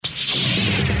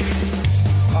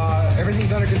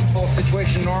this whole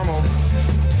situation normal.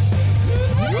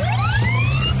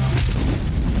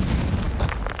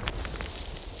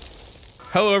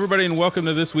 Hello, everybody, and welcome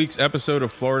to this week's episode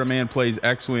of Florida Man Plays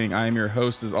X-Wing. I am your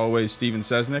host, as always, Steven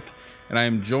Sesnick, and I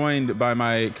am joined by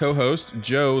my co-host,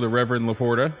 Joe, the Reverend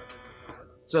Laporta.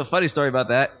 So, funny story about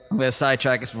that. I'm going to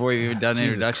sidetrack us before we've even done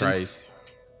introductions. Christ.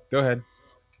 Go ahead.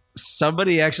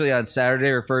 Somebody actually on Saturday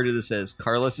referred to this as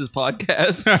Carlos's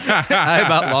podcast. I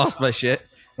about lost my shit.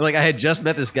 Like, I had just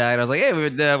met this guy, and I was like, hey, we're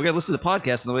going to listen to the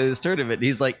podcast on the way to this tournament. And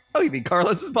he's like, oh, you mean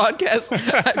Carlos's podcast?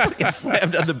 I fucking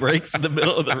slammed on the brakes in the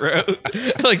middle of the road.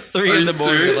 Like 3 in the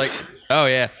morning. Serious? Like, oh,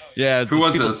 yeah. Yeah. Who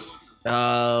was this?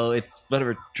 Oh, it's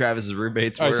whatever Travis's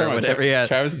roommates Oh, were or whatever. Yeah.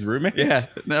 Travis's roommates? Yeah.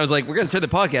 And I was like, we're going to turn the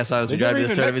podcast on as we drive to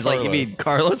this tournament. He's like, you mean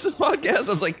Carlos's podcast?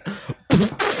 I was like...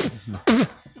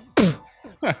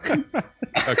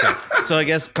 Okay. So I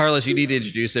guess, Carlos, you need to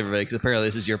introduce everybody because apparently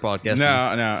this is your podcast. No.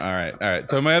 All right.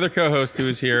 So my other co-host who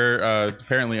is here,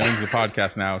 apparently owns the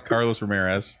podcast now, is Carlos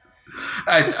Ramirez.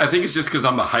 I think it's just because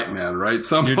I'm the hype man, right?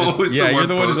 So I'm You're just- always yeah, the you're one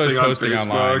the one who's always posting on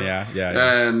Facebook. online.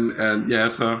 Yeah. And yeah,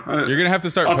 so You're gonna have to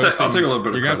start I'll posting. take a little bit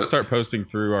of You're gonna have to credit. start posting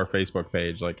through our Facebook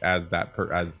page, like as that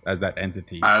as that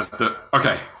entity.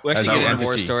 Okay. We'll actually As get an into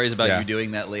more entity. stories about Yeah. you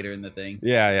doing that later in the thing.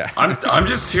 Yeah. I'm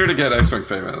just here to get X-Wing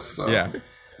famous. So. Yeah.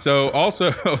 So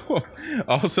also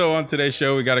on today's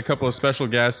show, we got a couple of special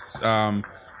guests.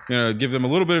 Give them a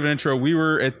little bit of an intro. We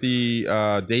were at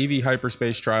the Davy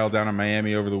Hyperspace Trial down in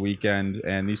Miami over the weekend,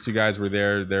 and these two guys were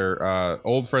there. They're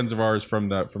old friends of ours from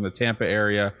the Tampa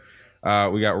area.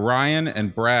 We got Ryan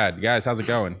and Brad. Guys, how's it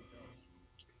going?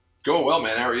 Going well,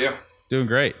 man. How are you? Doing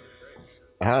great.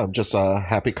 I'm just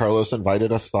happy Carlos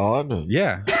invited us on. And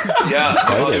Yeah. Yeah,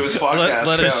 I'll do his podcast.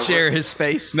 Let us Yeah, share his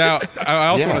space. Now, I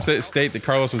also Yeah. want to state that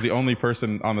Carlos was the only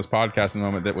person on this podcast in the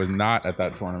moment that was not at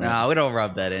that tournament. No, we don't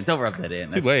rub that in. Don't rub that in.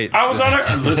 Too late. I was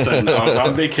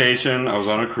on vacation. I was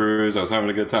on a cruise. I was having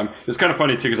a good time. It's kind of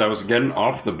funny too because I was getting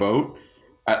off the boat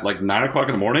at like 9 o'clock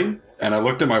in the morning, and I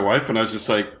looked at my wife and I was just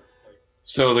like,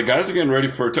 "So the guys are getting ready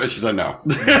for it." She's like, "No."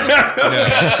 No.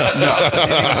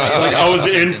 Like, I was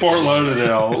in Fort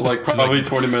Lauderdale, like probably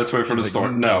 20 minutes away from the store.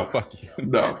 No, Fuck you.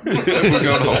 no, we're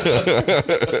going home.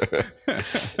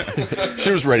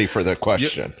 she was ready for the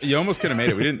question. You almost could have made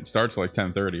it. We didn't start till like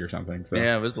 10:30 or something. So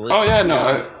Yeah, it was believable. Oh yeah,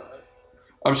 no.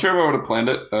 I'm sure if I would have planned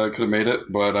it, could have made it,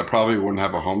 but I probably wouldn't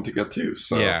have a home to get to.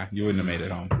 So yeah, you wouldn't have made it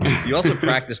home. You also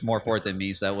practiced more for it than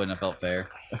me, so that wouldn't have felt fair.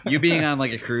 You being on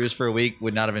like a cruise for a week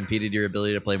would not have impeded your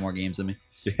ability to play more games than me.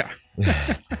 Yeah.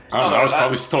 I don't know. I was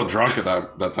probably still drunk at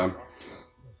that time.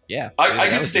 Yeah. I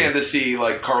can stand to see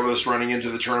like Carlos running into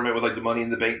the tournament with like the Money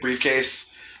in the Bank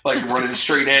briefcase, like running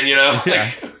straight in. You know, Yeah.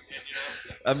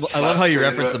 I love how you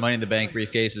reference the Money in the Bank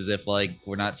briefcase as if like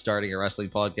we're not starting a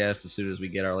wrestling podcast as soon as we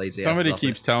get our lazy Somebody asses off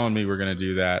keeps it. telling me we're going to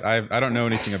do that. I don't know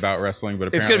anything about wrestling, but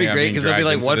It's apparently gonna be great I'm being 'cause there'll be,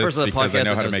 dragged like, one into this person on the because I podcast know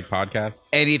that how to knows make podcasts.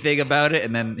 anything about it,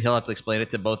 and then he'll have to explain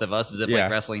it to both of us as if Yeah.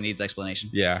 like wrestling needs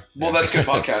explanation. Yeah. well, that's good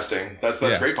podcasting. That's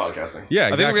Yeah. great podcasting. Yeah, I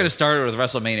think exactly. we're going to start it with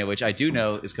WrestleMania, which I do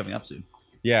know is coming up soon.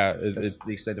 Yeah, That's it's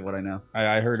the extent of what I know.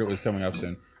 I heard it was coming up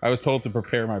soon. I was told to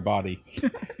prepare my body.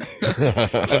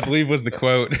 I believe was the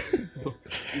quote.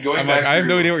 Going I'm back like, I have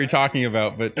no through- idea what you're talking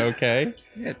about, but okay.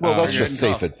 Well, that's you're just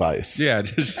getting safe advice. Yeah,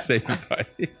 just safe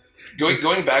advice.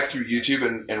 Going back through YouTube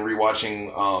and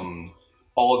rewatching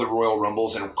all of the Royal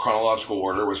Rumbles in chronological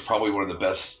order was probably one of the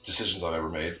best decisions I've ever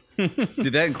made.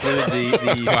 Did that include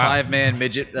the five-man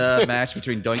midget match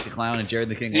between Doink the Clown and Jared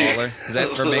the King Lawler? Because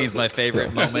that remains my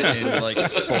favorite moment in like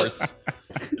sports.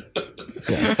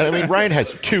 Yeah. And I mean, Ryan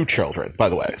has 2 children, by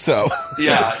the way. So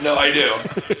Yeah, no, I do.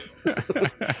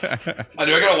 I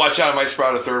gotta watch out. I might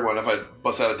sprout a third one if I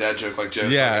bust out a dad joke like Joe.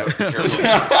 Yeah. So I gotta be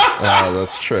careful.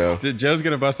 that's true. Joe's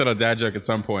gonna bust out a dad joke at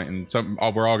some point, and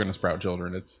we're all gonna sprout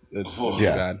children. It's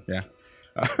Yeah. bad. Yeah.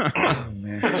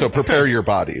 So prepare your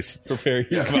bodies. Prepare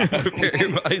your mind. Prepare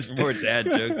your bodies for more dad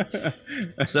jokes.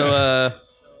 So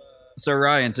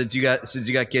Ryan, since you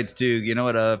got kids too, you know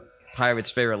what a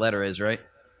pirate's favorite letter is, right?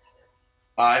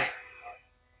 I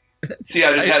see.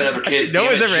 I just had another kid. Actually, no Damn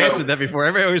one's it, ever Joe. answered that before.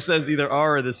 Everybody always says either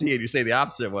R or the C, and you say the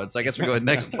opposite one. So I guess we're going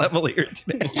next level here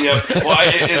today. Yeah. Well,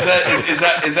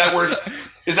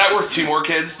 is that worth 2 more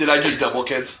kids? Did I just double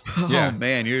kids? Yeah. Oh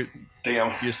man, you're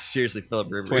Damn. seriously Philip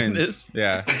Rivers in Twins. this.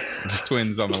 Yeah. Just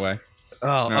twins on the way.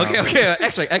 Oh, No. okay.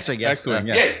 X-wing, yes. X-Wing,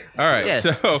 yeah. Yeah. All right.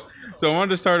 Yes. So I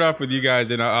wanted to start off with you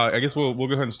guys, and I guess we'll go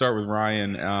ahead and start with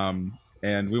Ryan.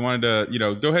 And we wanted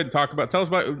to, go ahead and tell us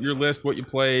about your list, what you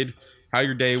played, how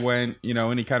your day went,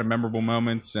 any kind of memorable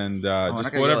moments, and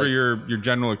just whatever your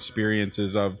general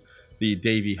experiences of the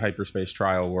Davy Hyperspace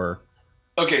Trial were.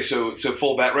 Okay, so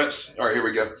full bat reps. All right, here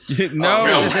we go. No.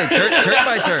 I was gonna say, turn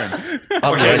by turn.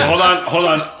 I'm Okay, ready. hold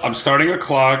on. I'm starting a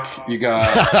clock. You got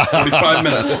 45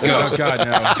 minutes. Go. Oh God,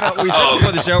 no. We said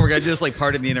before the show we're gonna do this like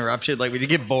part of the interruption. Like when you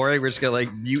get boring, we're just gonna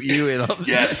like mute you and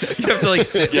Yes. you have to like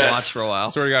sit and Yes. watch for a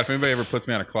while, Swear to God, if anybody ever puts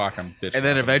me on a clock, I'm bitching. and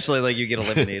then eventually like you get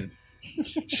eliminated.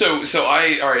 So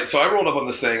I rolled up on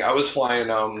this thing. I was flying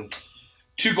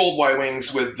 2 gold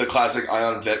Y-Wings with the classic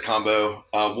Ion Vet combo.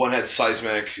 One had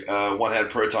seismic, one had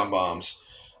proton bombs.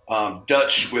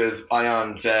 Dutch with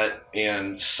Ion Vet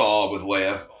and Saw with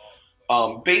Leia.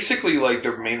 Basically, like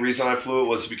the main reason I flew it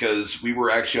was because we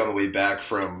were actually on the way back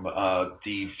from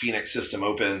the Phoenix System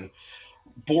Open,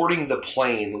 boarding the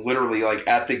plane, literally like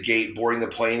at the gate, boarding the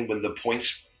plane when the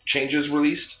points changes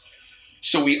released.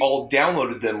 So we all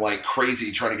downloaded them like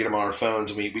crazy, trying to get them on our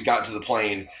phones. And we got to the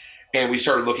plane, and we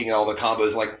started looking at all the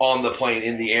combos. Like on the plane,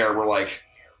 in the air, we're like,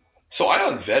 so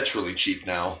Ion Vet's really cheap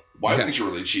now. Y-Wings are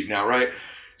really cheap now, right?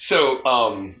 So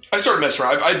I started messing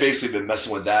around. I've basically been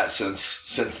messing with that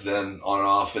since then, on and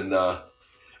off. And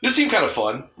it seemed kind of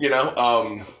fun, you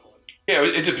know.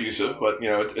 It's abusive, but, you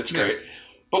know, it's great.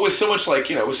 But with so much, like,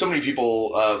 you know, with so many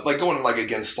people, like, going, like,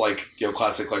 against, like, you know,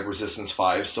 classic, like, Resistance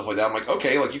 5, stuff like that, I'm like,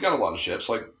 okay, like, you got a lot of ships.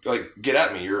 Like, get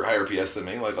at me. You're higher PS than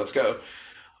me. Like, let's go.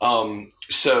 Flew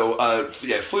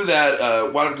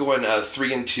that. Wound up going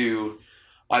 3-2.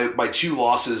 My 2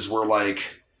 losses were,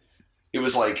 like, it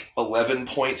was, like, 11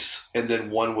 points, and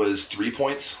then one was 3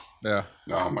 points. Yeah.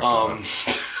 Oh, my God.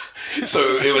 So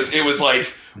it was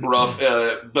like rough,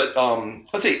 but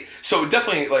let's see. So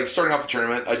definitely, like, starting off the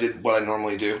tournament, I did what I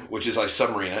normally do, which is I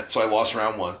submarine it. So I lost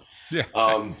round 1. Yeah.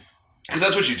 Because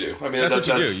that's what you do. I mean, That's what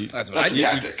you do. That's what that's I a do.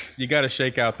 tactic. You got to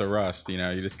shake out the rust. You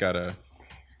know, you just got to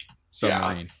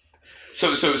submarine.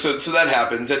 So that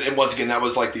happens, and once again, that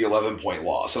was like the 11-point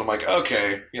loss, and I'm like,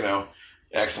 okay, you know,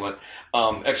 excellent.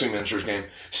 X-Wing Miniatures game.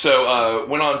 So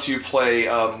went on to play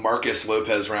Marcus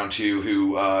Lopez round 2,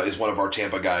 who is one of our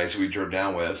Tampa guys who we drove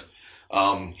down with.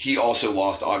 He also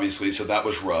lost, obviously, so that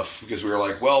was rough because we were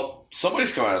like, well,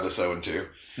 somebody's come out of this 0-2.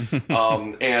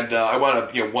 I wound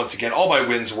up, you know, once again, all my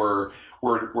wins were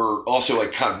also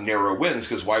like kind of narrow wins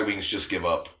because Y-Wings just give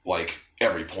up like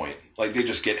every point. Like they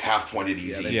just get half pointed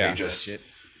easy. Yeah, they just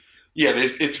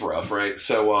it's rough, right?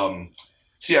 So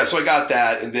I got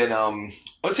that, and then I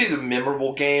would say the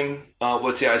memorable game.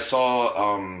 Let's say I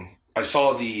saw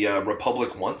the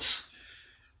Republic once,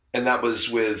 and that was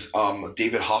with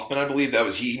David Hoffman, I believe.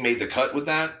 He made the cut with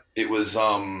that. It was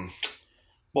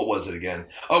what was it again?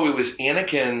 Oh, it was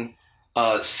Anakin,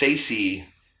 Sacy,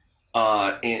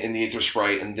 in the Aether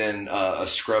Sprite, and then a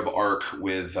scrub arc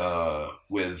with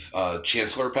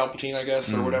Chancellor Palpatine, I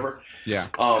guess, or whatever. Yeah.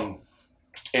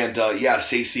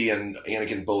 Sacy and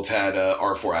Anakin both had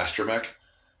R4 Astromech.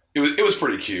 It was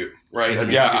pretty cute, right? I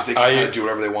mean, Yeah, because they can kind of do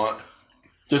whatever they want.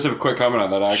 Just a quick comment on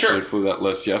that. I actually Sure. flew that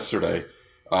list yesterday,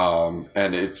 and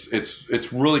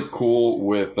it's really cool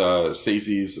with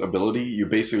Sacy's ability. You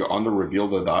basically on the reveal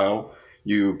the dial,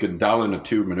 you can dial in a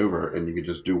tube maneuver, and you can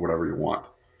just do whatever you want.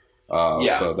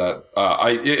 So that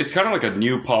it's kind of like a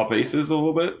new Pop Aces a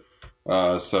little bit.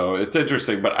 So it's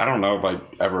interesting, but I don't know if I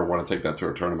ever want to take that to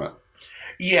a tournament.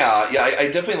 Yeah, I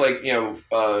definitely like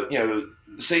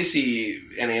Sacy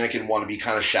and Anakin want to be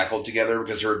kind of shackled together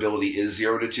because her ability is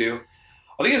 0-2.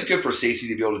 I think it's good for Sacy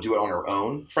to be able to do it on her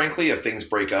own, frankly, if things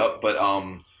break up. But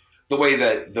the way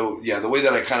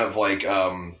that I kind of like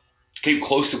came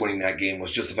close to winning that game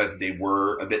was just the fact that they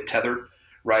were a bit tethered,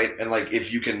 right? And like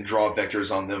if you can draw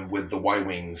vectors on them with the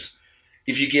Y-Wings,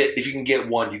 if you can get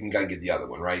one, you can kind of get the other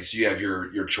one, right? So you have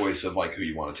your choice of like who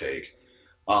you want to take.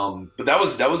 But that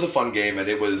was a fun game, and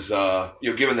it was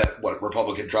given that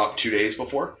Republic had dropped 2 days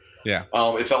before. Yeah.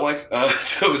 It felt like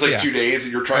so it was like 2 days,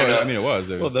 and you're trying to. I mean, it was.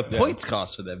 Well, the points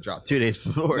cost for them dropped 2 days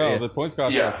before. No, yeah. the points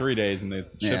cost Yeah. for 3 days, and the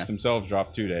ships themselves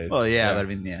dropped 2 days. Well, yeah, but I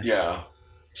mean, yeah. Yeah.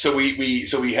 So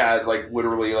we had like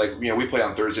literally like we play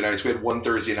on Thursday nights. We had one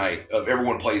Thursday night of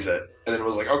everyone plays it, and then it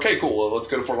was like, okay, cool, well, let's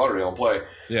go to Fort Lauderdale and play.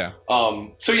 Yeah.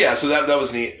 So that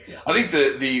was neat. Yeah. I think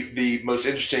the most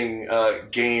interesting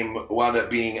game wound up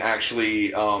being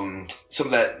actually some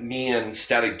of that Neon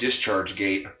static discharge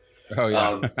gate. Oh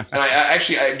yeah. And I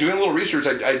doing a little research.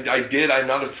 I'm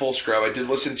not a full scrub. I did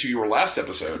listen to your last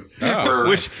episode,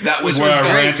 Which that was where I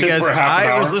great ranted because for half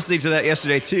an I was hour. listening to that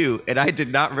yesterday too, and I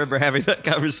did not remember having that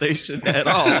conversation at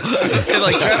all. And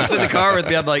like Travis in the car with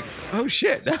me, I'm like, oh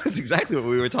shit, that was exactly what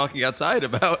we were talking outside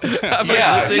about. I'm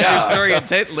like listening to your story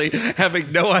intently,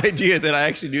 having no idea that I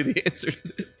actually knew the answer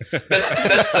to this.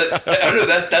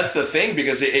 That's the thing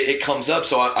because it comes up.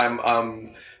 So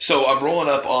I'm rolling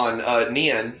up on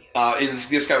Neon.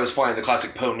 This guy was flying the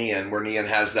classic Poe Neon, where Neon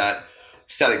has that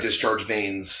static discharge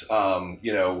vanes,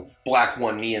 black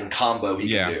 1 Neon combo he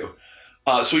can do.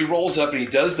 So he rolls up and he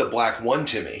does the black 1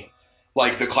 to me.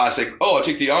 Like the classic, oh, I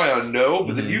take the ion, no,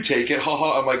 but then you take it,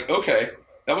 haha. I'm like, okay,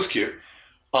 that was cute.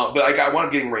 But I wound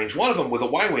up getting range 1 of them with a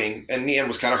Y-Wing, and Neon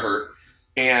was kind of hurt.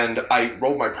 And I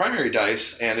rolled my primary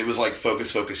dice, and it was like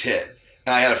focus, focus, hit.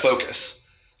 And I had a focus.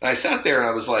 And I sat there and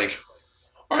I was like,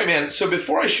 all right, man, so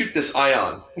before I shoot this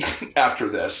ion after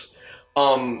this,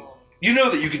 you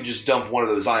know that you can just dump one of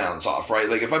those ions off, right?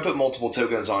 Like if I put multiple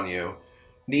tokens on you,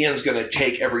 Neon's going to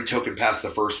take every token past the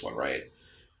first one, right?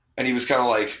 And he was kind of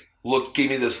like, gave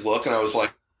me this look, and I was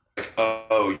like,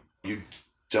 oh, you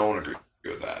don't agree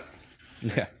with that.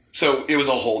 Yeah. So it was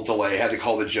a whole delay. Had to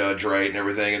call the judge, right, and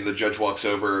everything. And the judge walks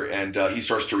over, and he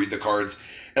starts to read the cards,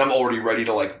 and I'm already ready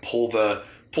to like pull the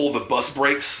bus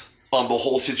brakes on the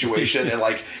whole situation and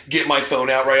like get my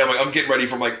phone out, right? I'm getting ready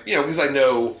from because I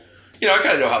know, I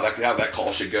kind of know how that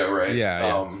call should go, right?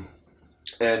 Yeah.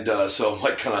 So I'm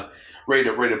like kind of ready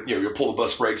to pull the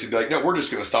bus brakes and be like, no, we're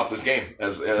just going to stop this game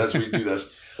as we do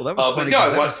this. Well, that was funny.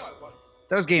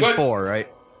 That was game 4, right?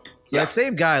 So that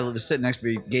same guy was sitting next to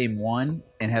me game 1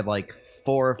 and had like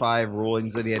 4 or 5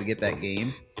 rulings that he had to get that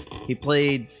game. He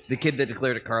played the kid that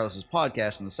declared it Carlos's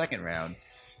podcast in the second round,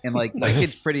 and like that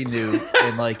kid's pretty new,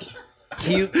 and like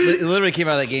he literally came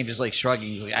out of that game just like shrugging.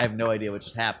 He's like, I have no idea what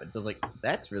just happened. So I was like,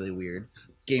 that's really weird.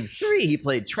 Game 3, he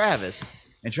played Travis,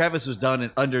 and Travis was done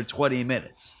in under 20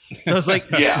 minutes. So I was like,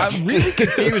 I'm really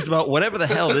confused about whatever the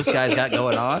hell this guy's got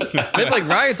going on. Then like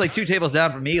Ryan's like 2 tables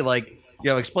down from me, like,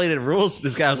 explaining rules to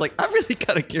this guy. I was like, I'm really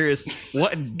kind of curious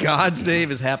what in God's name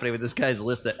is happening with this guy's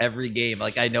list at every game.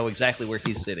 Like, I know exactly where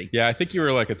he's sitting. Yeah, I think you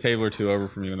were like a table or 2 over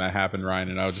from me when that happened, Ryan,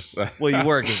 and I was just... Well, you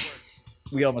were, 'cause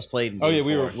we almost played in game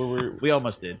 4. We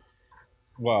almost did.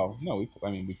 Well, no, we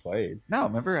played. No,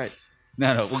 remember?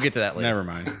 No, we'll get to that later. Never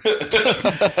mind.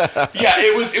 Yeah,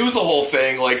 it was a whole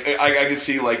thing. Like, I could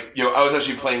see, like, I was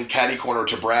actually playing catty corner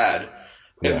to Brad.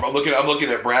 And I'm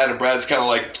looking at Brad, and Brad's kind of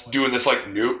like doing this, like,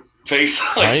 nope face.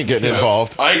 Like, I ain't getting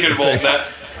involved. I ain't getting involved in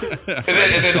that.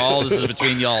 And then all this is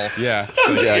between y'all. Yeah.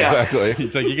 Yeah, exactly.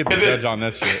 It's like you get the judge on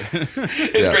this shit. It's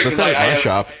This great because ain't my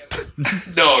shop.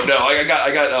 No. I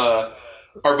got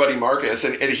our buddy Marcus,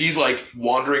 and he's like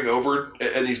wandering over,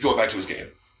 and he's going back to his game.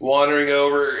 Wandering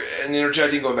over and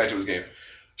interjecting, going back to his game.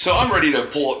 So I'm ready to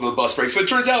pull the bus brakes, but it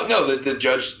turns out no, the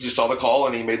judge just saw the call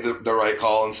and he made the right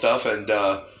call and stuff, and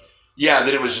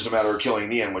then it was just a matter of killing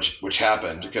Neon, which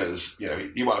happened because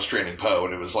he wound up stranding Poe,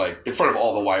 and it was like in front of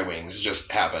all the Y-Wings, it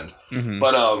just happened. Mm-hmm.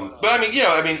 But at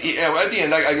the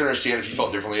end, I can understand if you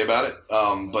felt differently about it.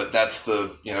 But that's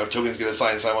the tokens get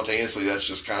assigned simultaneously. That's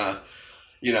just kind of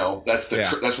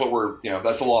that's what we're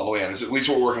that's the law of the land. At least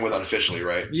we're working with unofficially,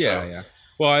 right? Yeah, yeah.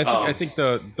 Well, I think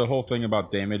the whole thing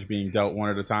about damage being dealt one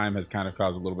at a time has kind of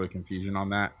caused a little bit of confusion on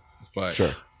that. But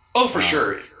sure. Oh, for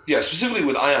sure. Yeah, specifically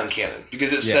with Ion Cannon,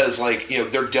 because it says like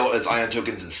they're dealt as Ion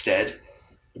tokens instead.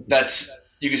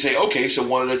 That's you can say okay, so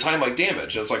one at a time like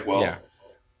damage. And it's like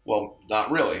well, not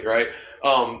really, right?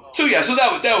 So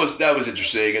that was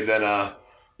interesting, and then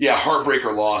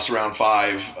Heartbreaker loss round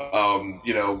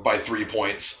 5, by 3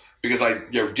 points because I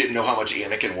didn't know how much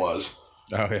Anakin was.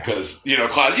 Oh yeah. Because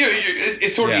Cloud,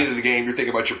 it's toward the end of the game. You're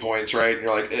thinking about your points, right? And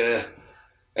you're like, eh.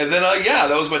 And then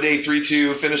that was my day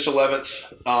 3-2. Finished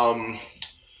 11th.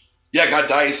 Got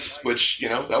dice, which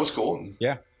that was cool. And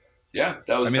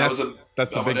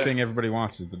that's the big thing everybody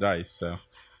wants is the dice. So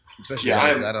especially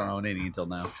I don't own any until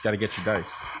now. Got to get your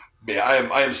dice. Yeah,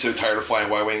 I am so tired of flying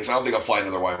Y-Wings. I don't think I'll fly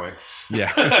another Y-Wing.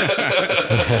 Yeah.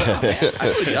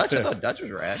 I flew Dutch. I thought Dutch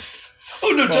was rad.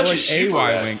 Oh no, Dutch is super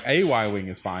rad. A Y-Wing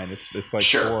is fine. It's like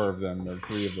sure. 4 of them or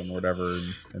 3 of them or whatever,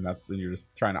 and you're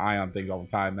just trying to ion things all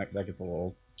the time. That gets a little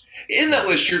old. In that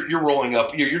list, you're rolling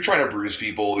up. You're trying to bruise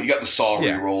people. You got the Saw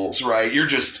rerolls, right?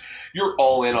 You're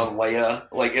all in on Leia.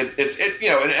 Like it's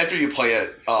and after you play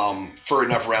it for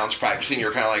enough rounds practicing,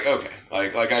 you're kind of like okay,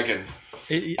 like I can.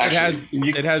 It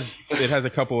has a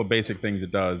couple of basic things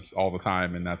it does all the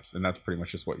time, and that's pretty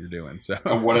much just what you're doing. So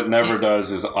and what it never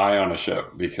does is ion a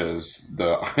ship because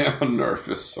the ion nerf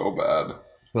is so bad.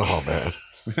 Oh man.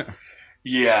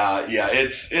 Yeah,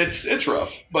 it's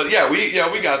rough, but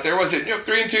we got there. Was it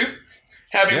 3-2?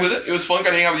 Happy with it. It was fun.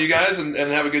 Got to hang out with you guys and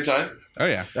have a good time. Oh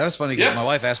yeah, that was funny. My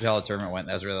wife asked me how the tournament went.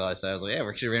 That was really all I said. I was like, yeah, we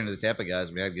actually ran into the Tampa guys.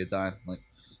 We had a good time. Like.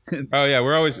 Oh yeah,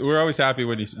 we're always happy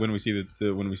when we see when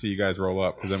we see you guys roll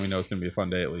up because then we know it's gonna be a fun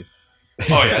day at least.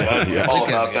 Oh yeah, all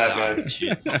about that, man.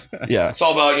 Yeah, it's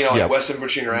all about Weston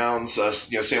pushing rounds,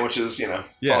 sandwiches,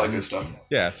 it's all that good stuff.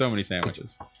 Yeah, so many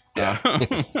sandwiches. Yeah, so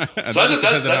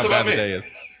that's about me.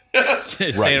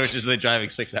 Sandwiches, they driving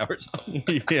 6 hours home.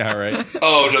 Yeah, right.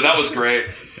 Oh no, that was great.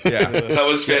 Yeah. That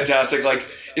was fantastic. Like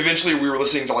eventually we were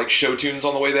listening to like show tunes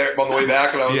on the way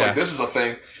back, and I was Yeah. like, this is a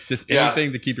thing. Just Yeah.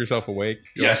 anything to keep yourself awake.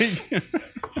 Yes. Like,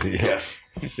 Yes.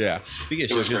 yeah. Speaking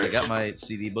of It was shows, I great. got my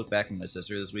CD book back from my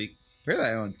sister this week. Apparently,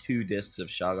 I own 2 discs of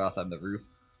Shoggoth on the Roof.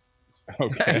 I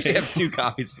actually Okay. have 2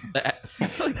 copies of that.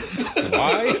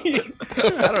 Why?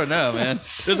 I don't know, man.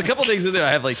 There's a couple things in there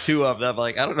I have like 2 of them.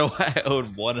 Like, I don't know why I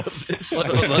own 1 of this. One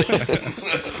of them, like,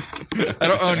 I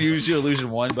don't own Use Your Illusion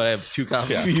 1, but I have 2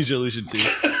 copies of Use Your Illusion 2.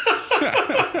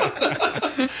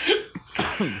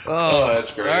 Oh,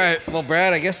 that's great. All right. Well,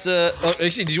 Brad, I guess.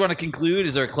 Actually, did you want to conclude?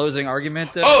 Is there a closing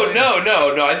argument? Oh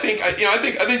no! I think I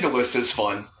think the list is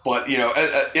fun, but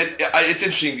it's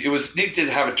interesting. It was neat to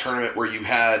have a tournament where you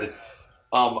had,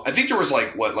 I think there was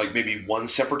like maybe 1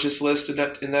 separatist list in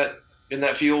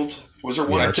that field. Was there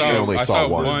one? Yeah, or I two? think I only saw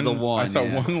one. Was the one, I saw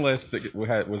yeah. one list that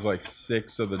was like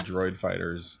 6 of the droid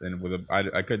fighters, and I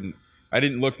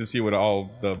didn't look to see what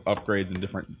all the upgrades and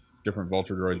different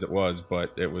Vulture droids it was,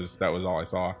 but that was all I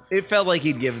saw. It felt like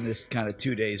he'd given this kind of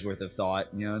 2 days worth of thought.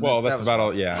 You know. Well, that that's was about fine.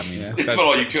 all. Yeah, I mean, It's about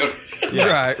all you could.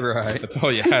 yeah, Right. that's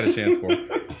all you had a chance for.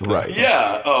 Right.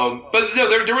 Yeah, but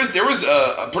no, there was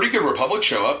a pretty good Republic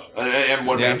show up and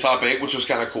one Yeah. in top 8, which was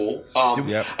kind of cool.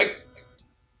 Yep.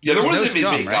 There was wasn't no as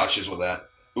many scum, right? gotchas with that.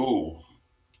 Ooh,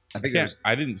 I think there Can't, was.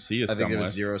 I didn't see a I scum think there was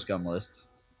list. 0 scum lists.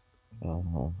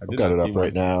 I've did got not it see up one.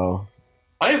 right now.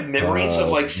 I have memories of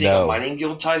like seeing no. a mining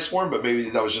guild tie swarm, but maybe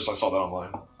that was just I saw that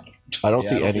online. I don't Yeah,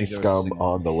 I see don't any think there was a scum single-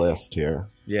 on the list here.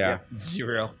 Yeah,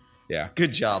 0. yeah,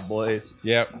 Good job, boys.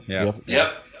 yep. Yep.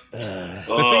 Yep. The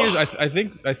thing is,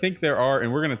 I think there are,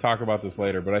 and we're going to talk about this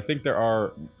later, but I think there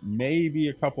are maybe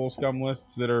a couple scum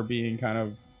lists that are being kind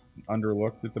of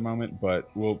underlooked at the moment. But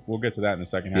we'll get to that in the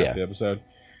second half Yeah. of the episode,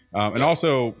 and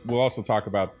also we'll also talk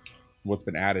about what's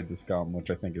been added to scum, which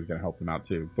I think is going to help them out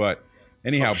too. But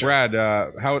anyhow, Brad,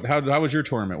 how was your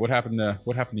tournament? What happened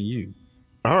to you?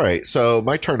 All right, so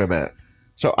my tournament.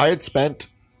 So I had spent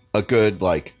a good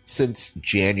since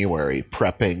January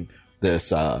prepping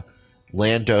this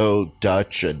Lando,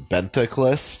 Dutch, and Benthic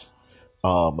list.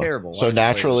 Terrible. So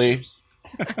naturally,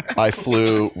 I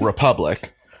flew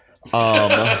Republic.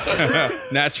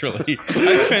 Naturally,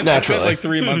 I spent Naturally. like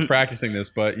 3 months practicing this,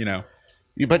 but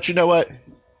But you know what?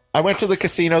 I went to the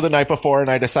casino the night before, and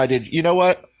I decided, you know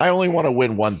what? I only want to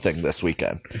win one thing this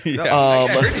weekend. yeah, I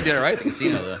heard you did it right at the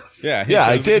casino, though. yeah, Yeah,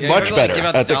 I did Yeah, much you ever, better give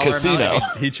out at the dollar amount? casino.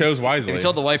 He chose wisely. If you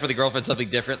told the wife or the girlfriend something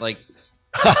different, but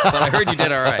I heard you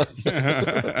did all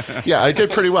right. Yeah, I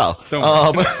did pretty well.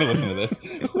 Don't listen to this.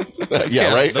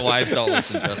 Yeah, right? The wives don't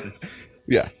listen, trust me.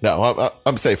 Yeah, no,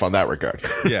 I'm safe on that regard.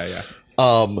 Yeah.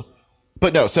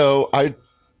 But no, so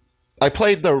I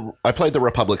played the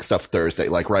Republic stuff Thursday,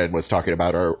 like Ryan was talking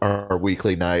about our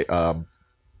weekly night,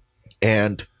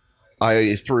 and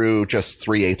I threw just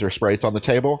 3 Aether Sprites on the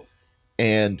table,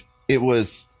 and it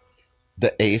was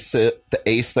the ace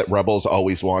that Rebels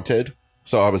always wanted.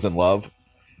 So I was in love.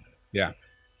 Yeah.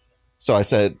 So I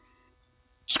said,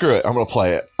 "Screw it, I'm gonna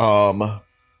play it."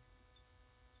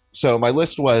 So my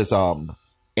list was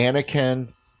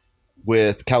Anakin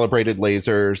with calibrated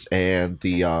lasers and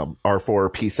the R4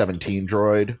 P17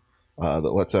 droid that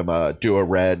lets him do a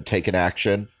red, take an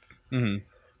action. Mm-hmm.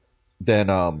 Then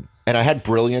and I had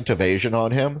brilliant evasion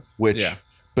on him, which Yeah.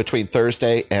 between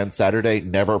Thursday and Saturday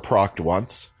never procced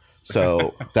once.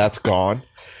 So that's gone.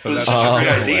 So It's that's such a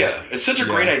great idea. It's such a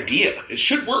great idea. It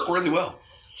should work really well.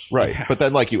 Right. But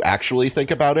then you actually think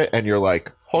about it and you're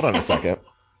like, hold on a second.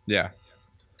 yeah.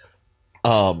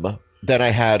 Then I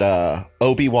had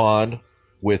Obi-Wan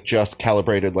with just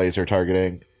calibrated laser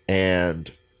targeting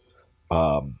and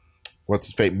what's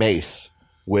his face? Mace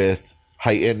with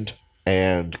heightened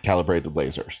and calibrated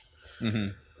lasers. Mm-hmm.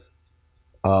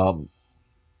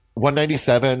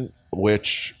 197,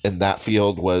 which in that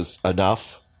field was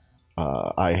enough.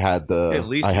 I had At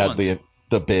least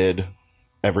the bid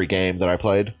every game that I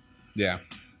played. Yeah.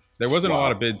 There wasn't a Wow.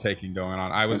 lot of bid taking going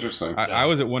on. I was Interesting. I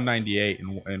was at 198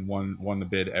 and won the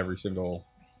bid every single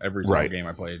Right. game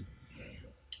I played.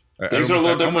 Things are a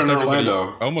little different in everybody-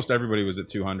 Orlando. Almost everybody was at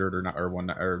 200 or not or one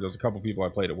or there was a couple people I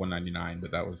played at 199,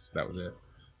 but that was it.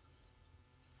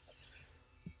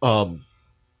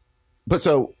 But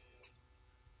so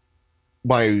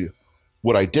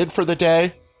what I did for the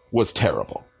day was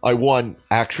terrible. I won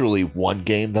actually one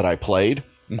game that I played,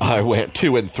 I went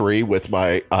 2 and 3 with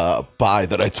my bye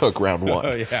that I took round 1.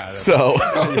 Oh, yeah. So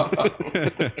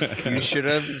You should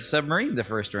have submarined the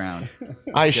first round.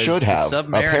 I should have,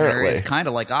 Submariner apparently. is kind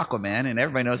of like Aquaman, and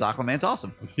everybody knows Aquaman's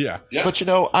awesome. Yeah. Yeah. But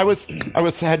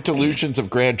I had delusions of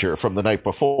grandeur from the night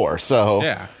before. So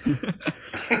Yeah.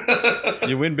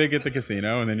 You win big at the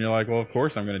casino, and then you're like, well, of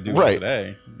course I'm going to do Right.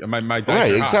 that today. My dice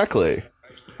right, are hot. exactly.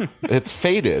 It's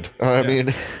faded. I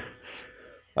mean,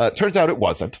 turns out it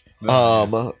wasn't.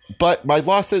 But my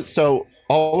losses. So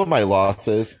all of my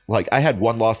losses, like I had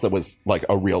one loss that was like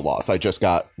a real loss. I just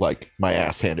got like my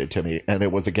ass handed to me, and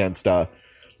it was against it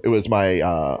was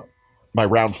my my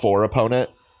round 4 opponent,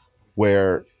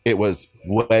 where it was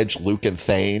Wedge, Luke, and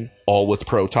Thane, all with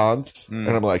protons, and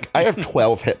I'm like, I have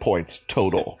 12 hit points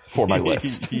total for my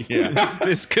list. Yeah.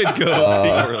 This could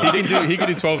go. He can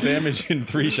do 12 damage in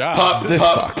 3 shots. Pop, This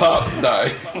pop, sucks. pop,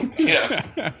 die.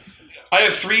 Yeah. I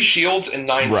have 3 shields and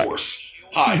 9 Right. force.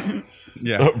 Hi.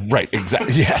 Yeah. Right,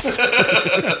 exactly. Yes,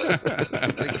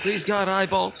 Please God,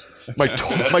 eyeballs.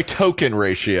 my token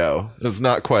ratio is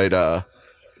not quite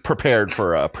prepared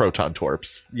for proton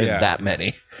torps in Yeah. that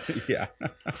many. Yeah.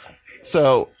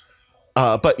 So,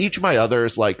 but each of my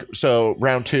others, like, so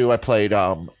round 2, I played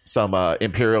some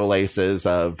Imperial Aces,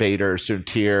 Vader,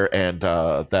 Suntir, and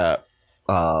that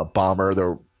bomber,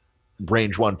 the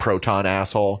range 1 proton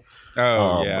asshole,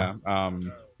 Oh, yeah.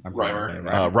 I'm Reimer.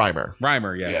 Reimer.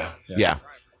 Reimer, yes.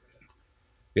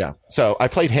 Yeah. So I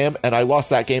played him, and I lost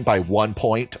that game by 1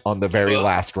 point on the very Ugh.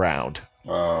 last round.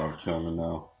 Oh, kill me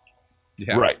now.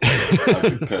 Yeah. Right.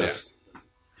 I'd be pissed.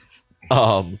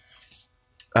 Then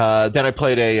I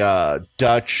played a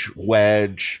Dutch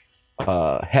Wedge,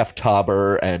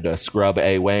 Hefthaber, and a Scrub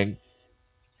A-Wing.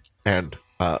 And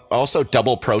also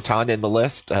double proton in the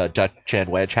list. Dutch and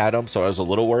Wedge had them, so I was a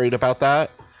little worried about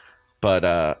that. But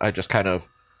I just kind of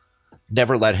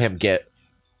never let him get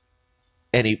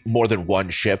any more than one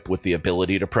ship with the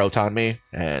ability to proton me,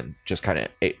 and just kind of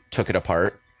took it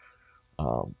apart.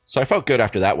 So I felt good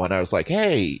after that one. I was like,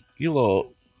 hey, you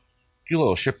little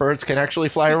shipbirds can actually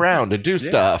fly around and do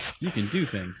stuff. You can do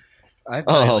things. I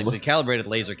thought like the calibrated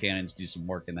laser cannons do some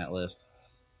work in that list.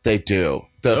 They do.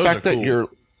 The Those fact are that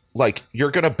cool.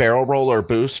 you're gonna barrel roll or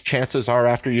boost, chances are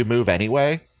after you move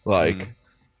anyway. Like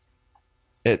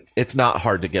it's not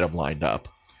hard to get them lined up.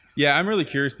 Yeah, I'm really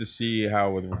curious to see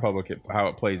how with Republic how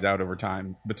it plays out over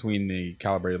time between the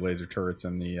calibrated laser turrets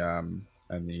and the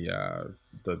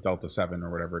Delta 7 or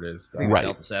whatever it is. I think Right. the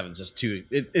Delta 7 is just too.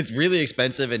 It's really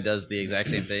expensive and does the exact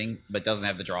same thing, but doesn't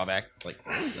have the drawback. Like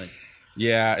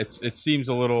Yeah, it seems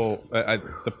a little.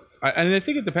 And I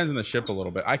think it depends on the ship a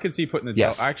little bit. I could see putting the.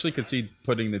 Yes. I actually could see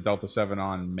putting the Delta 7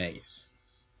 on Mace.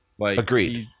 Like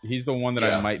Agreed. He's the one that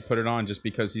Yeah. I might put it on just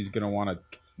because he's going to want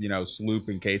to sloop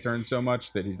and K-turn so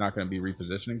much that he's not going to be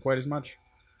repositioning quite as much.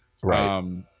 Right.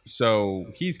 So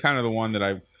he's kind of the one that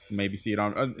I maybe see it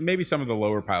on. Maybe some of the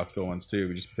lower pilot skill ones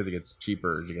too, just because it gets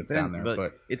cheaper as it gets down there.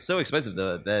 But it's so expensive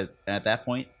though that at that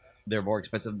point they're more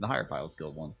expensive than the higher pilot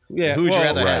skills one. yeah, Who would you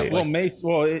rather right. have? Well, Like, Mace.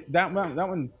 Well, that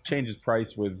one changes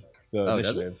price with the Oh,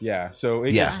 does it? initiative. Yeah, so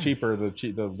it Yeah. gets cheaper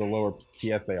the lower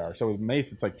PS they are. So with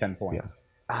Mace, it's like 10 points.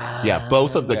 Yeah,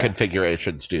 both of the yeah.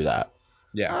 configurations do that. oh,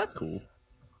 Yeah, that's cool.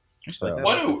 I just So- like that.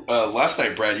 Well, I know last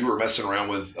night, Brad, you were messing around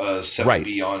with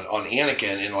 7B on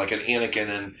Anakin and like an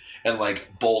Anakin and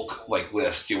like bulk like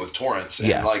list with torrents. And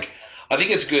Yeah. like I think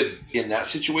it's good in that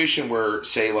situation where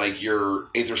say like your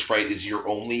Aether Sprite is your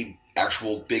only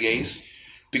actual big ace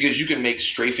because you can make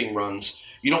strafing runs.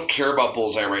 You don't care about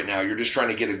bullseye right now. You're just trying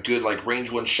to get a good like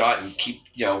range 1 shot and keep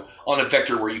on a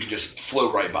vector where you can just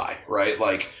float right by, right?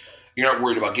 Like you're not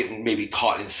worried about getting maybe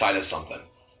caught inside of something.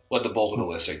 Let the bulk of the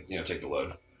list take the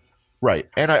load. Right.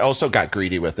 And I also got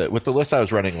greedy with it. With the list I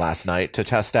was running last night to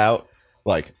test out,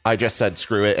 like I just said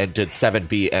screw it and did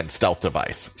 7B and stealth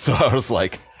device. So I was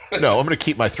like, no, I'm going to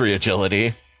keep my 3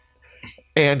 agility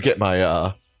and get my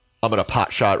I'm going to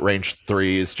pot shot range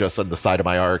 3s just on the side of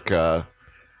my arc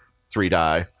 3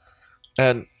 die.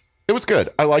 And it was good.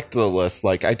 I liked the list.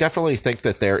 Like I definitely think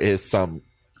that there is some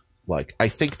I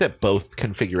think that both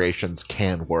configurations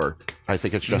can work. I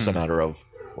think it's just a matter of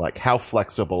like how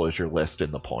flexible is your list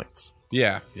in the points.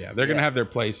 yeah. They're gonna have their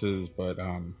places, but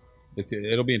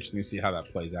it'll be interesting to see how that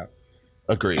plays out.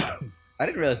 Agreed. I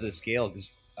didn't realize the scale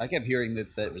because I kept hearing that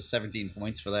it was 17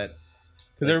 points for that.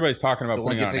 Because everybody's talking about The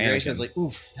one putting it on configuration Anakin. is like,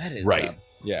 oof, that is Right.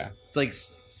 Yeah, it's like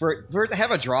for it to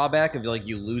have a drawback of like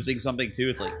you losing something too.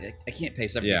 It's like I can't pay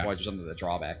 17 Yeah. points for something with a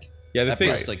drawback. yeah. The That thing,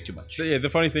 feels like too much. yeah. The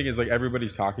funny thing is, like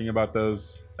everybody's talking about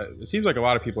those. It seems like a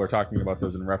lot of people are talking about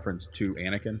those in reference to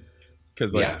Anakin,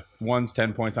 because like Yeah. one's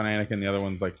 10 points on Anakin, the other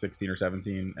one's like 16 or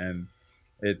 17, and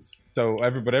it's so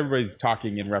everybody's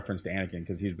talking in reference to Anakin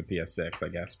because he's the PS6, I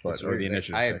guess, but or the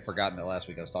Initiative I had 6. forgotten that last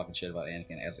week I was talking shit about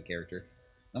Anakin as a character.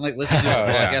 I'm like listening to the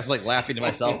podcast, like laughing to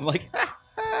myself. I'm like,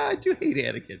 I do hate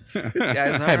Anakin. This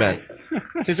guy's all Hey, right. man.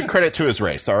 He's a credit to his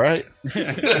race, all right?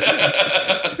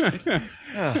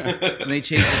 And they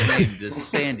changed his name to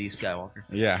Sandy Skywalker.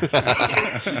 Yeah.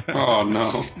 Oh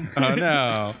no. Oh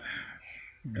no.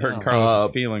 Hurting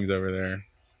Carlos' feelings over there.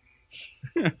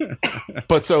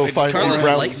 But so Does finally, Carlos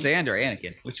round, like Sand or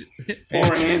Anakin? Which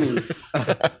Poor Annie.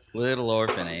 little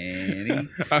orphan Annie.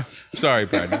 Sorry,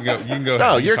 Brad. You can go.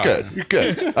 no, ahead. you're Talk. good. You're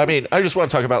good. I mean, I just want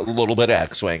to talk about a little bit of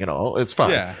X-Wing and all. It's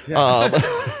fine. Yeah. Um,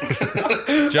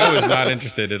 Joe is not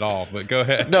interested at all, but go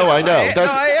ahead. no, I know.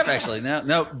 I am actually. No,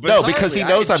 No, because he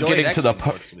knows I'm getting to the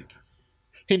part. part.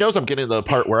 He knows I'm getting to the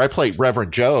part where I play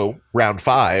Reverend Joe round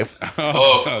 5,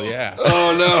 Oh, yeah.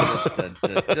 Oh no. Dun,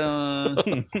 dun,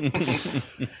 dun.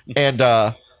 and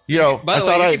you know, By I the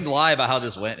thought way, you can lie about how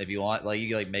this went if you want. Like you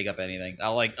can like make up anything.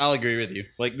 I'll agree with you.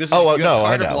 Like this. Oh, is you no, have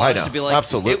I carte know, blanche I know. To be like,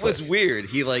 Absolutely. It was weird.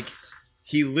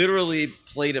 He literally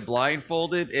played it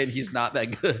blindfolded, and he's not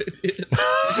that good. He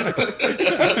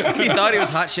thought he was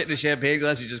hot shit in a champagne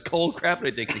glass. He's just cold crap in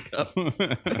a Dixie cup.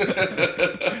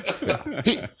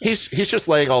 he's just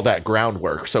laying all that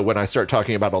groundwork. So when I start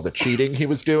talking about all the cheating he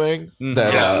was doing,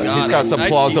 that Yeah, he's got some I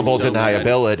plausible cheat so bad.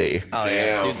 deniability. Oh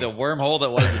yeah, Damn. dude, the wormhole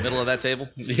that was the middle of that table.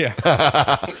 Yeah.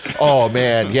 Oh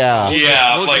man, yeah.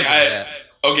 Yeah, We'll like get to that.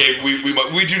 okay,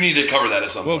 we do need to cover that at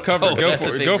some We'll point. cover it. Oh, Go that's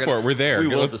for a it. thing Go we're for it. We're there. we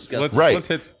will Let's- discuss let's,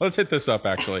 that. Right. Let's hit this up,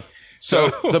 actually.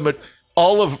 So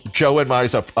all of Joe and my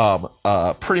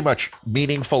pretty much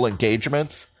meaningful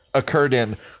engagements occurred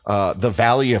in the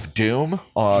Valley of Doom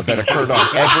that occurred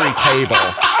on every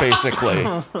table, basically.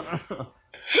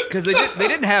 Because they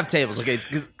didn't have tables, okay?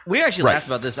 Because we actually Right. laughed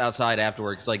about this outside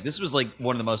afterwards. Like this was like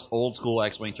one of the most old school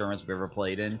X-wing tournaments we've ever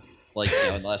played in, like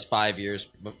in the last 5 years,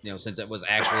 since it was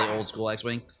actually old school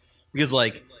X-wing. Because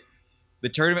like the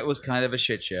tournament was kind of a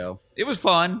shit show. It was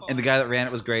fun, and the guy that ran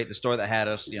it was great. The store that had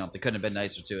us, they couldn't have been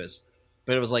nicer to us.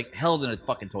 But it was like held in a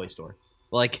fucking toy store.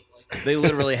 Like they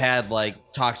literally had like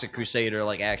Toxic Crusader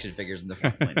like action figures in the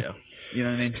front window. You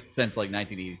know what I mean? Since like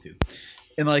 1982.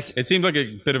 And like It seemed like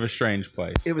a bit of a strange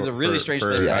place. it was a really strange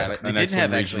place to have it. They an didn't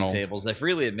have X-Wing X-Wing regional. tables. They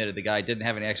freely admitted the guy didn't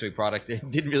have an X-Wing product. They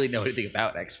didn't really know anything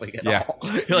about X-Wing at Yeah. all.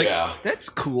 You're like, Yeah. that's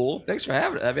cool. Thanks for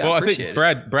having it. I mean, Well, I I appreciate think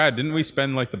it. Brad, didn't we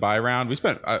spend like the buy round? We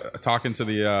spent talking to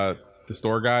the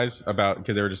store guys about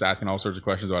because they were just asking all sorts of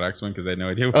questions about X-Wing because they had no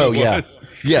idea what Oh it yeah, was.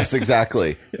 yes,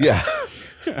 exactly. Yeah,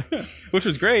 Which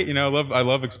was great. I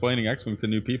love explaining X-Wing to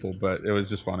new people, but it was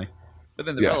just funny. But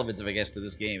then the Yeah. relevance of, I guess, to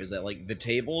this game is that like the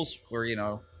tables were,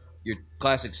 your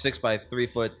classic 6x3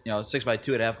 foot,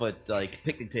 6x2.5 foot like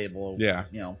picnic table. Yeah.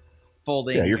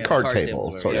 Folding. yeah. Your card tables table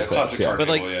or sort Yeah, of classic thing. Yeah. card But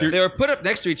like table, yeah. they were put up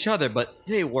next to each other, but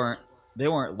they weren't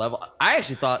level. I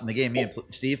actually thought in the game me and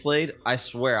Steve played, I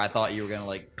swear I thought you were gonna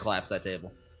like collapse that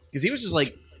table because he was just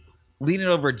like leaning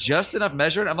over just enough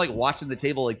measured. I'm like watching the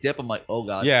table like dip. I'm like, oh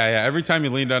god. Yeah. Every time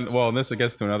you leaned on, well, and this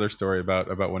gets to another story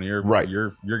about one of your Right.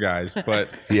 your guys, but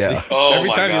Yeah. Oh every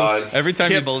my time god. every I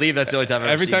time can't believe that's the only time. I've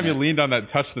every ever time seen you that. leaned on that,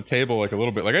 touched the table like a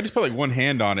little bit. Like I just put like one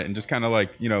hand on it and just kind of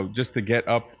like just to get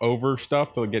up over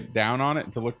stuff to get down on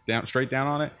it to look down straight down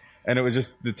on it, and it was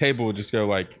just the table would just go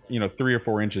like 3 or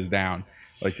 4 inches down,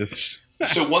 like just.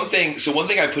 So one thing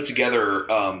I put together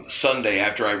Sunday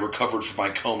after I recovered from my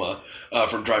coma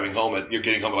from driving home you're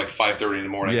getting home at like 5:30 in the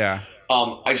morning. Yeah.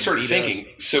 I started He thinking.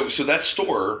 So that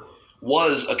store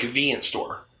was a convenience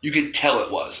store. You could tell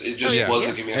it was. It just was a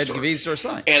convenience had store. convenience store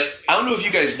sign. And I don't know if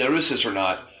you guys noticed this or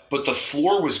not, but the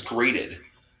floor was graded.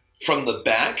 From the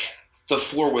back, the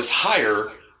floor was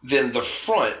higher than the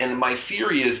front. And my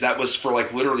theory is that was for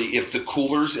like literally if the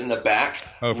coolers in the back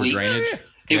Oh, for leaked, drainage?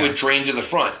 it would drain to the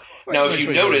front. Now, if Make you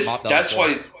sure you notice, mop down that's the floor.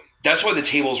 why the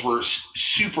tables were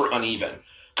super uneven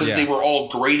because Yeah. they were all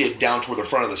graded down toward the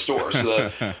front of the store. So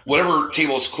the whatever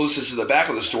table is closest to the back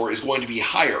of the store is going to be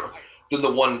higher than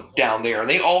the one down there, and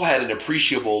they all had an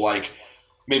appreciable like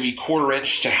maybe 1/4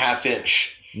 inch to 1/2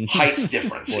 inch height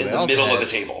difference Well, in they the also middle of had-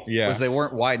 the table. Yeah. Was they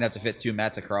weren't wide enough to fit 2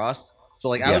 mats across. So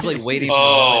like I was Yes. like waiting for Oh.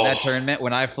 the moment in that tournament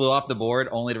when I flew off the board,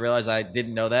 only to realize I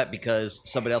didn't know that because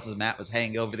somebody else's mat was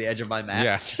hanging over the edge of my mat.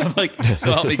 Yeah. I'm like,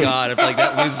 so help me God, if like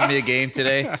that loses me a game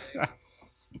today,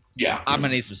 Yeah, I'm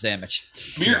gonna need some sandwich.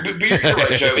 but you're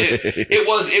right, Joe. It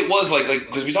was like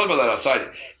because we talked about that outside.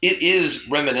 It is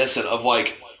reminiscent of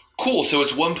like cool. So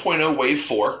it's 1.0 Wave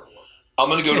 4. I'm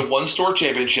going to go to one store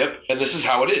championship, and this is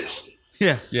how it is.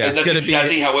 Yeah, Yeah. And that's gonna be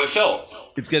exactly how it felt.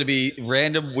 It's gonna be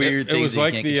random weird It things. was that you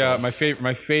like can't the control.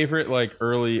 my favorite like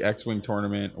early X-wing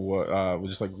tournament was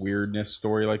just like weirdness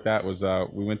story like that was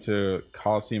we went to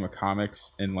Coliseum of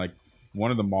Comics in like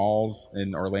one of the malls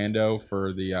in Orlando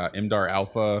for the Imdar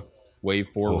Alpha Wave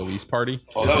 4 release party.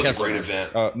 Oh, that was a great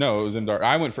event. No, it was Imdar.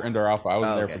 I went for Imdar Alpha. I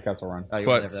wasn't Oh, there okay. for Kessel Run. Oh, you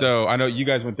weren't there but for that. so I know you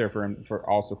guys went there for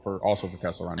also for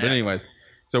Kessel Run. But anyways,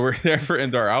 so we're there for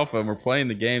Imdar Alpha and we're playing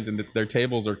the games and their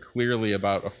tables are clearly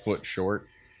about a foot short.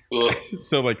 Ugh.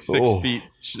 So like 6 feet,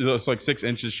 it's like 6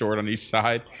 inches short on each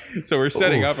side. So we're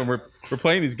setting up and we're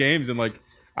playing these games and like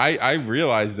I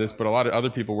realized this, but a lot of other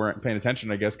people weren't paying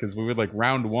attention, I guess, because we would like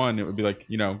round one, it would be like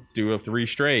do a 3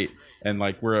 straight, and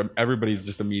like everybody's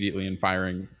just immediately in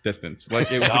firing distance. Like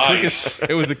it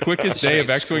was the quickest day of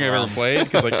X-wing I've ever played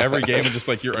because like every game was just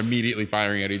like you're immediately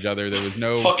firing at each other. There was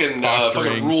no fucking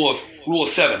rule of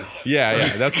 7.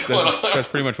 Yeah. That's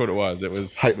pretty much what it was. It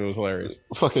was hilarious.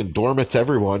 Fucking dormits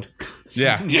everyone.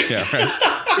 Yeah, right.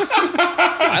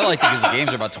 I like it because the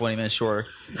games are about 20 minutes shorter.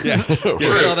 Yeah. For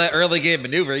all that early game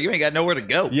maneuver, you ain't got nowhere to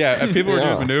go. Yeah, and people were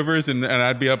doing maneuvers, and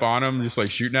I'd be up on them, just like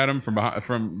shooting at them from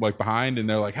behind, and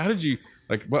they're like, "How did you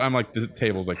like?" Well, I'm like, "The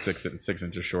table's like 6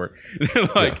 inches short." they're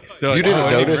like, You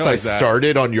didn't notice I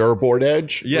started on your board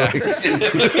edge? Yeah. Like,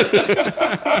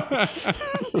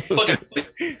 Fucking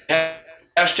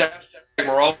hashtag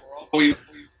Morale.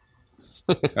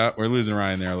 We're losing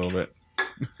Ryan there a little bit.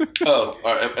 Oh,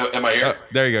 all right. Am I here?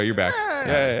 There you go. You're back.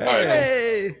 Yeah. All right.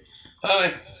 Hey.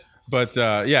 Hi. But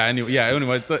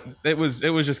anyways, but it was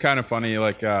just kind of funny,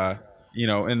 like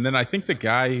and then I think the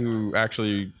guy who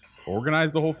actually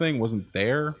organized the whole thing wasn't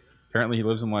there. Apparently, he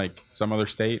lives in like some other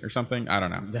state or something. I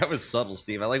don't know. That was subtle,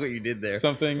 Steve. I like what you did there.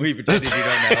 Something. We pretended you don't know.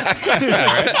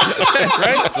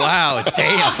 Right? Wow,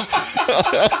 damn.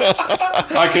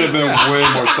 I could have been way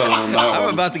more subtle on that I'm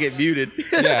one. about to get muted.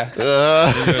 Yeah.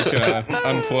 I'm just gonna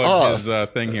unplug his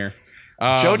thing here.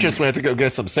 Joe just went to go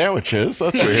get some sandwiches.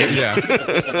 That's weird. Yeah.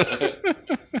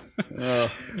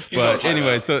 But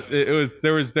anyways,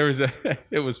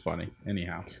 it was funny.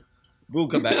 Anyhow. We'll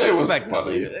come back. It We'll was back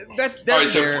funny. That's All right,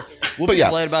 so- fair. We'll But be yeah.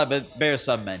 polite about it, but bears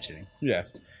some mentioning.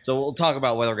 Yes. So we'll talk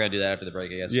about whether we're going to do that after the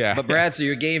break, I guess. Yeah. But Brad, so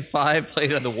your game 5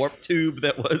 played on the warp tube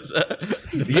that was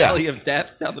the Yeah. Valley of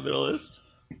Death down the middle of this.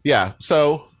 Yeah.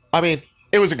 So, I mean,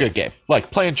 it was a good game. Like,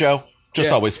 playing Joe,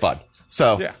 just always fun.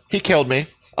 So, Yeah. he killed me.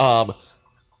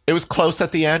 It was close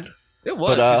at the end. It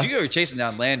was, But, because you were chasing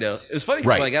down Lando. It was funny 'cause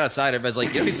Right. when I got outside, everybody's like,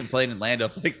 he's been playing in Lando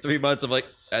for like 3 months. I'm like,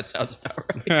 that sounds about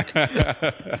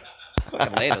right.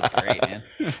 Fucking Lando's great, man.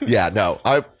 Yeah, no.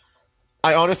 I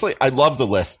honestly, I love the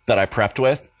list that I prepped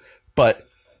with, but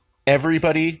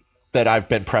everybody that I've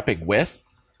been prepping with,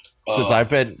 since I've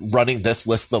been running this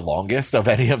list the longest of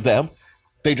any of them,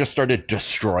 they just started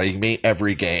destroying me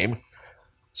every game.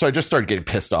 So I just started getting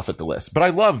pissed off at the list. But I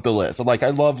love the list. Like, I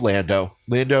love Lando.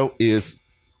 Lando is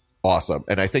awesome.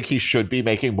 And I think he should be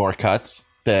making more cuts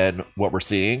than what we're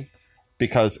seeing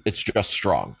because it's just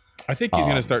strong. I think he's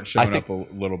going to start showing I think- up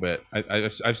a little bit.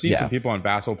 I've seen some people on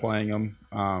Vassal playing him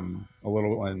a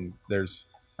little, and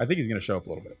I think he's going to show up a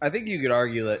little bit. I think you could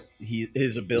argue that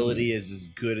his ability is as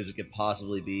good as it could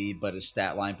possibly be, but his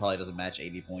stat line probably doesn't match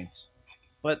 80 points.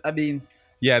 But, I mean...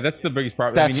 Yeah, that's the biggest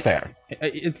problem. That's fair.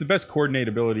 It's the best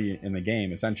coordinatability in the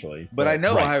game, essentially. But I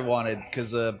know Right. I wanted,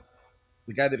 because the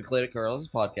guy that played at Carl's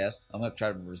podcast, I'm going to try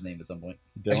to remember his name at some point.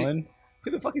 Dylan? Who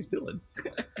the fuck is Dylan?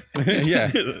 Yeah.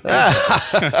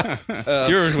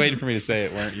 You were waiting for me to say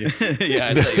it, weren't you? Yeah,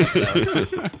 I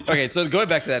thought you Okay, so going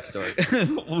back to that story,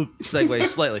 we'll segue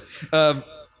slightly. So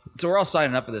we're all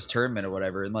signing up for this tournament or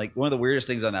whatever, and like one of the weirdest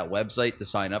things on that website to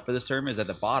sign up for this tournament is at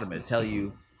the bottom it tell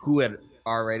you who had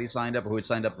already signed up or who had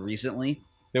signed up recently.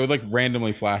 They would like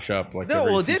randomly flash up like No,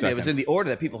 every well, it few didn't. It was in seconds. the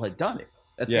order that people had done it.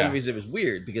 That's the Yeah. only reason it was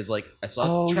weird because like I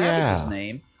saw Oh, Travis's yeah.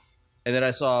 name, and then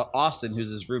I saw Austin, who's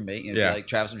his roommate, and it'd Yeah. be like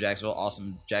Travis from Jacksonville, Austin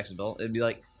from Jacksonville. It'd be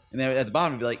like, and then at the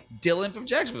bottom it'd be like Dylan from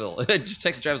Jacksonville. And I just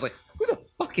texted Travis like, who the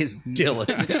fuck is Dylan?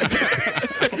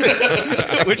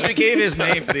 Which became his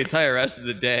name for the entire rest of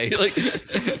the day. Like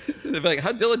they'd be like,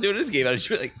 how'd Dylan doing his game? And I'd just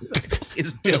be like, who the fuck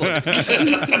is Dylan?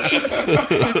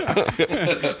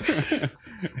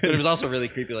 But it was also really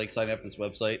creepy, like signing up for this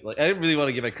website. Like I didn't really want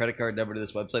to give my credit card number to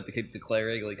this website. They kept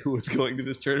declaring like who was going to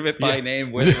this tournament by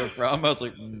name, where they were from. I was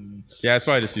like, Yeah, that's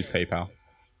why I just use PayPal.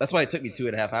 that's why it took me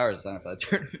 2.5 hours to sign up for that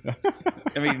tournament.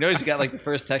 I mean, you notice you got like the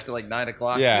first text at like 9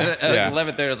 o'clock. Yeah, At yeah.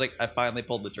 11:30, I was like, I finally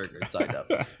pulled the trigger and signed up.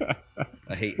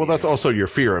 I hate. Well, that's also your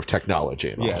fear of technology.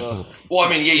 And all. Yeah. Well, I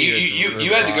mean, yeah,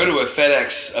 you had to go to a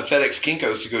FedEx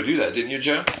Kinko's to go do that, didn't you,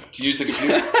 Joe? To use the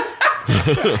computer.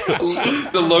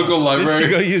 The local They should library.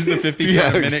 go use the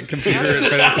 57-minute computer at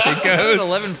It's Pennsco's.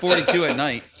 11:42 at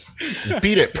night.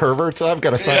 Beat it, perverts! I've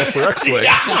got to sign up for X-Wing.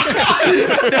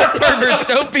 Perverts,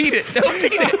 don't beat it. Don't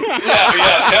beat it.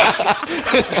 Yeah.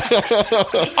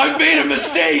 I made a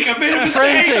mistake.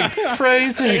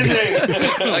 Phrasing.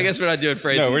 I guess we're not doing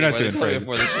phrasing. No, we're not anymore. doing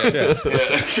That's probably before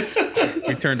the show.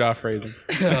 We turned off phrasing.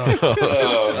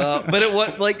 But it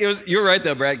was like it was. You're right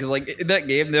though, Brad. Because like in that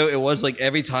game though, it was like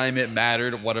every time it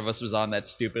mattered, one of us was on that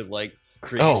stupid like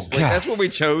crease. Oh, Like, God. that's what we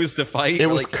chose to fight. It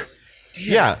We're was, like,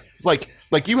 yeah,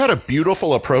 like you had a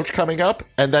beautiful approach coming up,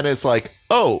 and then it's like,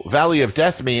 oh, Valley of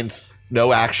Death means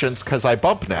no actions because I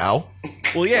bump now.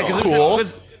 well, yeah, Cool.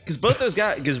 because both those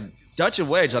guys, because Dutch and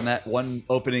Wedge on that one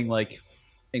opening like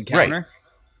encounter,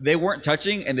 they weren't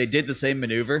touching and they did the same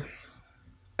maneuver.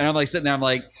 And I'm like sitting there, I'm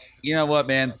like, you know what,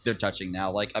 man, they're touching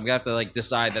now. Like I've got to like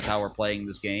decide that's how we're playing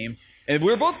this game. And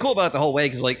we were both cool about it the whole way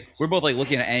because like we're both like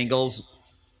looking at angles.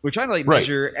 We're trying to like Right.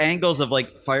 measure angles of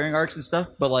like firing arcs and stuff,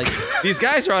 but like these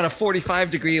guys are on a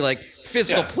 45-degree like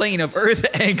physical plane of Earth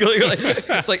angle. You're like,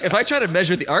 it's like if I try to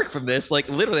measure the arc from this, like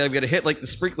literally I'm gonna hit like the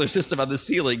sprinkler system on the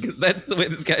ceiling because that's the way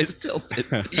this guy is tilted.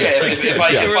 Yeah, if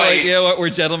I, We're if like, I you know what, we're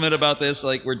gentlemen about this.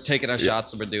 Like we're taking our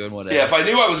shots and we're doing whatever. yeah, if I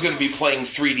knew I was going to be playing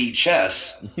 3D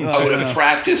chess, I would have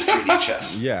practiced 3D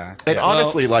chess. Yeah. And yeah.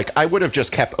 honestly, like I would have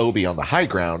just kept Obi on the high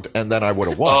ground, and then I would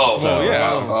have won. Oh, so Oh,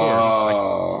 yeah, of course.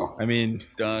 Oh. I mean,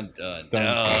 Dun dun dun,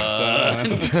 dun.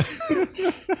 dun.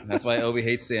 That's why Obi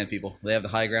hates sand people. They have the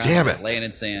high ground. Damn it. Laying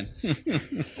in sand.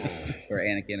 Or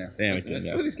Anakin. Or, Anakin,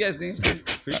 yeah. What are these guys' names? You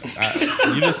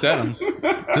just said them.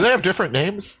 do they have different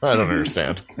names? I don't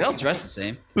understand. They all dress the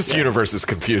same. This universe is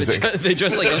confusing. They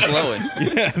dress like Uncle Owen.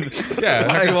 Yeah.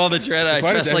 Why do all the Jedi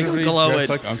Why does dress like everybody Uncle Owen? dress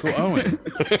like Uncle Owen?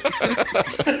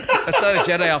 That's not a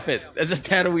Jedi outfit. That's a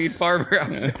Tatooine farmer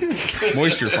outfit.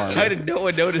 Moisture farmer. How did no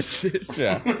one notice this?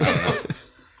 Yeah.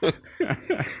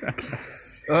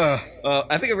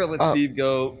 I think I'm gonna let Steve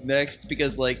go next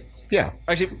because, like, Yeah.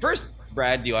 actually, first,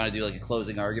 Brad, do you want to do like a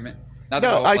closing argument? Not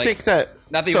No, we'll, I like, think that.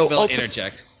 not that so you will ulti-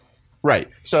 interject. Right.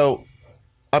 So,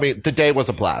 I mean, the day was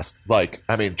a blast. Like,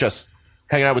 I mean, just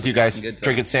hanging out with you guys, Good time.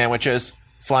 drinking sandwiches,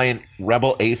 flying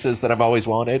Rebel Aces that I've always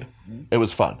wanted. It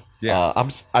was fun. Yeah.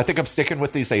 I think I'm sticking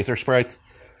with these Aether sprites.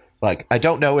 Like, I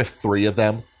don't know if 3 of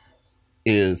them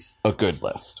is a good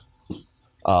list.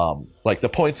 Like the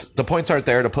points aren't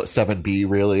there to put 7B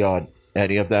really on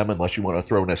any of them unless you want to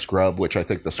throw in a scrub, which I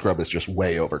think the scrub is just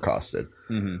way overcosted.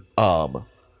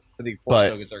 I think force But-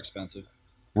 tokens are expensive.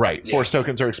 Right. Force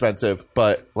tokens are expensive,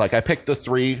 but like I picked the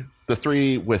three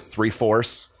with 3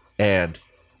 force, and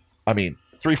I mean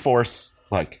 3 force,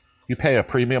 like you pay a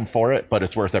premium for it, but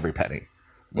it's worth every penny.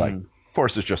 Like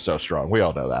force is just so strong. We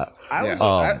all know that. I was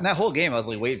Yeah. that whole game. I was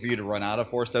like waiting for you to run out of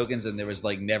force tokens, and there was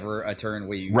like never a turn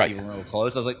where you Right. even were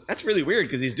close. I was like, that's really weird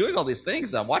because he's doing all these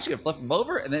things. And I'm watching it flip him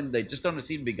over, and then they just don't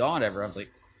seem to be gone ever. I was like,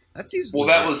 that seems. Well,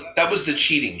 that was the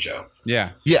cheating, Joe.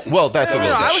 Yeah. Yeah. Well, that's No, a no,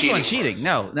 little I bit. was the one cheating.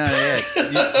 No.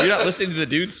 You're not listening to the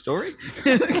dude's story.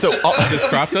 So Does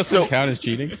crop dusting count as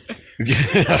cheating?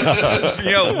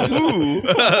 Yo, woo.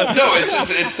 No,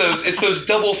 it's those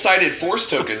double-sided force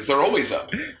tokens. They're always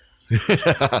up.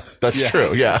 that's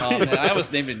true. Yeah. Oh, man, I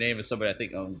almost named a name of somebody I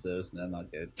think owns those, and I'm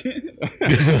not good.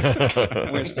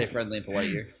 We're gonna stay friendly and polite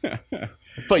here.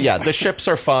 But yeah, the ships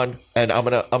are fun, and I'm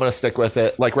gonna stick with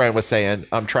it. Like Ryan was saying,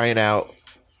 I'm trying out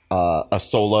a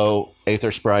solo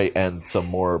Aether sprite and some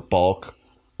more bulk,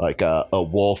 like a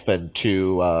wolf and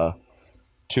two of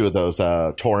those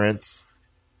torrents.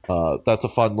 That's a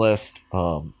fun list.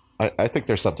 I think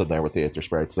there's something there with the Aether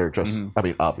sprites. They're just, I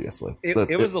mean, obviously,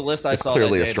 It was the list I it's saw.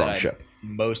 clearly that a day strong that I ship.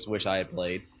 most wish I had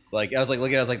played. Like I was like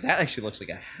looking, I was like, that actually looks like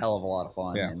a hell of a lot of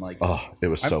fun. Yeah. And like, Oh, it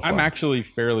was so fun. I'm actually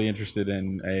fairly interested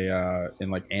in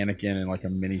like Anakin and like a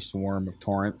mini swarm of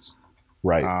torrents.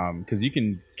 right. Because you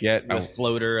can get a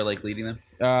floater like leading them.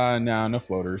 no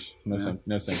floaters, no sinkers,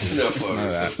 No none of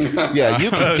that. floaters. Yeah,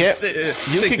 you can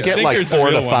get like Sinker's the 4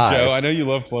 to real one, 5. Joe. I know you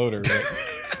love floater, but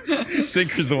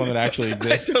Sinker's the one that actually I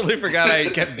exists. totally forgot I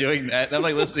kept doing that. And I'm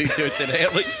like listening to it today.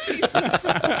 I'm like, Jesus.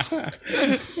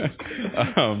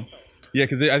 Yeah,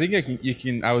 because I think you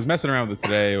can. I was messing around with it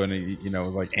today when it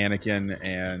was like Anakin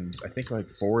and I think like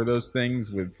 4 of those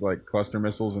things with like cluster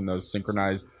missiles and those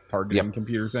synchronized targeting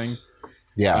computer things.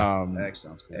 Yeah. That actually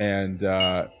sounds cool. And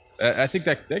I think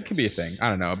that could be a thing. I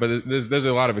don't know, but there's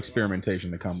a lot of experimentation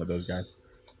to come with those guys.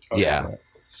 yeah.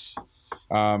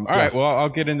 All right, well, I'll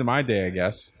get into my day, I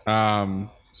guess.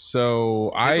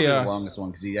 So This will be the I longest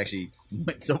one because he actually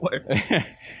went somewhere.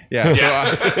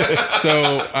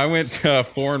 so I went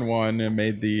 4-1 and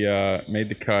made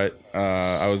the cut.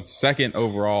 I was second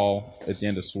overall at the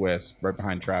end of Swiss, right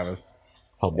behind Travis.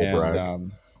 Humble and brag.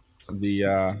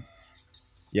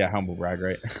 humble brag,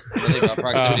 right? Really about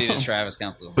proximity to Travis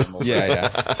Council.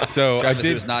 Yeah. So Travis I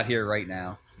did. who's not here right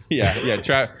now. Yeah.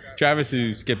 Travis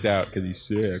who skipped out because he's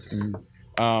sick.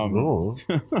 Ooh.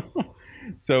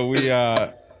 So we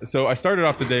so I started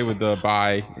off the day with the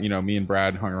bye. You know, me and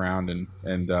Brad hung around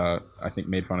and I think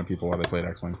made fun of people while they played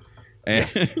X-Wing.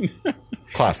 And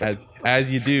Classic.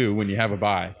 as you do when you have a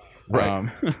bye. Right.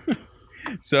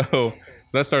 So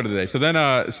that started the day. So then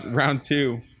round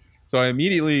 2. So I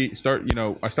immediately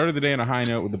I started the day on a high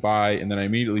note with the bye, and then I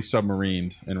immediately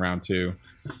submarined in round 2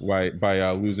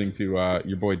 by losing to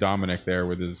your boy Dominic there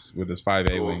with his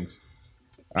 5A wings.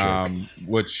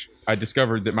 Which I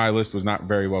discovered that my list was not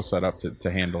very well set up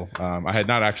to handle. I had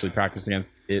not actually practiced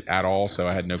against it at all, so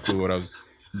I had no clue what I was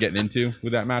getting into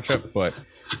with that matchup. But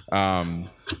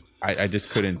I just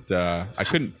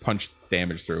couldn't punch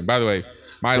damage through. By the way,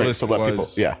 my list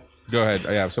was Go ahead.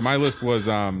 Yeah. So my list was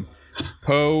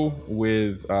Poe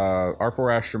with R4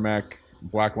 Astromech,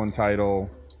 Black One title,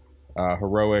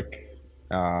 Heroic.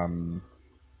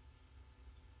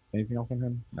 Anything else on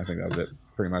him? I think that was it,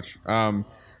 pretty much.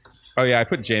 Oh yeah, I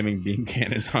put jamming beam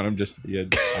cannons on him just to be a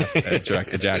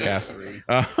jackass.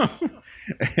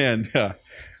 And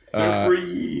They're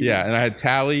free. yeah, and I had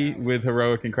Tally with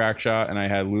Heroic and Crackshot, and I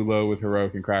had Lulo with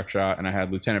Heroic and Crackshot, and I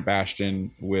had Lieutenant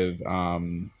Bastion with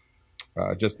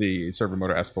just the servo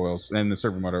motor S foils, and the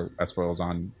servo motor S foils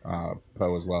on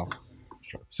Poe as well.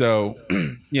 So,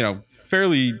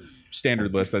 fairly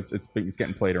standard list. It's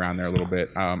getting played around there a little bit.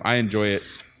 I enjoy it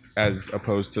as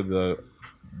opposed to the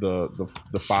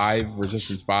 5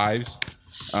 resistance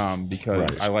 5s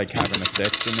because I like having a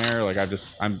 6 in there. Like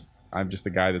I'm just a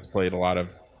guy that's played a lot of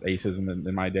aces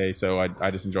in my day, so I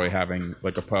just enjoy having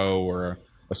like a Poe or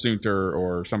a Soontir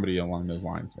or somebody along those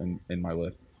lines in my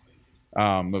list,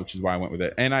 which is why I went with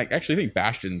it. And I actually think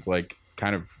Bastion's like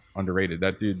kind of underrated.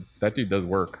 That dude does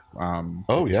work.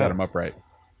 Set him up right.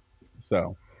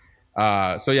 So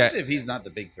yeah, especially if he's not the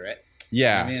big threat.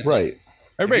 Yeah, I mean, it's Right.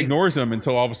 everybody ignores him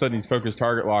until all of a sudden he's focused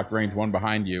target locked, range 1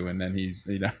 behind you, and then he's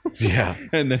Yeah.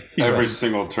 and then he's Every like,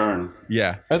 single turn.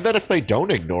 yeah. And then if they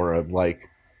don't ignore him, like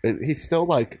he's still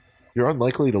like you're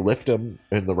unlikely to lift him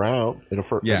in the round in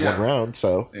one round.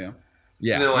 So yeah.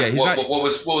 Yeah, And then, like, he's what not-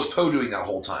 was Poe doing that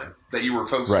whole time that you were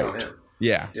focusing on Right. him?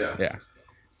 Yeah. Yeah.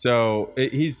 So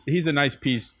he's a nice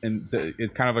piece, and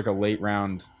it's kind of like a late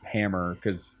round hammer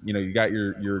because you got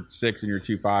your 6 and your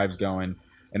 2 5s going,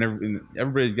 and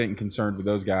everybody's getting concerned with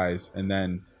those guys, and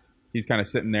then he's kind of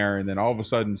sitting there, and then all of a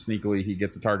sudden sneakily he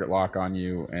gets a target lock on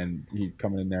you, and he's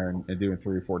coming in there and doing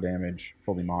 3 or 4 damage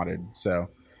fully modded. So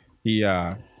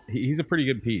he's a pretty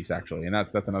good piece actually, and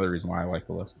that's another reason why I like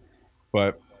the list.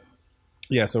 But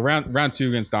yeah, so round 2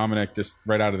 against Dominic, just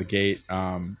right out of the gate,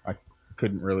 I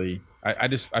couldn't really.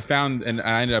 I found, and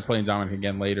I ended up playing Dominic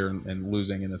again later and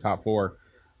losing in the top 4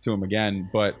 to him again.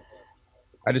 But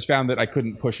I just found that I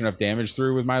couldn't push enough damage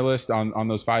through with my list on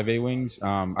those 5 A-Wings.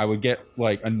 I would get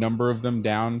like a number of them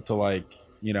down to like,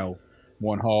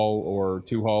 1 hull or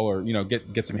 2 hull or,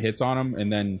 get some hits on them,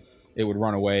 and then it would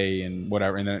run away and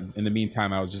whatever. And then in the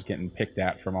meantime, I was just getting picked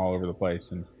at from all over the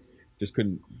place and just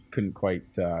couldn't quite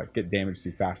get damage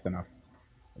through fast enough.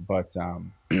 But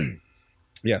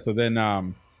yeah, so then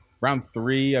round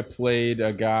 3, I played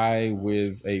a guy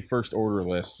with a first order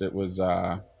list. It was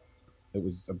I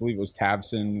believe it was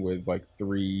Tabson with like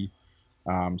 3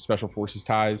 special forces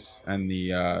ties and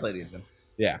the Played against him.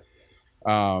 yeah,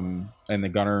 and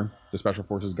the special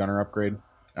forces gunner upgrade.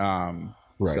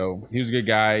 Right. So he was a good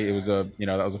guy. It was that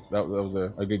was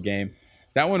a good game.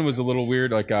 That one was a little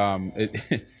weird. Like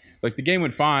like the game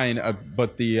went fine,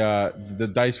 but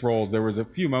the dice rolls. There was a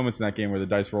few moments in that game where the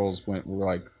dice rolls were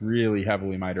like really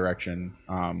heavily my direction,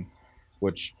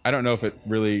 which I don't know if it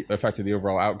really affected the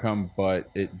overall outcome,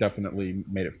 but it definitely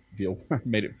made it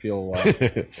feel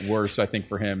worse. I think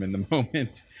for him in the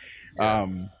moment. Yeah.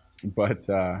 But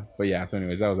yeah. So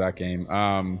anyways, that was that game.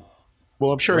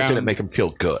 well, I'm sure it didn't make him feel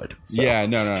good. So. Yeah,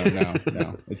 no,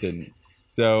 it didn't.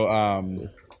 So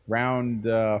round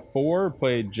 4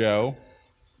 played Joe.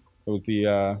 It was the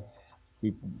I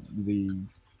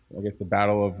guess the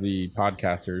battle of the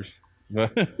podcasters.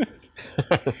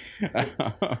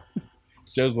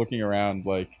 Joe's looking around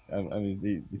like I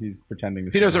mean he's pretending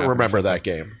He doesn't remember that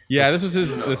game. Yeah, this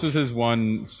was his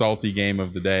one salty game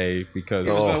of the day because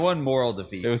This is my one moral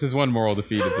defeat. it was his one moral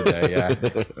defeat of the day. Yeah,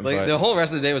 Like the whole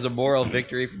rest of the day was a moral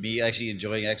victory for me actually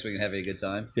enjoying X-Wing and having a good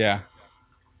time. yeah.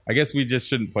 I guess we just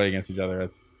shouldn't play against each other.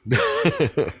 That's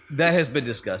That has been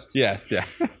discussed. yes, yeah.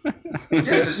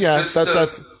 Yeah,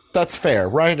 That's fair.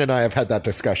 Ryan and I have had that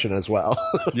discussion as well.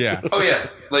 Yeah. Oh yeah,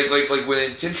 like when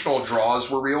intentional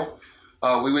draws were real,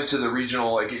 we went to the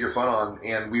regional like Get Your Fun On,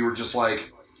 and we were just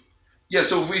like, yeah.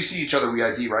 So if we see each other, we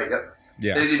ID, right? Yep.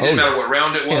 Yeah. It didn't matter what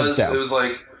round it Hands was. down. It was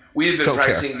like we had been Don't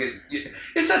practicing.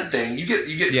 It's that thing you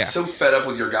get so fed up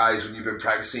with your guys when you've been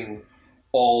practicing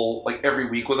all like every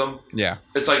week with them. Yeah.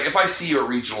 It's like if I see you at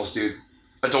regionals, dude,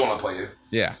 I don't want to play you.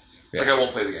 Yeah. It's like I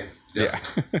won't play the game. Yeah.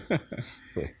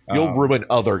 You'll ruin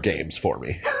other games for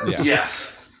me. Yeah.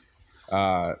 Yes.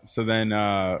 So then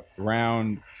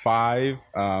round 5,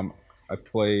 I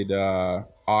played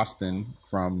Austin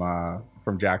from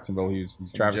Jacksonville. He's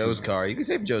Travis. Joe's car. You can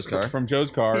say from Joe's car. From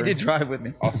Joe's car. He did drive with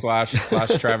me. slash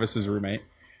Travis's roommate.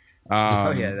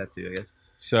 Oh yeah, that too. I guess.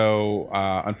 So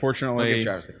I'll unfortunately, give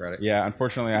Travis the credit. yeah,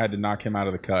 unfortunately, I had to knock him out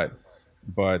of the cut.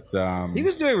 But He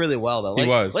was doing really well though. He Like,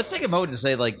 was. Let's take a moment to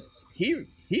say like he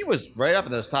was right up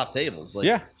in those top tables. Like,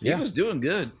 Yeah, he yeah. was doing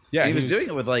good. Yeah, he he was was- doing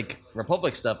it with like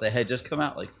Republic stuff that had just come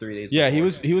out like 3 days. yeah,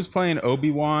 before. he was playing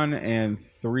Obi-Wan and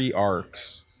 3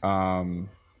 arcs.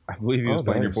 I believe he was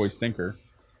playing your nice. boy Sinker.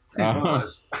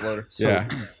 floater. So, Yeah.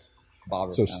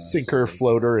 Bobber. so I don't know, sinker, something.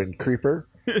 floater, and creeper.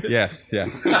 Yes. Yeah. All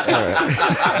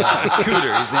right.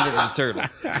 Cooter. He's named after the turtle.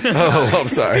 Oh, I'm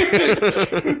sorry.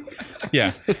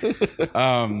 Yeah.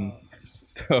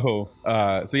 So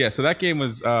that game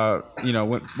was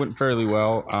went fairly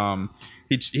well.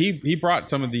 He brought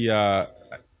some of the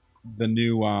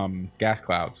new gas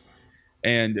clouds,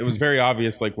 and it was very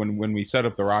obvious like when we set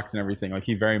up the rocks and everything, like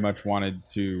he very much wanted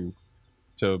to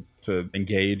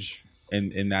engage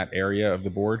in that area of the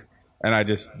board, and I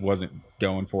just wasn't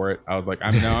going for it. I was like,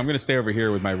 I'm going to stay over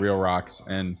here with my real rocks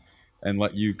and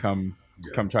let you come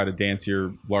try to dance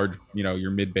your large,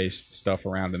 your mid-based stuff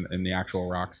around in the actual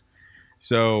rocks.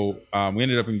 So we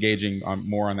ended up engaging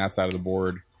more on that side of the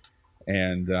board,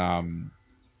 and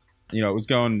it was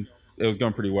going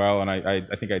pretty well. And I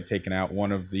think I'd taken out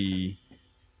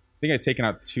I'd taken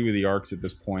out 2 of the arcs at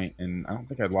this point, and I don't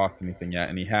think I'd lost anything yet.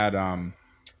 And he had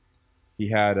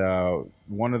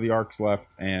one of the arcs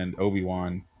left and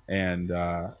Obi-Wan, and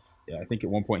I think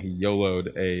at one point he YOLO'd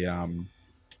a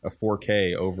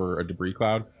 4K over a debris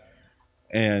cloud,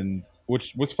 and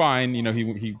which was fine.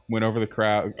 He went over the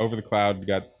cloud,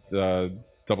 got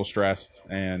double stressed,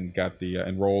 and got the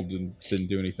and rolled and didn't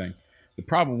do anything. The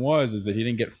problem was that he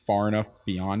didn't get far enough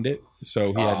beyond it,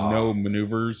 so he had no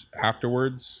maneuvers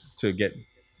afterwards to get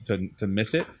to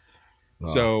miss it.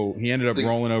 So he ended up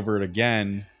rolling over it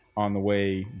again on the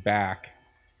way back,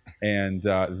 and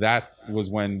that was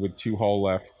when, with 2 hull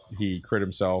left, he crit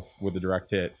himself with a direct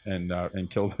hit and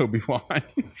killed Obi-Wan,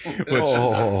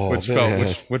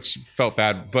 which felt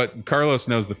bad. But Carlos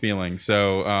knows the feeling,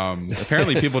 so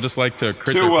apparently people just like to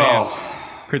crit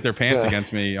their pants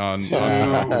against me on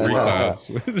debris clouds,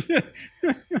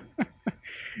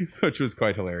 which was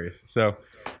quite hilarious. So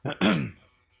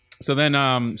then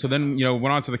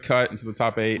went on to the cut into the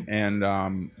top 8,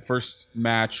 and first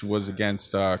match was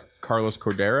against Carlos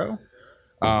Cordero,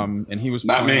 and he was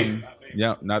Not playing, me.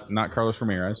 Yeah, not Carlos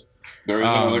Ramirez. There is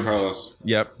another Carlos.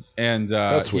 Yep, and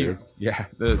That's weird. Yeah,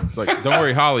 it's like, don't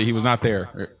worry, Holly, he was not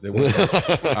there. They weren't there.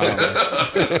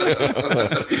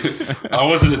 I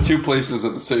wasn't at 2 places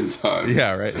at the same time.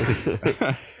 Yeah, right.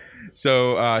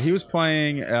 So he was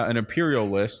playing an Imperial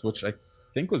list, which I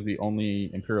think was the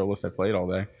only Imperial list I played all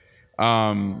day.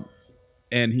 And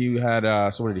he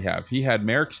had so what did he have? He had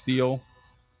Merrick Steele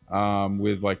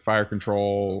with like fire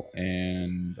control,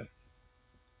 and I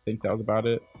think that was about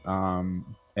it.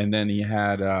 And then he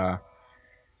had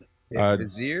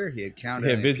Vizier. He had Countdown. he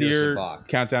had and Pierce Vizier, Sabak.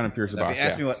 Countdown, and Pierce So if Sabak. you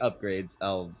ask me what upgrades,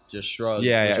 I'll just shrug.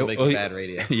 Yeah, which yeah. will make Well, a he- bad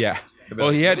radio. Yeah. But Well,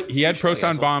 he had Shrug, proton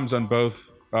asshole. bombs on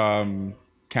both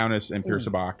Countess and Pierce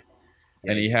Sabak,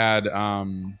 and he had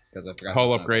 'Cause I forgot hull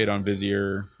those upgrade on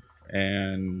Vizier,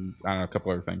 and I don't know, a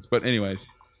couple other things. But anyways,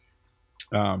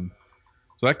 so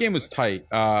that game was tight.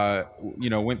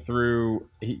 Went through.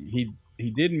 He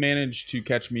did manage to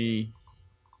catch me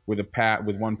with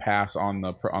one pass on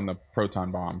the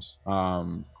proton bombs.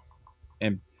 And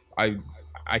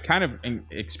I kind of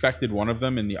expected one of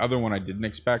them, and the other one I didn't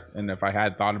expect. And if I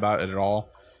had thought about it at all,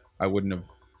 I wouldn't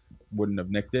have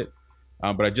nicked it.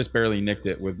 But I just barely nicked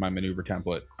it with my maneuver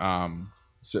template.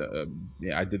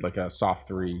 I did like a soft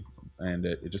 3, and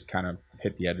it just kind of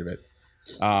hit the edge of it.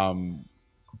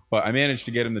 But I managed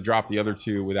to get him to drop the other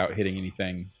 2 without hitting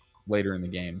anything later in the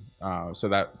game. So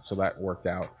that worked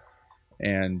out.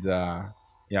 And I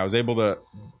was able to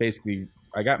basically,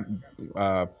 I got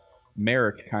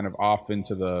Merrick kind of off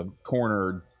into the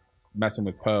corner messing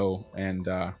with Poe, and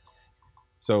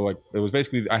so like it was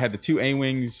basically, I had the 2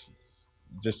 A-wings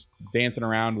just dancing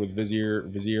around with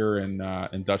Vizier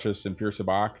and Duchess and Pierce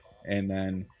Sabak, and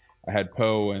then I had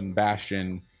Poe and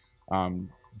Bastion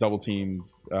double teamed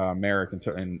Merrick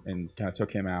and kind of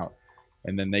took him out,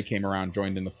 and then they came around,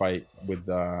 joined in the fight with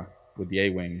the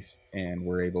A-Wings, and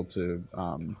were able to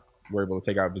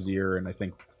take out Vizier and I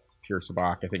think Pure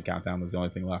Sabak. I think Countdown was the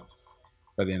only thing left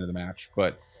by the end of the match,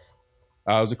 but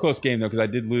it was a close game though because I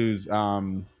did lose.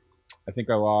 I think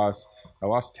I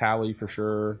lost Tally for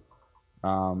sure.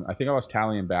 I think I lost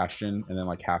Tally and Bastion, and then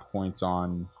like half points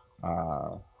on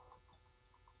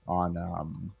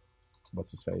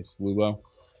what's his face, Lulo.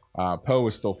 Poe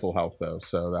was still full health though,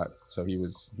 so he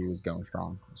was going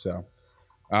strong. So,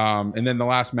 and then the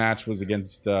last match was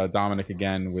against Dominic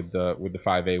again with the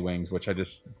 5 A-Wings, which I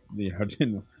just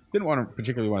didn't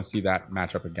particularly want to see that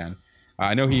matchup again.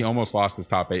 I know he almost lost his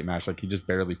top 8 match, like he just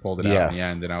barely pulled it out in the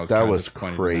end, and I was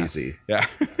crazy. Yeah.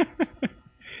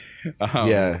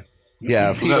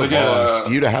 Yeah, if he'd have lost,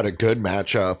 you'd have had a good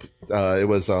matchup. It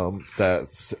was that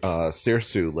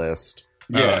Sirsu list.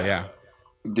 Yeah.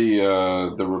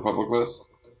 The Republic list.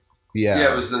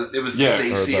 Yeah, it was the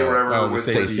Sacy or whatever.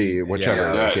 Sacy, whichever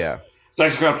it was, yeah. It's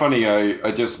actually kind of funny.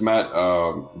 I just met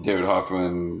David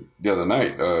Hoffman the other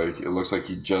night. It looks like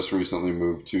he just recently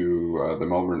moved to the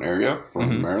Melbourne area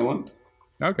from Maryland.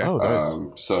 Okay. Oh, nice.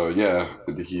 So yeah,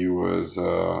 he was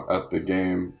at the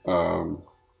game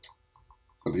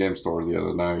store the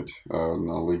other night, on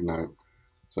a league night.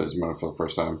 So I just met him for the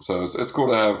first time. So it's cool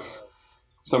to have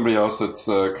somebody else that's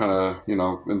kind of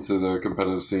into the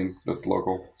competitive scene that's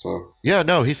local. So yeah,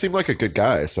 no, he seemed like a good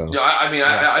guy. So yeah,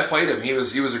 I played him. He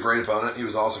was a great opponent. He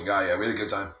was an awesome guy. Yeah, we had a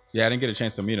good time. Yeah, I didn't get a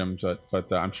chance to meet him,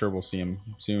 but I'm sure we'll see him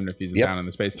soon if he's down in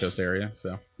the Space Coast area.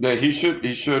 So yeah, he should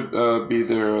be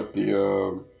there at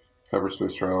the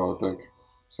hyperspace trial, I think.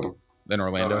 So in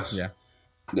Orlando, nice. yeah.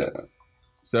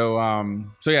 So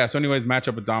So anyways,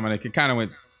 matchup with Dominic, it kind of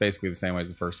went basically the same way as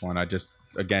the first one. I just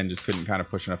couldn't kind of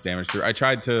push enough damage through. I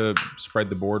tried to spread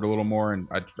the board a little more, and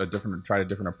I tried a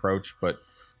different approach, but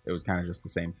it was kind of just the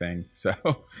same thing. So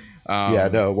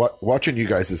watching you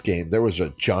guys' game, there was a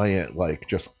giant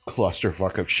just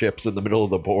clusterfuck of ships in the middle of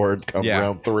the board come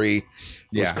round 3.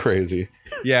 It was crazy.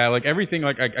 Yeah, like everything,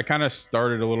 like I kind of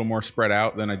started a little more spread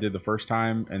out than I did the first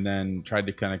time, and then tried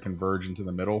to kind of converge into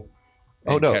the middle.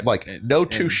 Oh no!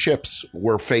 Two ships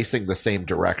were facing the same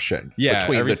direction. Yeah,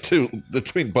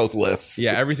 between both lists.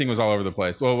 Yeah, everything was all over the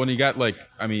place. Well, when you got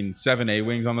 7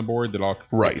 A-Wings on the board that all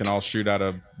can all shoot out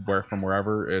of from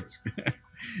wherever, it's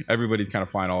everybody's kind of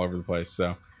flying all over the place.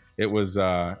 So it was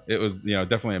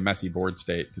definitely a messy board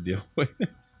state to deal with.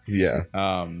 Yeah.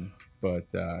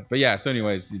 But yeah. So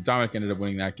anyways, Dominic ended up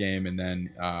winning that game, and then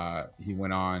he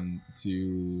went on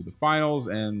to the finals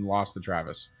and lost to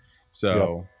Travis.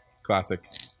 So. Yep. Classic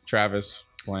Travis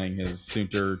playing his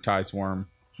Soontir TIE Swarm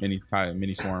mini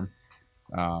Swarm,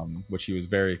 which he was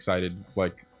very excited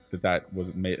that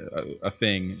was made a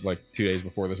thing 2 days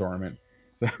before the tournament.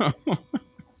 So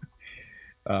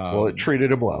well, it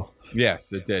treated him well.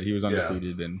 Yes, it did. He was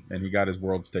undefeated and he got his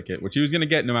Worlds ticket, which he was going to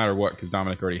get no matter what because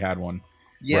Dominic already had one.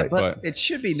 Yeah, but it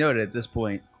should be noted at this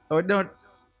point. Oh no,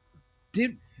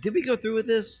 did we go through with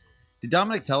this? Did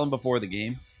Dominic tell him before the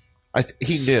game?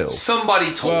 He knew.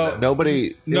 Somebody told him.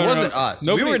 Nobody. It wasn't us.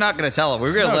 We were not going to tell him. We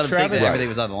were going to let him think that everything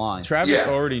was on the line. Travis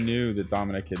already knew that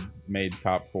Dominic had made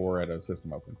top 4 at a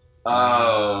System Open.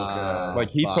 Oh,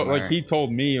 okay. He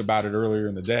told me about it earlier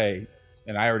in the day,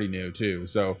 and I already knew too.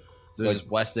 So it was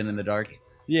just Weston in the dark.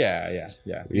 Yeah.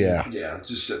 Yeah,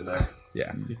 just sitting there.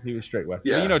 Yeah, he was straight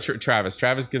Weston. Yeah.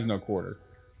 Travis gives no quarter.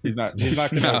 He's not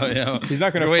gonna. He's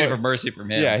not gonna. We're waiting for mercy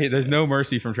from him. Yeah, there's no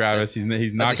mercy from Travis. He's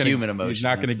not gonna. Human emotion. He's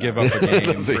not gonna give up a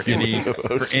game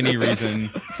for any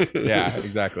reason. Yeah,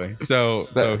 exactly.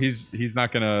 So he's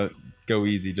not gonna go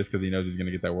easy just because he knows he's gonna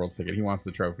get that World's ticket. He wants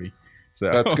the trophy. So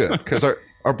that's good because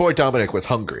our boy Dominic was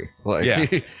hungry.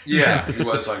 He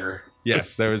was hungry.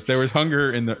 Yes, there was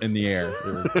hunger in the air.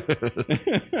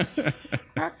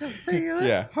 I can feel it.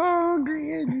 Yeah,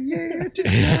 hungry in the air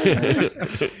tonight. I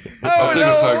think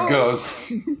that's how it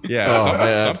goes.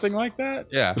 Yeah, something like that.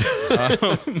 Yeah.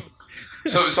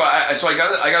 So I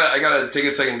gotta take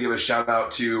a second and give a shout out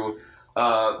to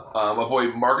my boy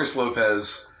Marcus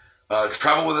Lopez.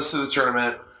 Traveled with us to the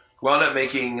tournament. Wound up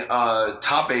making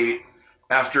top 8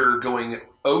 after going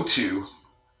 0-2.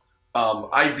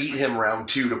 I beat him round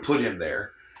 2 to put him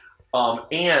there,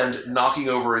 and knocking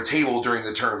over a table during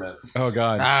the tournament. Oh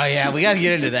God! Oh yeah, we got to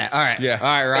get into that. All right, yeah, all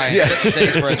right, Ryan. Yeah.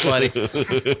 Thanks for us, buddy.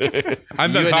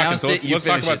 I'm done talking. So let's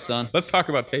talk about son. Let's talk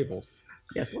about tables.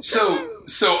 Yes.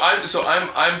 So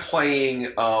I'm playing.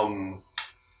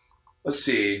 Let's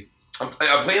see. I'm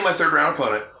playing my 3rd round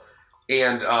opponent,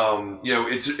 and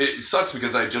it sucks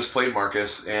because I just played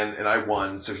Marcus and I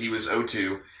won, so he was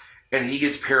 0-2, and he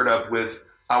gets paired up with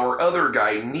our other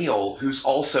guy, Neil, who's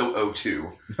also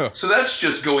O2. So that's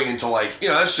just going into like,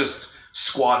 that's just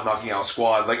squad knocking out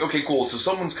squad. Like, okay, cool. So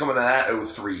someone's coming in at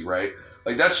O3, right?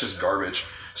 Like, that's just garbage.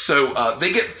 So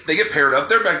they get paired up.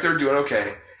 They're back there doing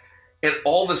okay. And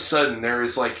all of a sudden there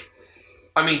is like,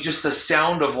 just the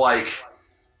sound of like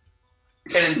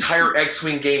an entire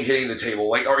X-Wing game hitting the table,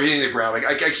 like, or hitting the ground. Like,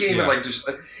 I can't even like just.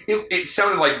 It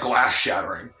sounded like glass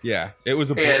shattering. Yeah, it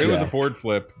was a board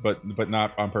flip, but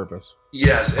not on purpose.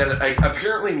 Yes, and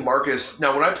apparently Marcus.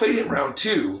 Now, when I played him round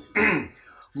 2,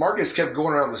 Marcus kept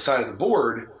going around the side of the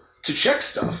board to check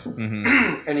stuff,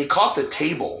 and he caught the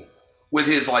table with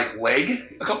his like leg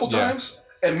a couple times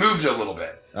and moved it a little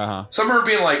bit. So I remember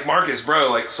being like, Marcus,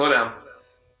 bro, like, slow down.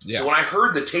 Yeah. So when I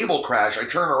heard the table crash, I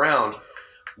turn around.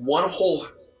 One whole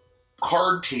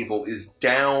card table is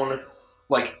down,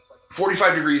 like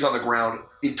 45 degrees on the ground.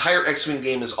 The entire X-Wing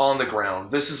game is on the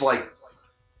ground. This is like,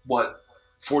 what,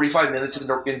 45 minutes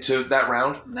into that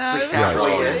round? No, like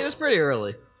halfway in. It was pretty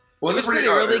early. Was it pretty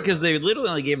early because they literally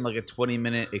only gave him like a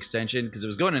 20-minute extension because it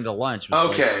was going into lunch.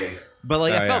 Okay. But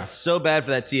like I felt so bad for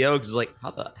that TO because like,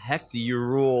 how the heck do you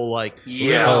rule like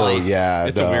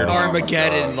it's a weird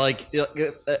Armageddon like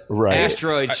right.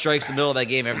 asteroid strikes the middle of that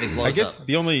game, everything blows I guess up.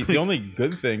 the only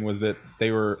good thing was that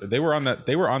they were on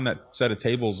that set of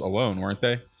tables alone, weren't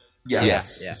they? Yeah.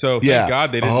 Yes. Yeah. So thank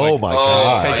God they didn't.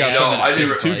 God! Take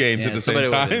out two games at the same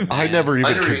time. I never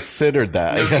even considered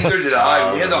that. No, neither did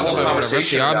I. We had the whole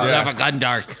conversation. Have a gun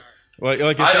dark.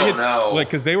 Like I don't know. Like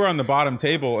because they were on the bottom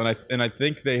table, and I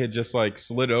think they had just like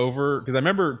slid over. Because I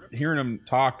remember hearing them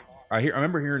talk. I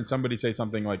remember hearing somebody say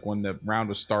something like when the round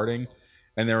was starting,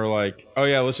 and they were like, "Oh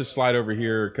yeah, let's just slide over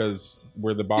here because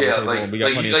we're the bottom table and we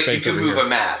got plenty of space you can over move here." a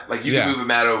mat. Like you can move a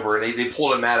mat over, and they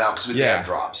pulled a mat out because we had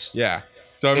drops. Yeah.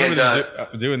 So I remember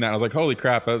them doing that. I was like, "Holy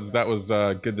crap! That was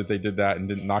good that they did that and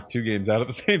didn't knock 2 games out at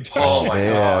the same time." Oh my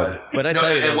god! But I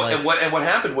tell you, and what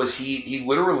happened was he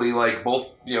literally, like,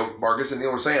 both Marcus and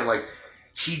Neil were saying, like,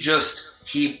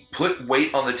 he put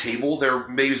weight on the table.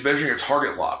 He was measuring a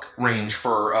target lock range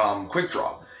for quick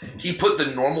draw. He put the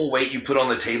normal weight you put on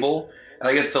the table, and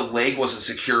I guess the leg wasn't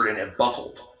secured and it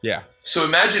buckled. Yeah. So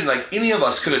imagine, like, any of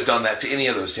us could have done that to any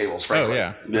of those tables, frankly.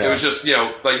 Oh, yeah. It was just,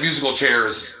 like musical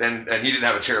chairs, and he didn't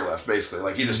have a chair left, basically.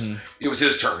 Like, he just, it was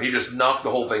his turn. He just knocked the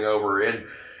whole thing over. And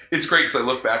it's great because I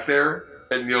look back there,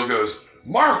 and Neil goes,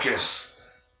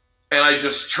 "Marcus!" And I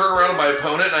just turn around to my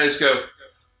opponent, and I just go,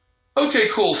 "Okay,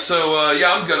 cool. So,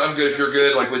 I'm good. I'm good if you're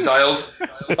good." Like, with dials.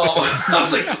 I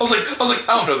was like, I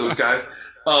don't know those guys.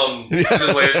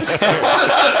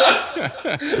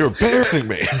 You're embarrassing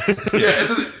me. Yeah,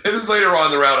 and then later on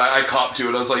in the round, I copped to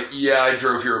it. I was like, "Yeah, I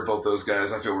drove here with both those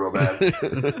guys. I feel real bad."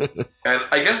 And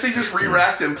I guess they just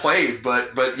re-racked and played,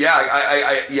 but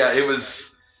yeah, it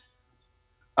was.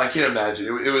 I can't imagine.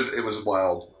 It was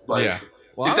wild. Like,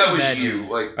 Well, if that was you,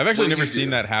 like, I've actually never seen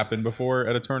that happen before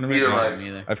at a tournament.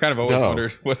 Neither. I've kind of always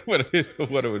wondered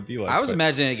what it would be like. I was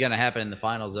imagining it going to happen in the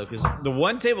finals though, because the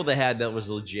one table they had that was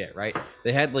legit, right?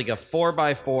 They had like a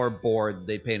 4x4 board.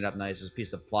 They painted up nice, it was a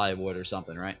piece of plywood or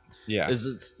something, right? Yeah.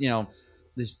 It's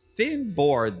this thin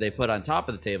board they put on top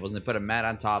of the tables, and they put a mat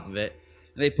on top of it,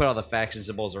 and they put all the faction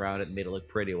symbols around it and made it look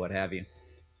pretty, what have you.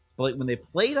 But like when they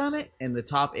played on it in the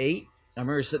top 8. I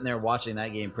remember sitting there watching that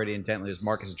game pretty intently. It was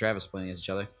Marcus and Travis playing against each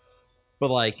other. But,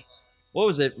 like, what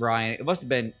was it, Ryan? It must have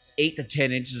been 8 to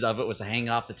 10 inches of it was hanging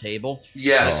off the table.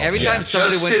 Yes. Like, every time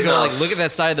somebody went to go, like, look at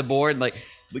that side of the board and, like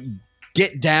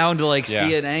get down to, like,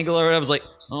 see an angle or whatever, I was like,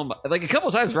 oh my. Like, a couple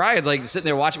of times, Ryan, like, sitting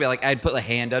there watching me, like, I'd put a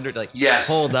hand under it, like,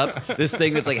 hold up this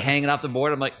thing that's, like, hanging off the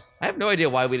board. I'm like, I have no idea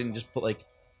why we didn't just put, like,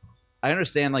 I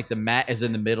understand, like, the mat is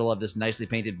in the middle of this nicely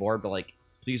painted board, but, like,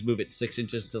 please move it 6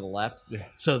 inches to the left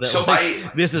so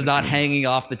that this is not hanging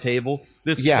off the table.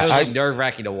 That was like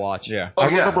nerve-wracking to watch. Yeah, I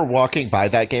remember walking by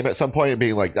that game at some point and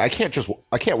being like, I can't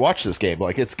watch this game.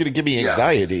 Like, it's going to give me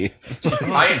anxiety.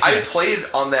 I played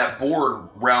on that board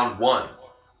round 1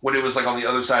 when it was like on the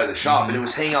other side of the shop, and it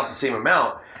was hanging out the same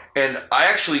amount. And I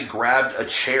actually grabbed a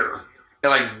chair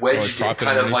and I wedged it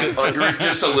kind of like under it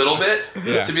just a little bit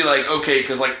to be like, okay,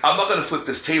 because like I'm not going to flip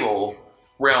this table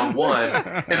round 1,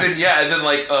 and then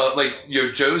like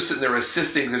Joe's sitting there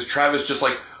assisting because Travis just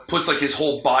like puts like his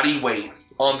whole body weight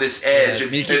on this edge.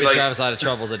 Me keeping Travis out of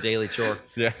trouble is a daily chore.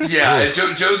 Yeah.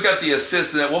 And Joe's got the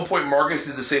assist, and at one point Marcus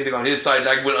did the same thing on his side. And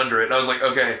I went under it, and I was like,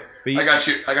 okay, I got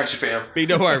you, fam. But you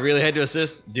know who I really had to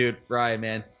assist, dude? Ryan,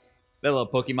 man, that little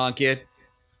Pokemon kid.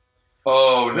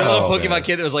 Oh The no! little Oh, Pokemon man.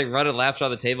 kid that was like running laps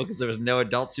around the table because there was no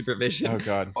adult supervision. Oh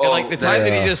god. And like the time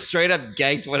that yeah. he just straight up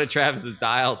ganked one of Travis's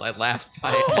dials, I laughed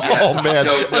by it. Oh man,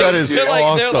 No, that is They're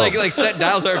awesome. like set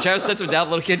dials where Travis sets him down.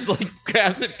 The little kid just like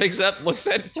grabs it, picks it up, looks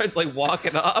at it, starts like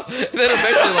walking off. And then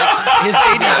eventually like his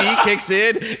ADD kicks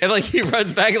in and like he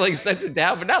runs back and like sets it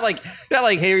down. But not like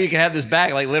here you can have this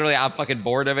back. Like literally I'm fucking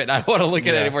bored of it and I don't want to look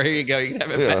at it Yeah. anymore. Here you go, you can have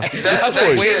it Yeah. back. This I was is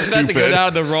like, really wait, that's to go stupid.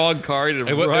 down the wrong card and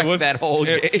wreck that whole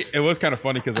game. It was kind of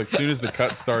funny because like soon as the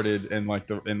cut started and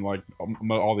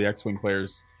all the X-wing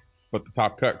players, but the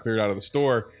top cut cleared out of the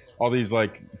store, all these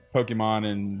like Pokemon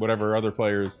and whatever other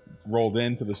players rolled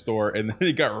into the store, and then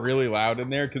it got really loud in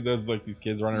there because there was like these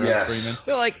kids running around Yes. screaming.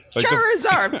 They're like, Like the-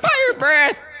 Charizard, fire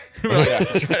breath.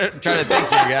 trying to think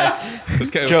here, guys. It was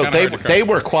kinda Joe, hard to cry. they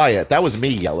were quiet. That was me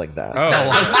yelling that.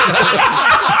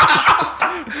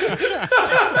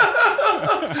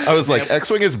 I was like,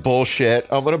 X-Wing is bullshit.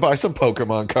 I'm going to buy some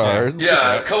Pokemon cards.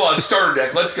 Yeah, come on, starter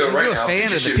deck. Let's go right Are you now. a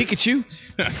fan of the Pikachu?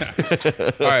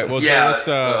 All right, well, Yeah,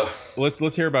 so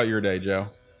let's hear about your day, Joe.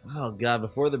 Oh god!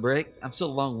 Before the break, I'm so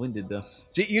long-winded though.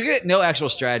 See, you get no actual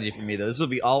strategy from me though. This will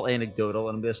be all anecdotal,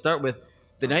 and I'm going to start with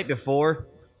the night before.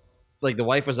 Like the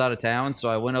wife was out of town, so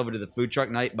I went over to the food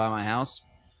truck night by my house,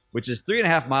 which is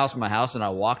 3.5 miles from my house, and I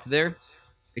walked there.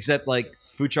 Except like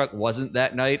food truck wasn't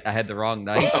that night. I had the wrong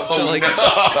night, so like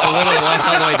I literally walked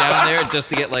all the way down there just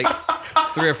to get like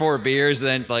 3 or 4 beers, and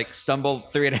then like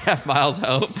stumbled 3.5 miles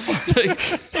home, It's like,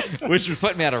 which was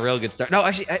putting me on a real good start. No,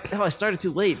 actually, I started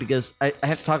too late because I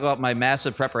have to talk about my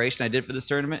massive preparation I did for this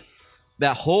tournament.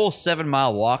 That whole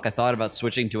 7-mile walk, I thought about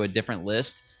switching to a different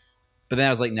list. But then I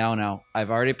was like, no.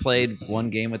 I've already played one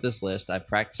game with this list. I've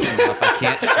practiced enough. I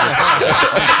can't switch.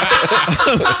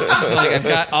 Like, I've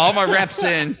got all my reps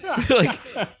in. Like,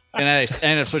 and I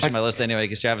ended up switching my list anyway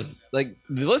because Travis, like,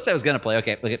 the list I was going to play.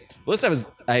 Okay, look at the list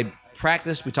I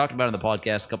practiced. We talked about it on the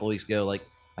podcast a couple of weeks ago. Like,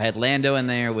 I had Lando in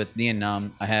there with Nien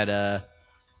Num. I had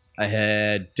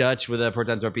Dutch with a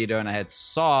Proton Torpedo, and I had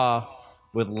Saw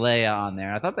with Leia on there.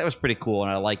 And I thought that was pretty cool,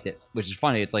 and I liked it, which is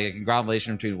funny. It's like a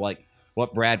conglomeration between, like,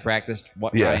 what Brad practiced,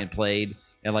 what Yeah. Ryan played,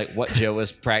 and like what Joe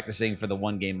was practicing for the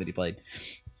one game that he played.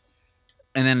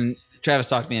 And then Travis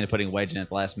talked me into putting Wedge in at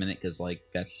the last minute because like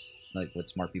that's like what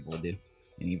smart people would do,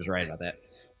 and he was right about that.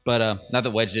 But not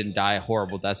that Wedge didn't die a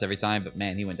horrible death every time, but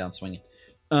man, he went down swinging.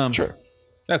 Sure.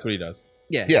 That's what he does.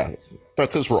 Yeah. Yeah,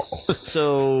 that's his role.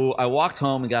 So I walked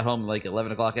home and got home at like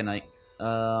 11 o'clock at night,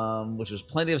 which was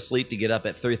plenty of sleep to get up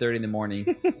at 3:30 in the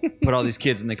morning, put all these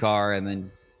kids in the car, and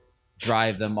then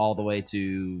drive them all the way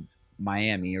to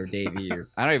Miami or Davie. Or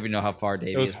I don't even know how far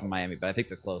Davie is from Miami, but I think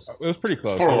they're close. It was pretty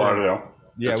close. Fort Lauderdale.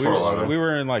 Yeah, It's we Fort were, Lauderdale. we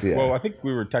were in like, Yeah. well, I think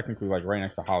we were technically like right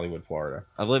next to Hollywood, Florida.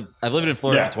 I've lived in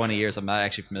Florida Yeah. for 20 years. I'm not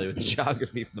actually familiar with the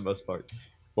geography for the most part.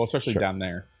 Well, especially Sure. down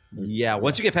there. Yeah,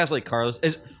 once you get past like Carlos,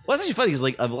 it's actually funny because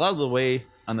like a lot of the way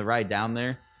on the ride down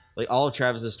there, like all of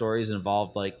Travis's stories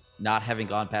involved like not having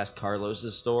gone past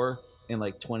Carlos's store in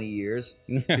like 20 years.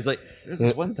 He's like, there's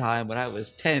this one time when I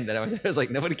was 10 that I was like,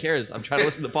 nobody cares. I'm trying to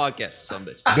listen to the podcast some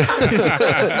bitch.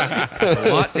 I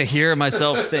want to hear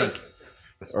myself think.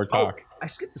 Or talk. I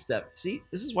skipped a step. See,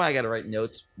 this is why I got to write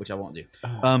notes, which I won't do.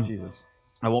 Jesus.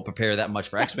 I won't prepare that much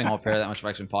for X-Men. I won't prepare that much for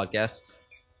X-Men podcasts.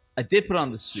 I did put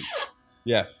on the suit.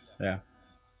 Yes. Yeah.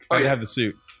 Oh, I yeah. have the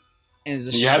suit. And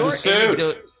there's a You had the short suit.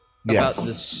 anecdote about Yes.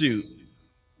 the suit.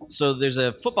 So there's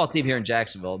a football team here in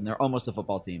Jacksonville, and they're almost a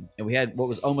football team. And we had what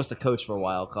was almost a coach for a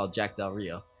while called Jack Del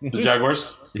Rio. The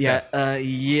Jaguars. Yes.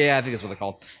 Yeah, I think that's what they're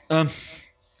called.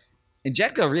 And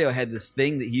Jack Del Rio had this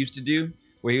thing that he used to do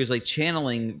where he was like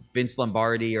channeling Vince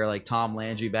Lombardi or like Tom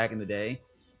Landry back in the day,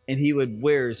 and he would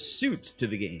wear suits to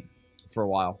the game for a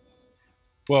while.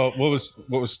 Well, what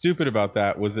was stupid about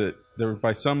that was that there,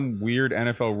 by some weird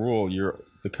NFL rule,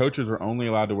 the coaches were only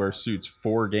allowed to wear suits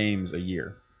 4 games a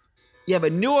year. Yeah,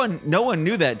 but no one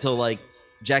knew that until like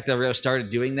Jack Del Rio started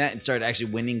doing that and started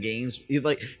actually winning games.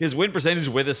 His win percentage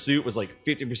with a suit was like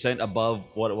 50% above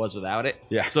what it was without it.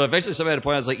 Yeah. So eventually somebody had a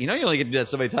point. I was like, you only get to do that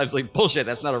so many times. Like bullshit.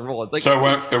 That's not a rule. It's like So it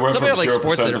went somebody from had like 0%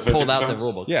 Sports Center to pulled out 50%? the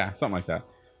rule book. Yeah, something like that.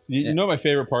 You Yeah. know my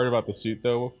favorite part about the suit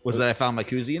though Was that I found my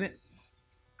koozie in it?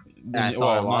 I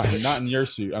thought I well, lost. not in your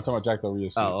suit. I'm talking about Jack Del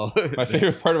Rio's suit. Oh, My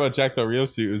favorite part about Jack Del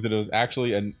Rio's suit was that it was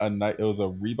actually it was a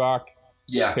Reebok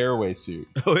Yeah. tearaway suit.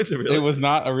 oh, is it really? It was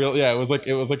not a real. Yeah, it was like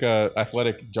a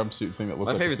athletic jumpsuit thing that looked.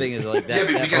 My like favorite a thing suit. is like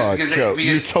that. Yeah, that- because- Joe, you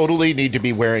because- totally need to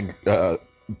be wearing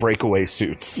breakaway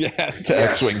suits Yes. to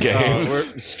X-Wing games.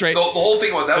 we're straight. The whole thing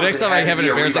about that The was next it time I had to have an be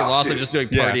a embarrassing Reebok loss, suit. I'm just doing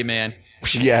Yeah. party man.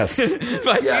 Yes.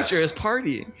 My Yes. future is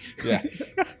partying. Yeah.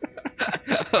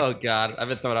 Oh God, I've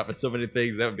been thrown out for so many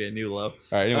things. That would be a new low. All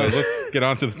right. Anyway, let's get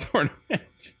on to the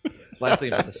tournament. last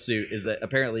thing about the suit is that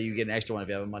apparently you get an extra one if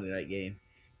you have a Monday night game.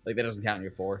 Like that doesn't count in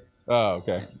your 4. Oh,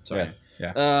 okay. Sorry. Yes.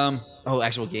 Yeah.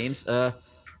 Actual games.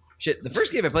 Shit. The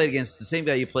first game I played against the same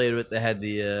guy you played with that had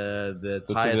the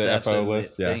TISFs FO and the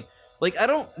list, yeah. thing. Like I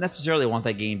don't necessarily want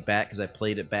that game back because I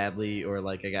played it badly or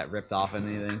like I got ripped off and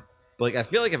anything. But like I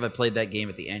feel like if I played that game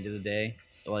at the end of the day,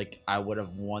 like I would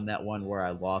have won that one where I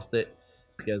lost it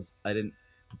because I didn't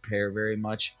prepare very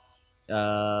much.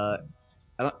 I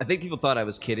think people thought I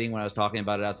was kidding when I was talking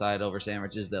about it outside over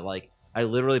sandwiches. That like I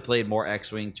literally played more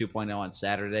X-Wing 2.0 on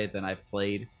Saturday than I've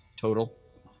played total.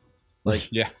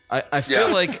 Like, Yeah. I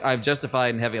feel like I'm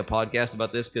justified in having a podcast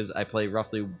about this because I play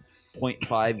roughly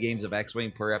 0.5 games of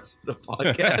X-Wing per episode of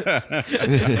podcast.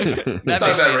 That Not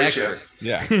makes a bad me an ratio. expert.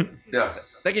 Yeah. Yeah.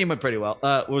 That game went pretty well.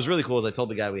 What was really cool is I told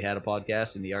the guy we had a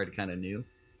podcast and he already kind of knew,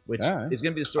 which Yeah. is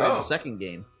going to be the story of Oh. the second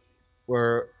game.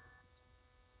 Where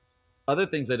other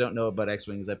things I don't know about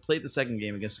X-Wing is I played the second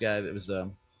game against a guy that was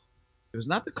it was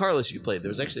not the Carlos you played. There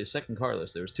was actually a second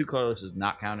Carlos. There was 2 Carloses,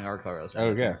 not counting our Carlos.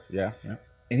 Oh, yes. Yeah. Yeah.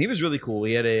 And he was really cool.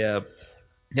 He had a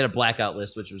blackout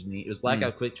list, which was neat. It was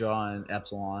blackout, quick draw, and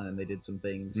Epsilon, and they did some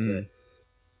things that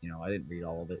I didn't read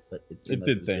all of it, but it seemed It like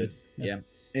did was things. good. Yeah,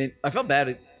 and I felt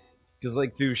bad because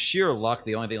like through sheer luck,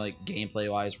 the only thing like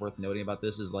gameplay wise worth noting about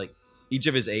this is like each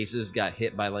of his aces got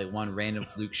hit by like one random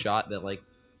fluke shot that like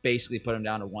basically put him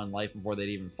down to 1 life before they'd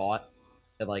even fought.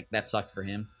 And like that sucked for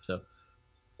him. So,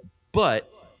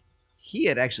 but he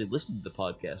had actually listened to the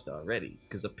podcast already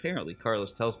because apparently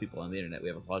Carlos tells people on the internet we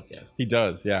have a podcast. He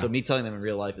does. Yeah. So me telling them in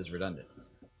real life is redundant.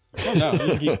 Oh,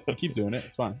 no, you keep doing it. It's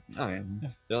fun. Okay.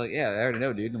 They're like, yeah, I already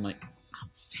know, dude. I'm like, I'm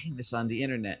famous on the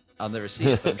internet. I'll never see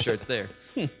it, but I'm sure it's there.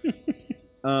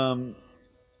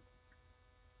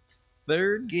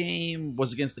 Third game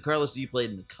was against the Carlos you played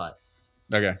in the cut.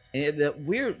 Okay. And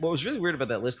what was really weird about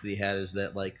that list that he had is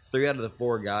that like 3 out of the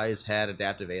 4 guys had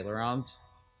adaptive ailerons,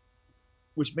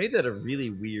 which made that a really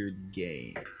weird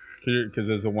game. Because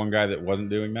there's the one guy that wasn't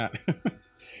doing that.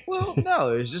 Well, no,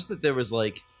 it was just that there was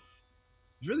like, it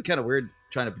was really kind of weird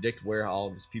trying to predict where all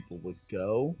of his people would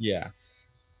go. Yeah.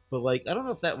 But like, I don't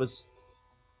know if that was.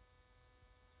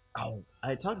 Oh, I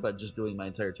had talked about just doing my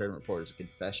entire tournament report as a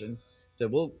confession. So I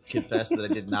will confess that I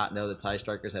did not know the TIE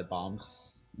Strikers had bombs.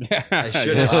 I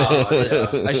should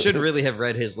have. I should really have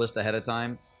read his list ahead of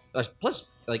time. Plus,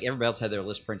 like everybody else had their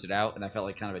list printed out, and I felt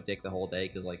like kind of a dick the whole day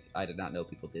because like I did not know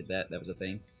people did that. That was a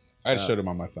thing. I just showed him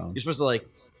on my phone. You're supposed to like.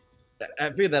 I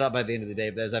figured that out by the end of the day,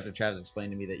 but that was after Travis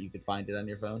explained to me that you could find it on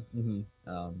your phone.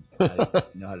 I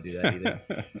didn't know how to do that either.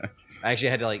 I actually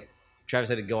had to like. Travis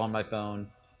had to go on my phone,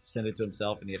 send it to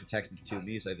himself, and he had to text it to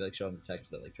me, so I had to like show him the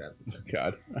text that like Travis had sent.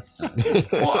 God.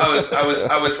 Well,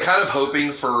 I was kind of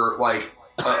hoping for like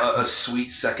a sweet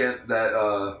second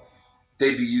that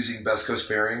they'd be using Best Coast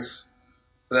pairings.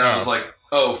 And then I was like,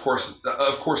 oh, of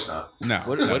course not. No,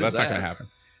 What no, is that's not that? going to happen.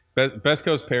 Best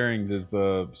Coast Pairings is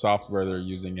the software they're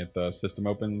using at the system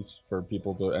opens for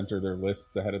people to enter their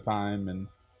lists ahead of time, and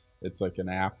it's like an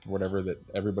app, or whatever that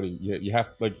everybody you have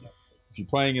like. If you're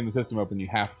playing in the system open, you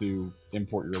have to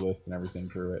import your list and everything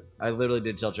through it. I literally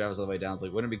did tell Travis on the way down. I was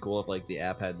like, wouldn't it be cool if like the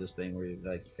app had this thing where you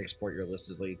like export your list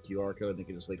as like a QR code and you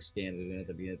can just like scan it in at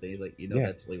the beginning of the thing? He's like, Yeah.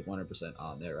 that's like 100%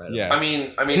 on there, right? Yeah. I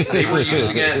mean, they were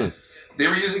using it. They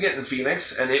were using it in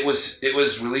Phoenix, and it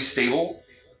was really stable.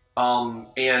 And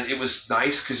it was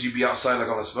nice because you'd be outside like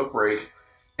on a smoke break,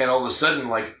 and all of a sudden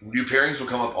like new pairings would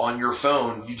come up on your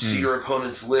phone. You'd see your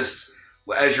opponent's list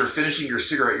as you're finishing your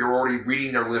cigarette. You're already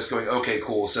reading their list, going, "Okay,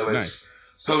 cool." So it's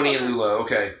Nice. Pony and Lula.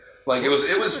 Okay, like it was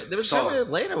There was solid. something in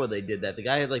Atlanta where they did that. The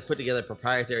guy had like put together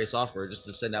proprietary software just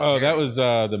to send out. Oh, that pairings. was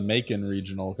the Macon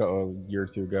regional a year or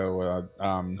two ago.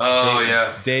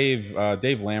 Dave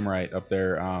Lamright up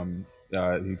there,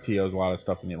 who TOs a lot of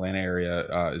stuff in the Atlanta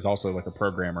area, is also like a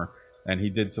programmer, and he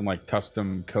did some like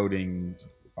custom coding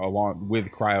along with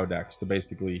Cryodex to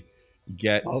basically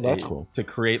get that's cool. to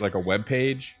create like a web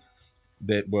page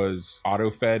that was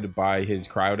auto fed by his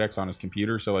Cryodex on his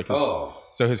computer. So like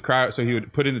so he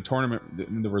would put in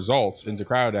the results into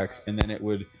Cryodex, and then it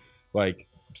would like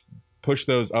push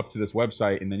those up to this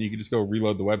website, and then you could just go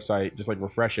reload the website, just like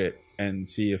refresh it and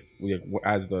see if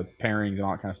as the pairings and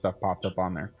all that kind of stuff popped up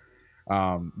on there,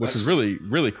 which is really,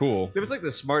 really cool. It was like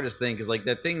the smartest thing because like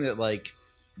that thing that like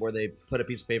where they put a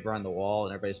piece of paper on the wall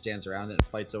and everybody stands around it and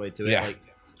fights their way to it. Yeah. Like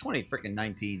it's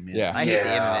 2019, man. Yeah. I hate the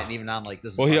Yeah. internet, and even I'm like,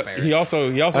 this is Well, barbaric. he also I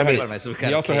mean, had, What am I, some kind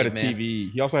he of also had a caveman?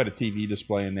 TV. He also had a TV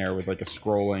display in there with like a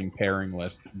scrolling pairing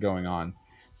list going on.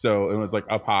 So it was like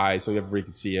up high, so everybody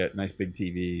could see it. Nice big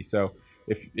TV. So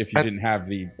if you didn't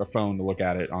have a phone to look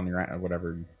at it on your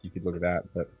whatever, you could look at that.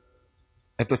 But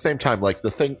At the same time, like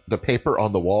the paper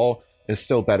on the wall is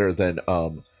still better than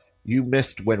you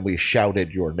missed when we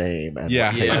shouted your name and Yeah.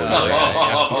 what table Yeah. you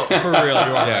were at. For real,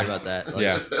 you want Yeah. about that?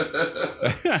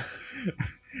 Like, Yeah.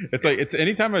 it's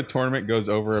anytime a tournament goes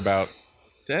over about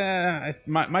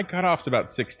my cutoff's about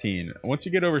 16. Once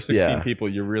you get over 16 Yeah. people,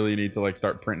 you really need to like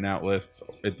start printing out lists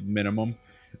at the minimum,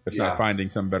 if Yeah. not finding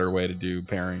some better way to do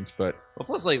pairings. But well,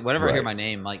 plus, like, whenever I hear Right. my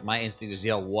name, like, my instinct is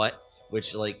yell "what,"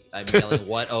 which, like, I'm yelling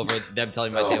 "what" over them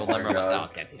telling me my Oh table my number. I'm like, God.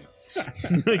 oh, goddamn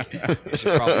it. I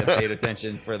should probably have paid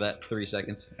attention for that 3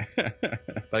 seconds,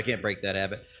 but I can't break that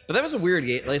habit. But that was a weird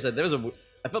game. Like I said,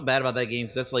 I felt bad about that game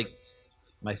because that's like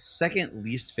my second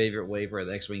least favorite way for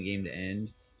the X-Wing game to end,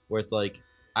 where it's like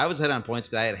I was ahead on points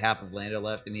because I had half of Lando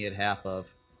left and he had half of.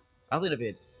 I don't think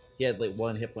if he had like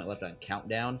 1 hit point left on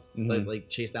Countdown, so I like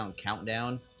chased down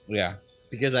Countdown yeah,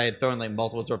 because I had thrown like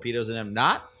multiple torpedoes in him.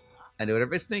 I know what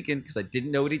everybody's thinking because I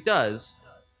didn't know what he does,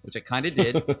 which I kind of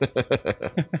did.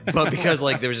 But because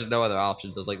like there was just no other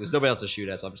options, I was like, "There's nobody else to shoot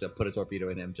at, so I'm just gonna put a torpedo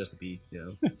in him just to be,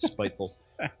 spiteful."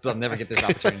 So I'll never get this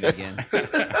opportunity again.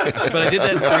 But I did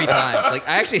that 3 times. Like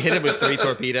I actually hit him with 3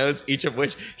 torpedoes, each of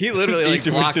which he literally like Each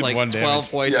of which blocked did like 1 12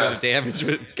 damage. points Yeah. worth of damage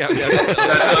with Countdown.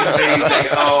 That's amazing.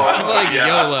 Oh, I'm like yeah.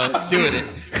 YOLO, doing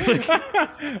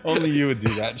it. only you would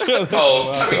do that.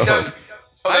 Oh, sweet.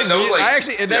 That was like I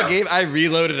actually in that yeah. game I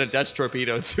reloaded a Dutch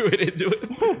torpedo, threw it into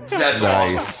it. That's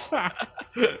awesome. Nice.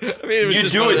 I mean, it was You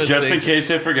just do one of it those just things. in case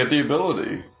they forget the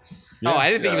ability. Oh,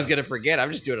 I didn't think Yeah. he was gonna forget.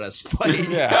 I'm just doing it out of spite.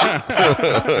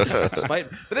 Yeah. Spite.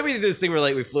 But then we did this thing where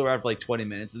like we flew around for like 20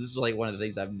 minutes, and this is like one of the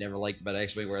things I've never liked about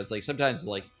X-Wing, where it's like sometimes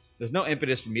like there's no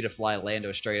impetus for me to fly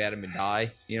Lando straight at him and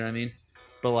die. You know what I mean?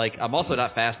 But like I'm also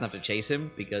not fast enough to chase him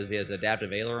because he has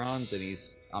adaptive ailerons and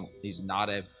he's not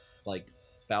a like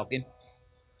Falcon.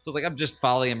 So it's like I'm just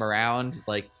following him around,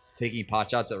 like taking pot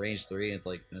shots at range 3, and it's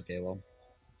like, okay, well,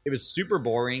 it was super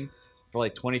boring for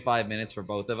like 25 minutes for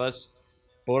both of us.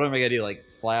 But what am I gonna do? Like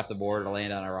fly off the board or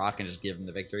land on a rock and just give him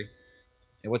the victory?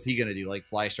 And what's he gonna do? Like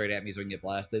fly straight at me so we can get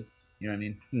blasted? You know what I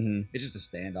mean? Mhm. It's just a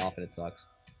standoff and it sucks.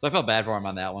 So I felt bad for him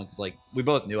on that one because like we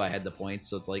both knew I had the points.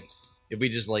 So it's like if we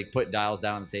just like put dials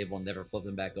down on the table and never flip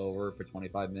them back over for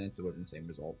 25 minutes, it would have been the same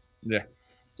result. Yeah.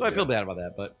 So I feel bad about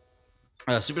that. But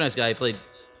super nice guy. He played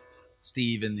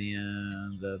Steve in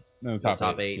the No,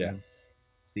 top eight. Yeah. And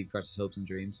Steve crushes hopes and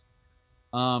dreams.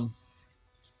 As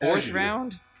Fourth you do.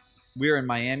 round, we were in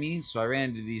Miami, so I ran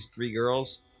into these 3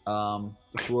 girls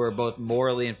who are both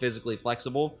morally and physically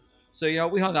flexible. So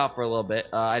we hung out for a little bit.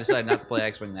 I decided not to play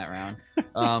X-Wing that round.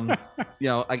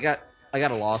 I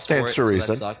got a loss Stands for it, to so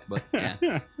reason. that sucked. But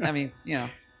yeah, I mean,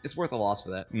 it's worth a loss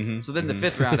for that. Mhm. So then the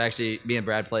 5th round, actually, me and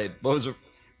Brad played. What was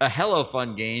a hello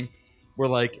fun game. Where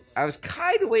like I was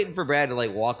kind of waiting for Brad to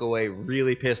like walk away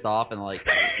really pissed off and like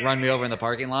run me over in the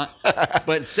parking lot,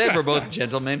 but instead we're both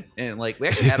gentlemen and like we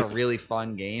actually had a really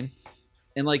fun game.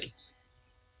 And like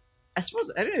I suppose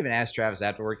I didn't even ask Travis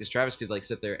afterward because Travis could like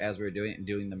sit there as we were doing it and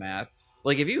doing the math.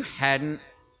 Like if you hadn't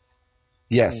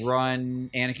Yes.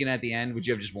 run Anakin at the end, would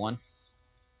you have just won?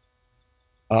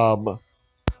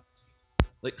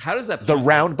 Like how does that The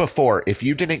round before, if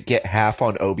you didn't get half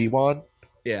on Obi-Wan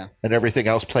Yeah, and everything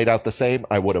else played out the same,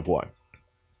 I would have won.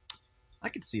 I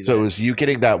could see that. So it was you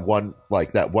getting that one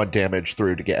damage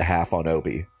through to get half on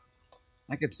Obi.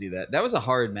 I could see that. That was a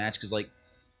hard match because, like,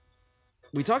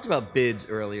 we talked about bids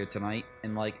earlier tonight,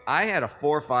 and, like, I had a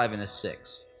 4, 5, and a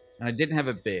 6, and I didn't have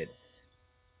a bid.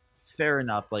 Fair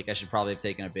enough. Like, I should probably have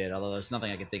taken a bid, although there's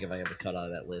nothing I can think of I ever cut out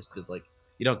of that list because, like,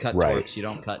 you don't cut Right. torps, you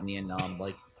don't cut Nien Nunb.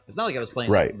 Like, it's not like I was playing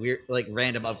Right. like, weird, like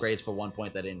random upgrades for 1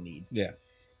 point that I didn't need. Yeah.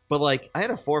 But, like, I had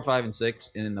a 4, 5, and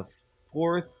 6, and in the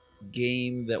 4th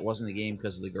game that wasn't a game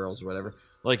because of the girls or whatever,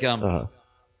 like, Uh-huh.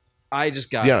 I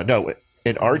just got Yeah, no.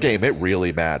 In our game, it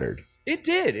really mattered. It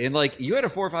did. And like you had a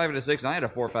 4, 5, and a 6, and I had a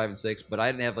 4, 5, and 6, but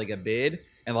I didn't have like a bid.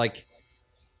 And like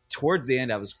towards the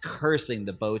end I was cursing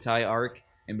the bow tie arc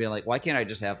and being like, why can't I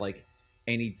just have like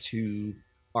any 2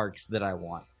 arcs that I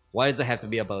want? Why does it have to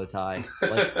be a bow tie?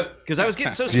 Like because I was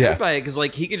getting so screwed Yeah. by it because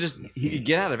like he could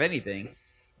get out of anything.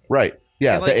 Right.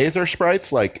 Yeah, And, like- the Aether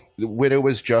sprites, like when it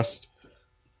was just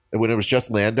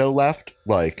Lando left,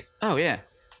 like Oh yeah.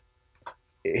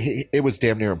 it was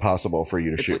damn near impossible for you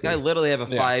to It's shoot. like I me. literally have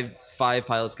a Yeah. five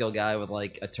pilot skill guy with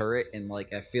like a turret and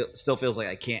like I still feels like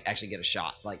I can't actually get a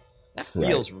shot. Like that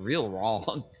feels real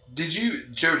wrong. Did you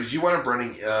want to burn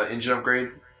an engine upgrade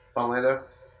on Lando?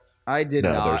 I did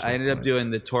No, not. there's no I ended up points.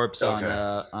 doing the torps Okay.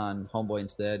 on Homeboy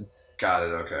instead. Got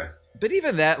it. Okay. But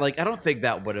even that, like, I don't think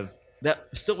that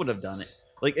still would have done it.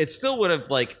 Like, it still would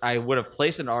have, like, I would have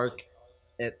placed an arc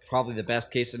at probably the best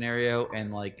case scenario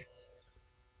and, like,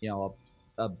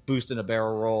 a boost in a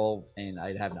barrel roll, and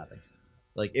I'd have nothing.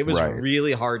 Like, it was Right.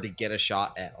 really hard to get a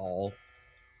shot at all.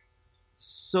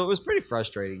 So it was pretty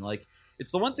frustrating. Like,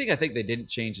 it's the one thing I think they didn't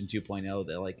change in 2.0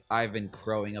 that like I've been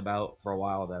crowing about for a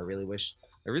while that I really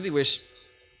wish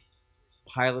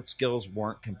pilot skills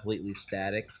weren't completely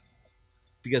static,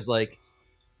 because like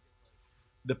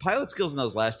the pilot skills in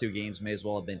those last two games may as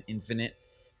well have been infinite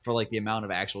for like the amount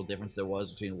of actual difference there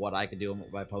was between what I could do and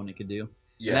what my opponent could do.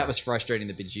 Yeah. And that was frustrating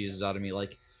the bejesus out of me.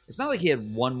 Like, it's not like he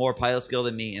had one more pilot skill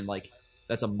than me and like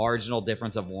that's a marginal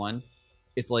difference of one.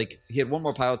 It's like he had one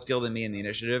more pilot skill than me in the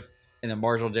initiative, and the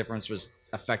marginal difference was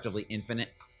effectively infinite.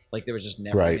 Like, there was just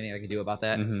never Right. anything I could do about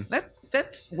that. Mhm.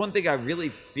 That's one thing I really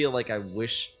feel like I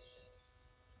wish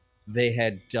they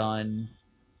had done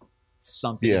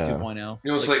something Yeah. in 2.0.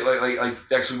 You know, it's like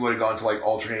X would have gone to like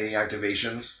alternating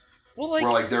activations, Well, like,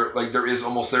 where there is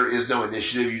no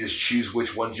initiative. You just choose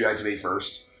which ones you activate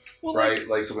first, well, right?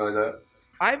 Like something like that.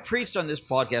 I've preached on this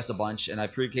podcast a bunch, and I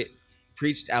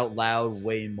preached out loud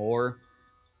way more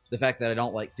the fact that I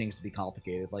don't like things to be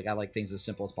complicated. Like, I like things as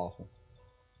simple as possible.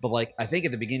 But like, I think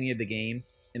at the beginning of the game,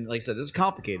 and like I said, this is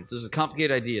complicated. So this is a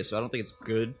complicated idea, so I don't think it's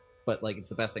good. But like, it's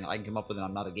the best thing I can come up with, and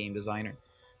I'm not a game designer.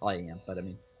 Well, I am, but I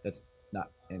mean, that's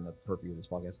not in the purview of this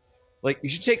podcast. Like, you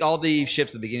should take all the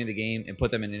ships at the beginning of the game and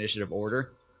put them in initiative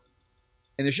order,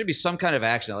 and there should be some kind of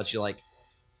action that lets you like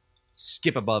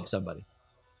skip above somebody.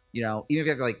 You know, even if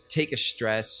you have to like take a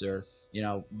stress or, you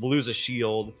know, lose a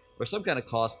shield or some kind of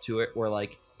cost to it, where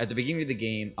like at the beginning of the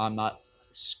game, I'm not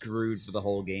screwed for the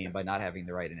whole game by not having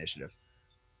the right initiative.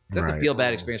 That's a Right. feel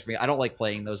bad experience for me. I don't like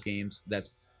playing those games. Like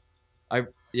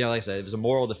I said, it was a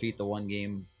moral defeat the one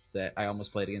game that I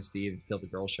almost played against Steve until the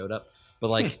girls showed up. But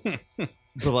like,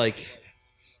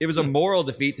 it was a moral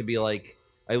defeat to be like,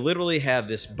 I literally have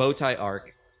this bow tie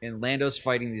arc, and Lando's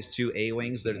fighting these two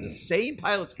A-wings that are the same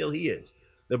pilot skill he is.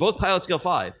 They're both pilot skill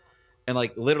 5. And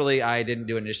like, literally, I didn't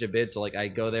do an initiative bid, so like, I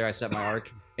go there, I set my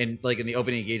arc, and like in the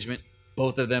opening engagement,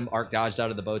 both of them arc dodged out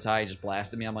of the bow tie and just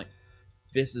blasted me. I'm like,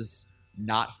 this is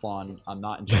not fun. I'm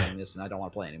not enjoying this, and I don't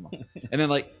want to play anymore. And then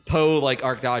like Poe like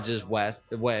arc dodges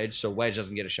Wedge, so Wedge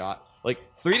doesn't get a shot. Like,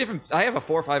 3 different. I have a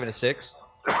 4, 5, and a 6,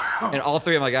 and all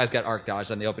 3 of my guys got arc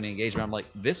dodged on the opening engagement. I'm like,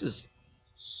 this is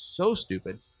so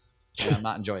stupid, and I'm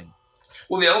not enjoying it.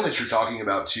 Well, the elements you're talking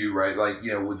about too, right? Like,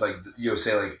 you know, with like, you know,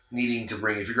 say like needing to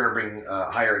bring, if you're going to bring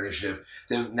higher initiative,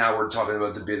 then now we're talking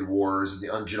about the bid wars and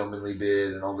the ungentlemanly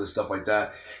bid and all this stuff like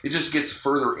that. It just gets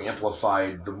further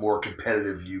amplified the more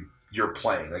competitive you're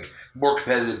playing. Like, the more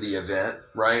competitive the event,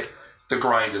 right? The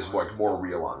grind is like more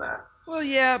real on that. Well,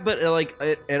 yeah, but like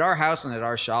at our house and at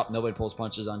our shop, nobody pulls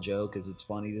punches on Joe because it's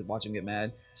funny to watch him get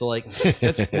mad. So like,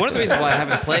 that's one of the reasons why I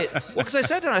haven't played. Well, because I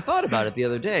sat down, and I thought about it the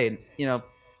other day, and you know,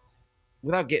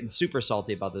 without getting super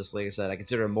salty about this, like I said, I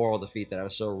consider it a moral defeat that I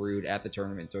was so rude at the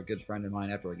tournament to a good friend of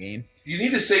mine after a game. You need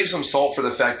to save some salt for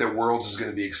the fact that Worlds is going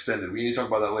to be extended. We need to talk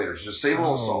about that later. So just save a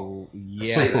little salt.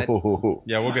 Yeah. Save it.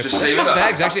 Yeah, we'll get Just to save that. it up.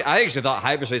 Bags, actually, I actually thought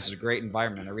hyperspace was a great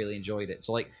environment. I really enjoyed it.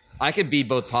 So like, I could be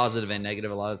both positive and negative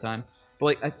a lot of the time. But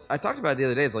like, I talked about it the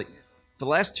other day. It's like, for the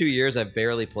last 2 years, I've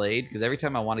barely played because every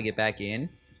time I want to get back in,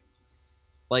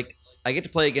 like, I get to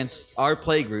play against our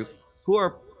play group, who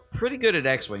are pretty good at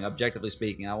X-Wing, objectively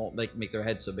speaking. I won't make their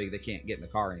heads so big they can't get in the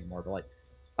car anymore. But like,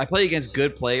 I play against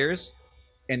good players,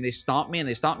 and they stomp me,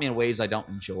 in ways I don't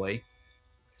enjoy.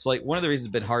 So like, one of the reasons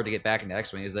it's been hard to get back into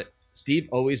X-Wing is that Steve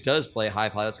always does play high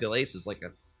pilot skill aces. Like,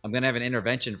 I'm gonna have an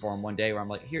intervention for him one day where I'm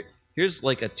like, here's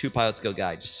like a 2 pilot skill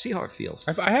guy. Just see how it feels.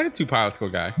 I had a 2 pilot skill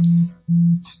guy,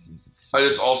 I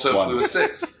just also flew a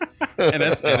 6. and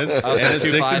that's I also and have a 2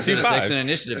 6 and fives 2 and a 6 5s. and an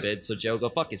initiative bid. So Joe, go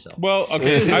fuck yourself. Well,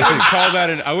 okay,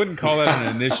 I wouldn't call that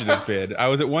an initiative bid. I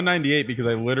was at 198 because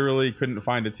I literally couldn't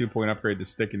find a 2-point upgrade to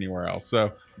stick anywhere else.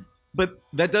 So, But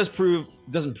that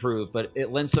doesn't prove, but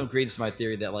it lends some credence to my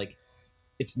theory that like,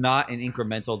 it's not an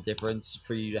incremental difference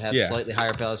for you to have Yeah. slightly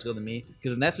higher pilot skill than me.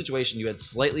 Because in that situation, you had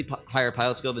slightly higher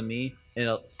pilot skill than me and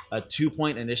a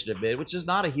 2-point initiative bid, which is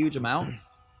not a huge amount.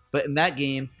 But in that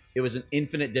game, it was an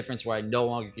infinite difference where I no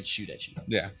longer could shoot at you.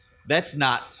 yeah. That's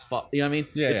not fun. You know what I mean?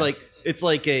 Yeah, it's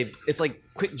yeah. it's like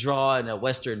quick draw in a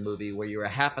Western movie where you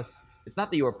were it's not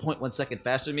that you were 0.1 second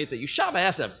faster than me, it's that you shot my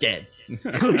ass and I'm dead.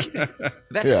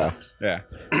 That Yeah. sucks. Yeah.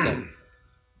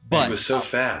 But It was so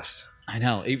fast. I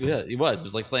know, it was. It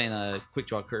was like playing a quick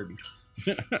draw Kirby.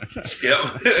 Yep.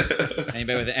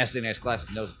 Anybody with an SNES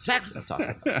Classic knows exactly what I'm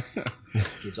talking about.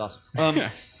 It's awesome.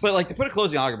 But like, to put a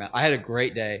closing argument, I had a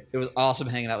great day. It was awesome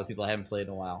hanging out with people I haven't played in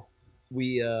a while.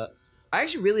 I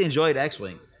actually really enjoyed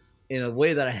X-Wing in a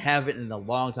way that I haven't in a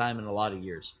long time, in a lot of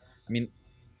years. I mean,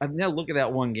 I'm gonna look at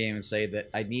that one game and say that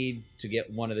I need to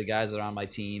get one of the guys that are on my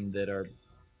team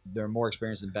they're more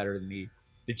experienced and better than me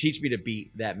to teach me to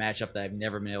beat that matchup that I've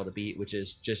never been able to beat, which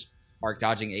is just arc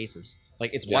dodging aces.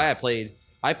 Like it's why I played.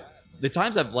 The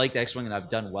times I've liked X-Wing and I've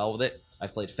done well with it,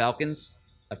 I've played Falcons,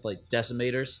 I've played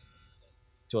Decimators.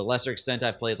 To a lesser extent,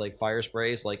 I've played like Fire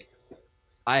Sprays. Like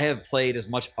I have played as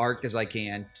much arc as I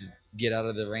can to get out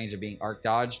of the range of being arc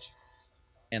dodged,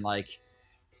 and like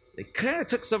they kind of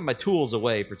took some of my tools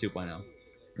away for 2.0.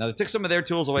 Now they took some of their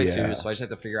tools away too, so I just have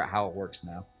to figure out how it works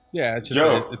now. Yeah, it's just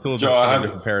Joe, it's a little Joe, bit of a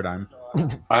different paradigm.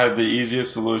 I have the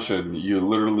easiest solution. You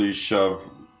literally shove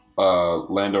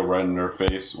Lando right in their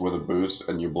face with a boost,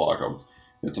 and you block him.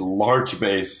 It's a large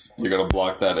base. You're gonna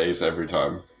block that ace every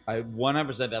time. I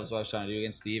 100% that was what I was trying to do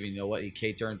against Steve. And you know what? He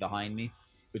K-turned behind me,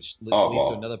 which leads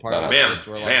to another part of the list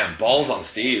where, like, man, balls on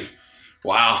Steve.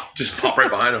 Wow, just pop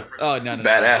right behind him. Oh no,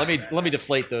 badass. Let me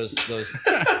deflate those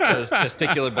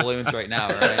testicular balloons right now.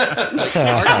 Right? Like,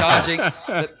 arc dodging.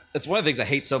 That's one of the things I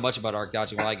hate so much about arc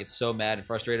dodging. Why I get so mad and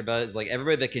frustrated about it is like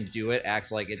everybody that can do it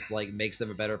acts like it's like makes them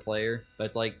a better player, but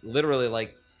it's like literally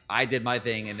like I did my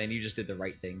thing and then you just did the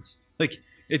right things. Like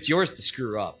it's yours to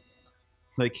screw up.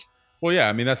 Like. Well, yeah,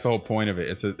 I mean that's the whole point of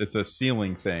it. It's a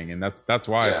ceiling thing, and that's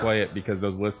why I play it, because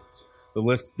those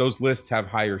lists have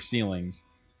higher ceilings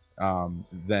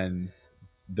than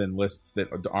lists that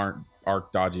aren't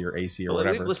arc dodgy or AC or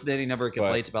whatever. We've listened to any number of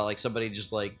complaints about like somebody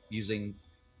just like using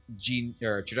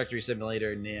or trajectory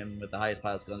simulator NIM with the highest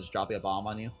pilot skill and just dropping a bomb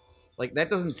on you. Like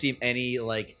that doesn't seem any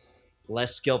like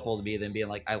less skillful to me than being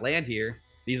like I land here.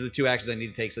 These are the two actions I need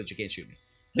to take so that you can't shoot me.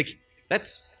 Like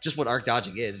that's just what arc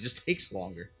dodging is. It just takes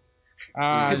longer.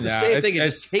 It's the same thing. It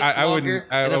just takes longer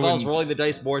and involves rolling the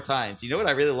dice more times. You know what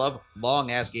I really love? Long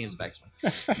ass games of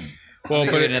X-Men. Well,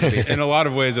 but in a lot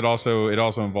of ways, it also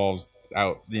involves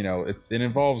it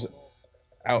involves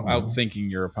out thinking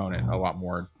your opponent a lot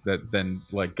more than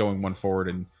like going one forward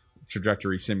and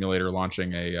trajectory simulator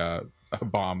launching a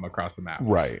bomb across the map.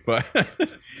 Right. But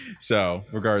so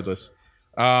regardless.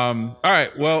 All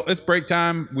right, well, it's break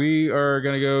time. We are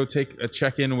going to go take a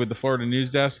check-in with the Florida news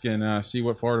desk and see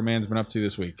what Florida man's been up to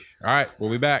this week. All right,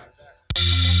 we'll be back.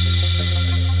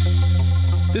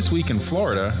 This week in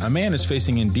Florida, a man is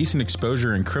facing indecent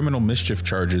exposure and criminal mischief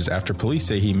charges after police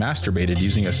say he masturbated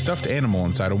using a stuffed animal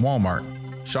inside a Walmart.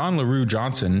 Sean LaRue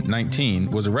Johnson, 19,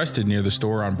 was arrested near the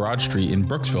store on Broad Street in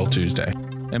Brooksville Tuesday.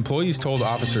 Employees told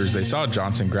officers they saw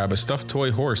Johnson grab a stuffed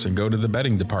toy horse and go to the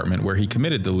bedding department where he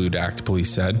committed the lewd act, police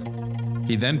said.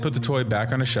 He then put the toy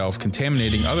back on a shelf,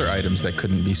 contaminating other items that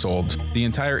couldn't be sold. The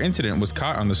entire incident was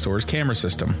caught on the store's camera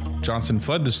system. Johnson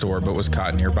fled the store but was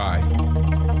caught nearby.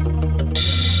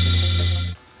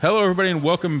 Hello, everybody, and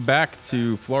welcome back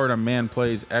to Florida Man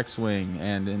Plays X-Wing.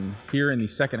 And here in the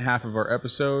second half of our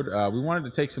episode, we wanted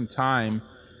to take some time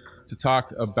to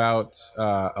talk about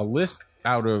a list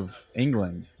out of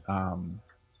England.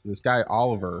 This guy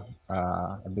Oliver,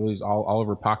 I believe it's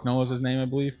Oliver Pocknell is his name, I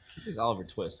believe. It's Oliver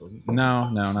Twist, wasn't it?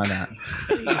 No, not that.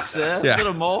 He's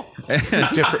little mole.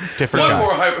 different One guy.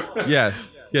 more hyper. Yeah,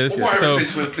 this One more guy.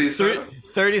 hyperspace win, please, sir.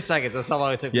 30 seconds. That's how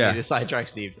long it took me to sidetrack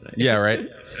Steve today. Yeah, right.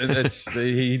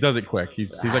 He does it quick.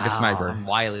 He's like a sniper. I'm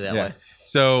wily that way.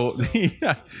 So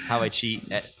How I cheat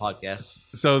at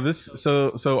podcasts.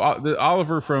 The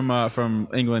Oliver from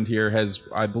England here has,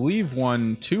 I believe,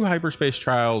 won 2 hyperspace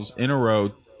trials in a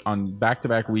row on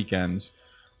back-to-back weekends,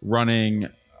 running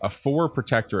a 4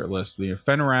 protectorate list. The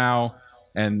Fenrir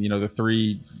and the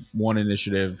 3-1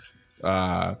 initiative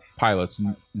pilots.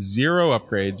 0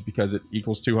 upgrades because it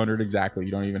equals 200 exactly.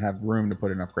 You don't even have room to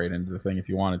put an upgrade into the thing if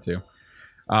you wanted to.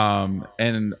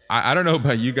 And I don't know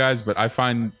about you guys, but I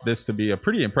find this to be a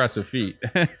pretty impressive feat.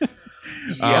 And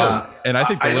I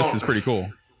think the list is pretty cool.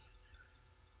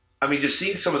 I mean, just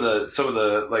seeing some of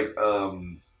the like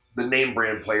the name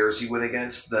brand players he went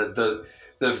against, the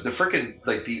freaking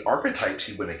like the archetypes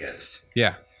he went against.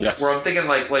 Yeah. Yes. Where I'm thinking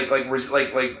like we were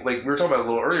talking about a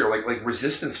little earlier, like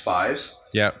Resistance 5s.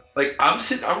 Yeah. Like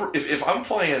if I'm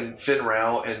flying Finn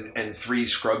Rao and 3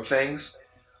 scrub things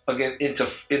again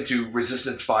into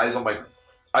Resistance 5s, I'm like,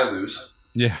 I lose.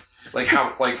 Yeah.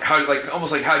 How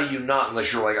do you not,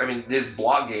 unless you're like, I mean, this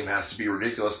block game has to be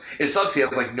ridiculous. It sucks he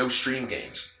has like no stream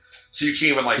games. So you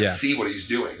can't even see what he's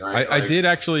doing. Right? I did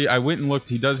actually. I went and looked.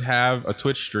 He does have a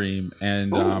Twitch stream,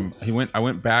 and I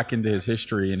went back into his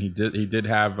history, and he did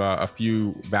have a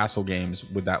few Vassal games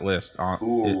with that list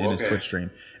in his Twitch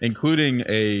stream, including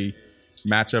a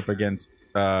matchup against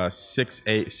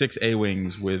 6 A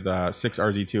wings with 6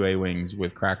 RZ2 A wings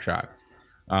with Crackshot,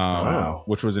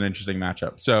 which was an interesting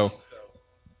matchup. So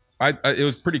it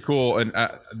was pretty cool, and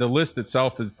the list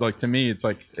itself is like, to me, it's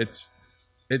like it's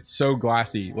so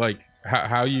glassy, like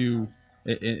how you're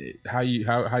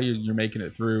making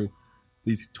it through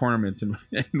these tournaments and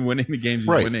winning the games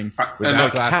you're winning with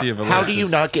that glassy of a list. How do you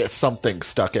not get something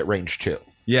stuck at range 2?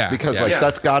 Yeah, because yeah. like Yeah.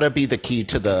 that's got to be the key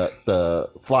to the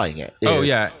flying it. Oh, is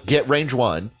yeah. get range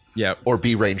 1 yeah, or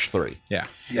be range 3. yeah.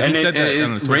 Yeah. And He said that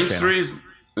on the Twitch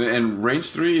channel. range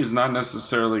 3 is not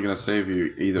necessarily going to save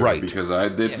you either, Right. because I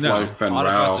did No. fly Fen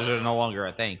Autoclusters Rao. are no longer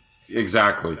a thing.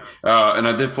 Exactly. And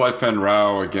I did fly Fen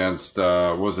Rao against,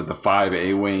 was it the 5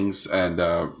 A-Wings, and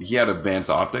he had advanced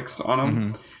optics on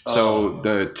him. So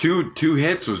the two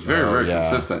hits was very yeah.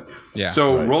 consistent. Yeah.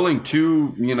 So Right. rolling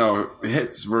 2,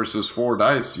 hits versus 4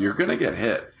 dice, you're going to get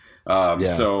hit.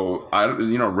 So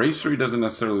range 3 doesn't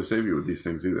necessarily save you with these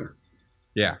things either.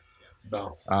 Yeah.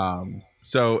 No.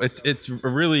 So it's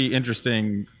really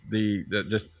interesting the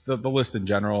list in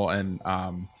general, and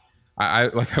I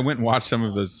went and watched some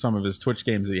of his Twitch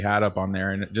games that he had up on there,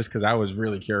 and just because I was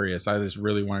really curious, I just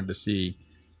really wanted to see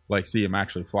him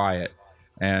actually fly it.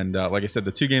 And like I said,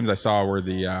 the 2 games I saw were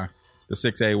the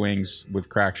 6 A-Wings with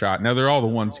crack shot. Now they're all the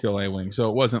 1 skill A-Wing, so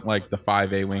it wasn't like the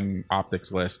 5 A-Wing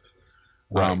optics list,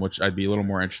 Right. which I'd be a little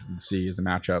more interested to see as a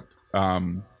matchup.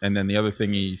 And then the other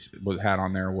thing he had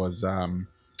on there was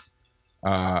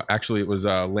actually it was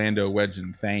Lando, Wedge,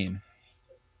 and Thane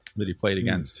that he played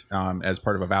against as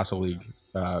part of a Vassal League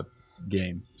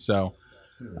game. So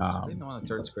Same the one that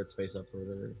turns crits face up or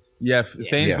whatever. yeah,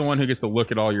 Thane's Yes. the one who gets to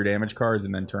look at all your damage cards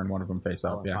and then turn one of them face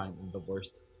up. Yeah, Fine, the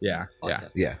worst. yeah.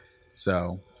 Yeah.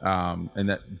 So, and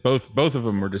that both of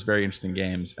them were just very interesting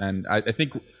games. And I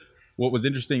think what was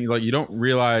interesting, like you don't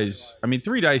realize, I mean,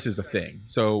 3 dice is a thing.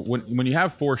 So when you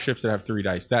have 4 ships that have 3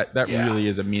 dice, that Yeah. really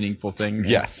is a meaningful thing.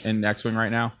 Yes. In X-Wing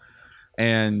right now,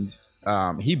 and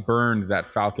he burned that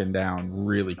Falcon down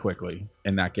really quickly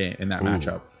in that game, in that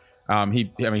matchup.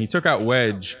 He took out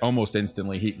Wedge almost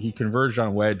instantly. He converged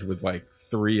on Wedge with like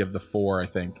 3 of the 4, I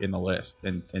think, in the list,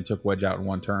 and took Wedge out in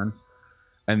 1 turn.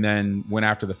 And then went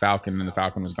after the Falcon, and the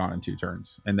Falcon was gone in 2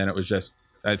 turns. And then it was just,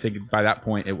 I think by that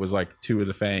point, it was like 2 of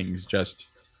the Fangs just,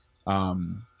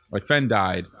 like Fen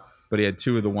died, but he had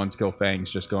 2 of the 1 skill Fangs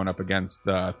just going up against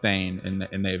Thane,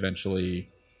 and they eventually,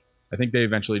 I think they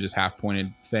eventually just half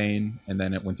pointed Thane, and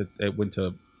then it went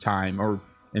to time, or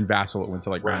in Vassal it went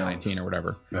to like round Rounds. 19 or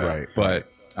whatever. Right. But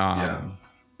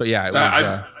yeah, it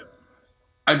was.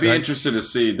 I'd be Right. interested to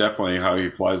see definitely how he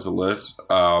flies the list.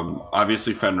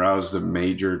 Obviously, Fen Rao is the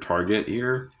major target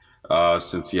here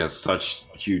since he has such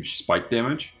huge spike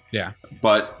damage. Yeah.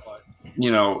 But,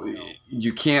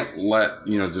 you can't let,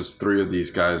 just 3 of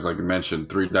these guys, like you mentioned,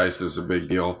 3 dice is a big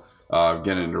deal.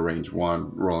 Getting into range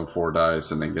 1, rolling 4 dice,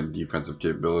 and then getting defensive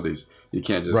capabilities. You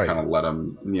can't just Right. kind of let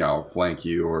them, flank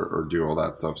you or do all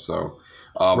that stuff. So,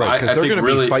 Right, because they're think going to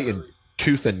really, be fighting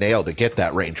tooth and nail to get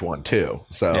that range 1 too.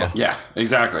 So Yeah,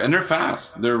 exactly. And they're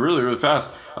fast. They're really, really fast.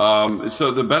 So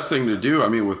the best thing to do, I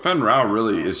mean, with Fen Rao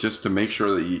really is just to make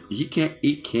sure that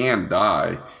he can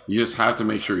die. You just have to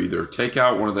make sure either take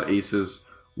out one of the aces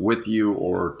with you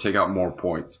or take out more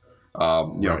points.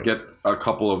 Right. Get a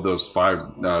couple of those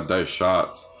 5 dice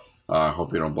shots. I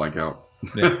hope you don't blank out.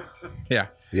 Yeah.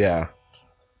 yeah.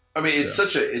 I mean, it's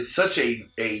such a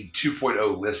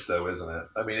 2.0 list, though, isn't it?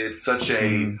 I mean, it's such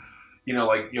a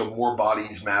more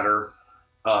bodies matter,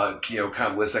 kind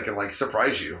of list that can like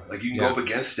surprise you. Like you can go up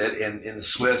against it in the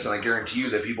Swiss, and I guarantee you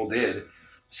that people did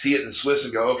see it in the Swiss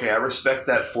and go, okay, I respect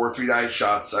that 4 3-die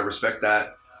shots. I respect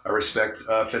that. I respect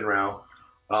Fen Rao.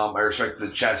 I respect the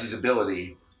chassis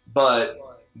ability, but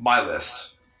my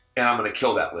list, and I'm going to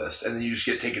kill that list, and then you just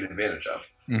get taken advantage of.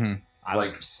 Mm-hmm.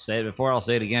 I've said it before, I'll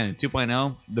say it again. In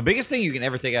 2.0, the biggest thing you can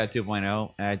ever take out of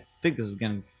 2.0, and I think this is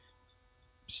going to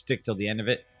stick till the end of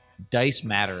it, dice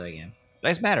matter again.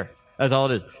 Dice matter. That's all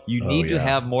it is. You need to yeah.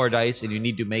 have more dice, and you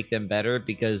need to make them better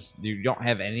because you don't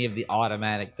have any of the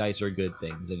automatic dice or good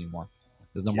things anymore.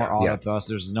 There's no more auto Yes. thrust.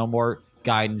 There's no more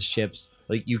guidance chips.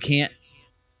 Like you can't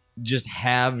just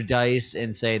have dice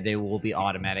and say they will be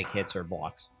automatic hits or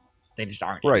blocks. They just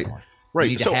aren't. Right. anymore. You Right.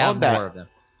 need So to have on that, more of them.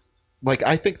 like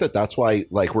I think that's why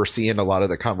like we're seeing a lot of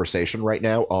the conversation right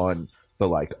now on the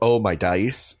like, oh, my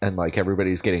dice, and like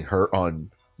everybody's getting hurt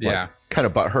on kind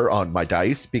of butt hurt on my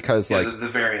dice because Yeah, like the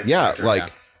variance. yeah, factor.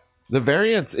 like the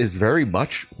variance is very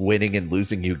much winning and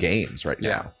losing you games right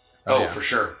now. Oh, yeah. for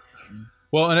sure.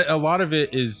 Well, and a lot of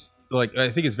it is like, I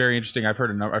think it's very interesting. I've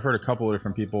heard a couple of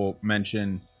different people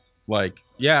mention like,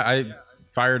 yeah, I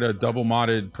fired a double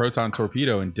modded proton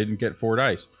torpedo and didn't get 4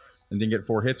 dice and didn't get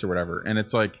 4 hits or whatever. And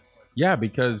it's like, yeah,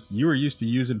 because you were used to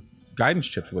using guidance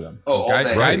chips with them. Oh, all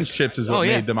day. Guidance chips is what Oh,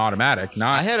 yeah. made them automatic.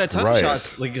 Not I had a ton Right. of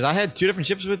shots, like because I had 2 different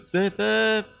ships with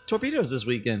the torpedoes this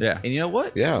weekend. Yeah. And you know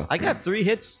what? Yeah. I got 3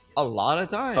 hits a lot of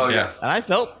times. Oh, yeah. And I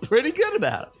felt pretty good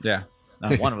about it. yeah.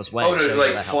 Now, one of us went. Oh, no,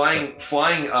 like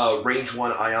flying range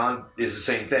 1 ion is the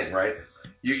same thing, right?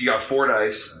 You got 4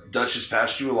 dice. Dutch has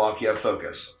passed you a lock. You have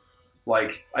focus.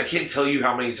 Like, I can't tell you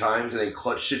how many times in a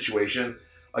clutch situation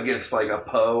against like a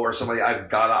Poe or somebody I've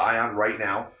got an eye on right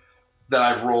now that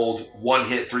I've rolled 1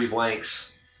 hit, 3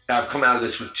 blanks, and I've come out of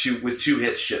this with two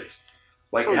hits shipped.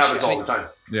 Like, it happens all the time.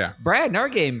 Yeah. Brad, in our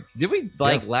game, did we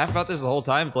laugh about this the whole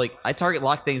time? It's like I target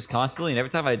lock things constantly, and every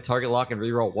time I target lock and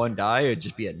reroll 1 die, it'd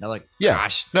just be another. Yeah.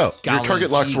 Gosh, No, your golly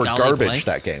target locks gee, were golly garbage blank.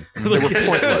 that game. They Like, were it was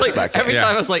pointless like, that game. every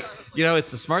time I was like,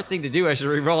 it's the smart thing to do. I should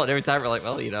reroll it. Every time we're like,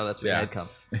 well, that's where I'd come.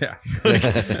 Yeah.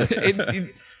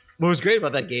 What was great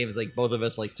about that game is like both of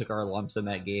us like took our lumps in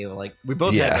that game. Like we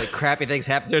both Yeah. had like crappy things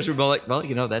happen to us. We were both like,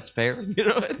 well, that's fair.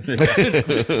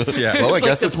 Yeah. Well, I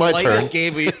guess the it's my turn. politest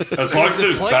Game we, As long as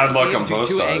there's bad luck on both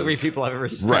two sides. angry people I've ever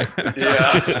seen. Right.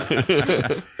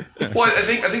 Yeah. Well, I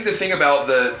think the thing about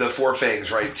the Four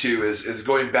Fangs, right, too, is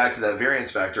going back to that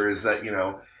variance factor is that,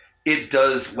 it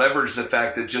does leverage the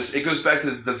fact that it goes back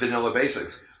to the vanilla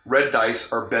basics. Red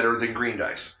dice are better than green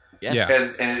dice. Yes.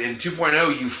 Yeah. And in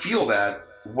 2.0, you feel that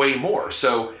way more.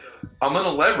 So I'm going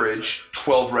to leverage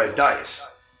 12 red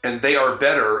dice, and they are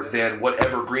better than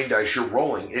whatever green dice you're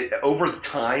rolling. Over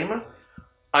time,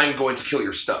 I'm going to kill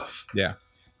your stuff. Yeah.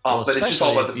 Well, But it's just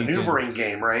all about the especially if you maneuvering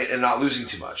game, right? And not losing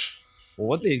too much. Well,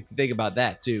 one thing to think about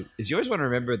that too is you always want to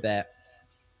remember that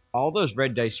all those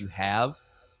red dice you have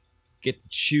get to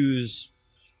choose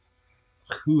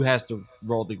who has to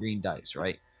roll the green dice,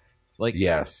 right? Like,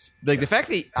 Yes. like the fact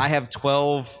that I have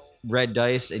 12 red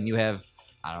dice and you have,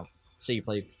 I don't know, say you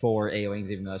play 4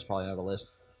 A-Wings, even though that's probably not the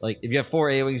list. Like, if you have 4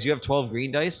 A-Wings, you have 12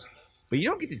 green dice, but you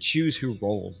don't get to choose who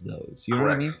rolls those. You know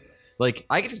what I mean? Like,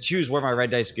 I get to choose where my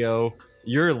red dice go.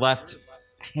 You're left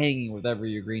hanging with whatever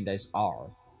your green dice are.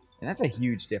 And that's a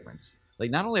huge difference.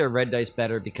 Like, not only are red dice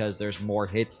better because there's more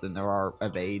hits than there are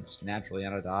evades naturally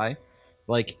on a die,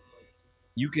 like,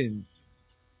 you can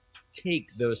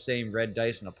take those same red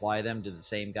dice and apply them to the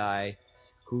same guy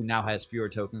who now has fewer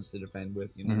tokens to defend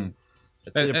with. You know, Mhm.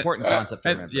 that's an important concept to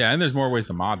remember. Yeah, and there's more ways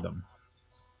to mod them.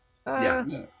 Yeah.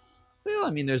 Well, I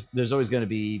mean, there's always going to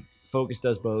be Focus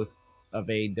does both,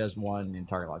 Evade does one, and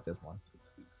Target Lock does one.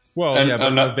 Well, And- yeah, but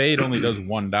and not- evade only does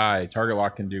 1 die. Target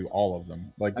lock can do all of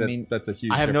them. Like, that's a huge.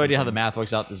 I have no difference. idea how the math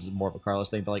works out. This is more of a Carlos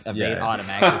thing, but like Evade Yeah.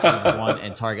 automatically changes one,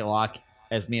 and Target Lock,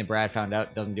 as me and Brad found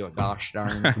out, doesn't do a gosh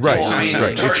darn. Right. Well, I mean,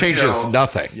 right. It Target, changes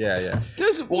nothing. Yeah.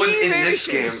 There's Well, in this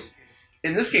game,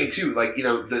 variations. too, like,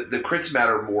 the crits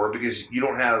matter more because you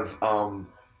don't have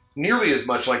nearly as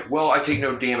much like, well, I take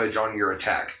no damage on your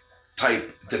attack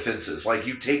type defenses. Like,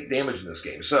 you take damage in this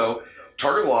game. So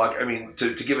target lock, I mean,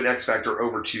 to give an X factor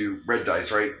over to red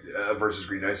dice, right, versus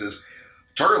green dice is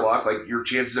target lock. Like, your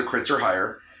chances of crits are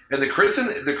higher, and the crits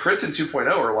in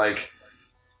 2.0 are like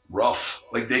rough.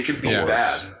 Like, they can be Yeah.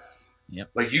 bad. Yep.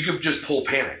 Like, you could just pull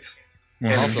panicked,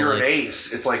 and Also, if you're an like-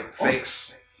 ace, it's like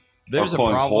thanks. There's Or a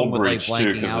pulling problem Hold with like Breach too,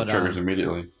 blanking because out it triggers on.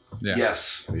 immediately. Yeah.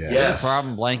 Yes. Yeah. There's Yes. a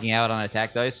problem blanking out on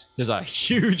attack dice. There's a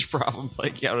huge problem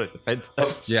blanking out on defense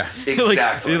dice. Yeah. Like,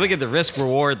 Exactly. you look at the risk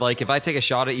reward. Like, if I take a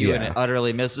shot at you and Yeah. it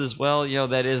utterly misses, well,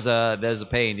 that is a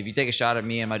pain. If you take a shot at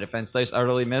me and my defense dice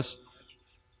utterly miss,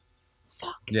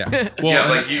 Yeah. Well, Yeah,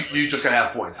 and- like you just got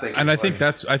half points. Thank you. and I think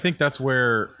Like, that's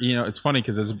where it's funny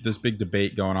because there's this big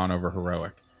debate going on over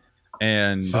heroic,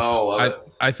 and love it.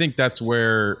 I think that's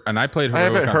where, and I played I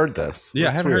heroic. haven't on- heard this. Yeah,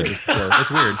 I That's haven't weird. heard this before.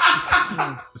 It's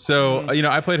weird. So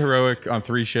I played heroic on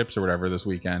 3 ships or whatever this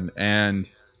weekend, and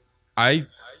I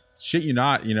shit you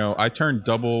not, I turned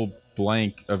double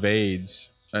blank evades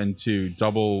into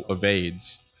double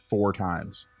evades 4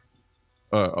 times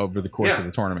over the course of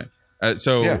the tournament.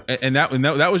 Yeah. And that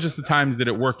was just the times that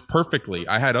it worked perfectly.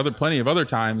 I had plenty of other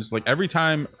times, like every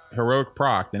time heroic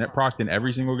procced, and it procced in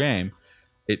every single game,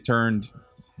 it turned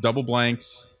double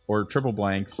blanks or triple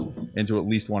blanks into at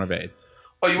least 1 evade.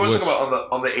 Oh, you want to Which- talk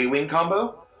about on the A-wing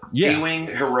combo? Yeah, A-wing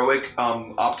heroic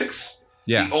optics.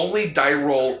 yeah, The only die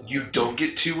roll you don't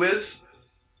get 2 with,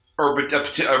 or a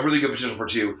really good potential for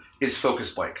 2, is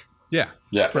focus blank. yeah,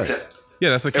 Yeah. That's it. yeah.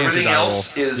 That's the cancer Everything die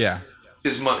else roll. is yeah.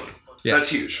 money. Yeah. That's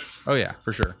huge. Oh yeah,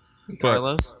 for sure. But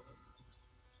Carlos,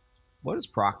 what does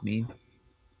proc mean?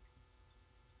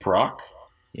 Proc?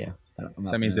 Yeah, I'm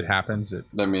not that means it familiar. happens.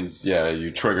 That means, yeah,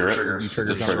 you trigger it. Triggers.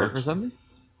 Trigger It's a something. Short for something?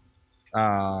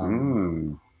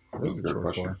 What That's is a it good short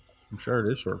question. for? I'm sure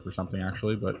it is short for something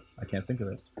actually, but I can't think of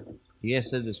it. You guys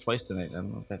said this twice tonight. I don't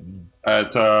know what that means.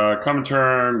 It's a common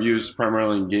term used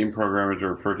primarily in game programming to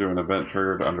refer to an event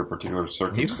triggered under particular He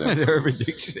circumstances. went Urban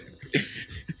Dictionary.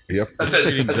 Yep. That's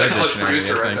that clutch Dictionary,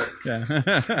 producer I right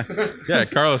think. there. Yeah,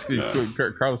 Carlos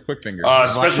Carlos Quickfinger.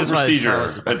 Special This is why it's procedure.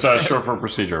 Carlos' It's short for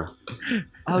procedure.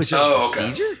 Oh, Oh, okay.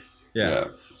 procedure? yeah.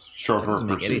 Short for Doesn't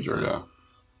make any procedure, yeah. sense.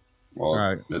 Well, All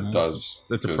right. it does.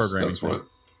 That's a because programming That's thing. what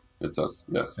it says,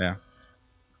 yes. Yeah.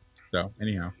 So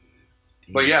anyhow,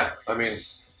 But yeah, I mean,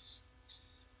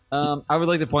 I would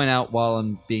like to point out while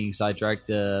I'm being sidetracked,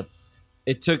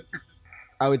 it took,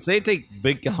 I would say, it takes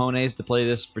big cojones to play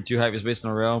this for 2 hyperspace in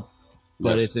a row,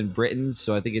 but Yes. it's in Britain,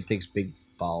 so I think it takes big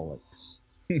bollocks.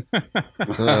 I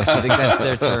think that's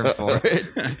their term for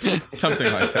it. something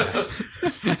like that.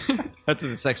 That's what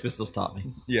the Sex Pistols taught me.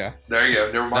 Yeah. there you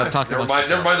go. Never mind. talk Never amongst mind.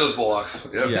 Never mind those bullocks.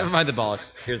 Yep. Yeah. Never mind the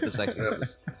bollocks. Here's the Sex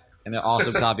Pistols. And their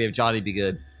awesome copy of Johnny Be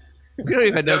Good. We don't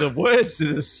even know the words to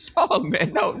this song,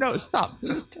 man. No, stop.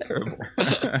 This is terrible. I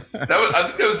think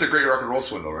that was the Great Rock and Roll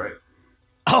Swindle, right?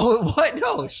 Oh, what?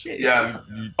 No, shit. Yeah.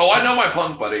 Oh, I know my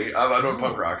punk, buddy. I know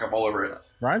punk rock. I'm all over it.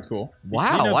 Ryan's cool. Wow,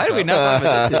 He knows why did we stuff. not talk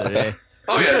about this the other day?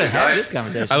 Oh We yeah, could dude, have had this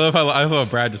conversation. I love how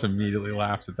Brad just immediately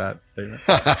laughs at that statement.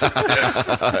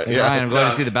 Hey, Ryan, I'm going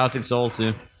to see the Bouncing Soul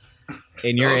soon.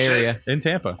 In your Oh, shit. area. In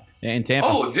Tampa. Yeah, in Tampa.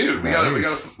 Oh, dude, we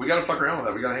Nice. gotta fuck around with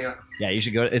that. We gotta hang out. Yeah, you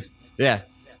should go.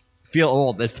 Feel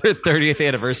old. It's their 30th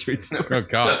anniversary tour. Oh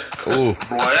God. Oof.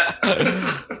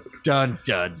 What? Dun,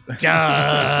 dun,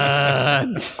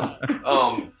 dun.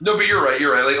 No, but you're right.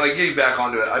 You're right. Like getting back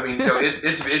onto it. I mean,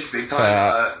 it's big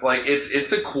time. Like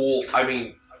it's a cool. I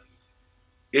mean,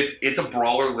 it's a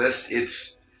brawler list.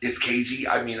 It's cagey.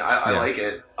 I mean, I Yeah. like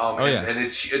it. And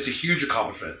it's a huge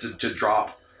accomplishment to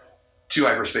drop 2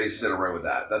 hyperspaces in a row with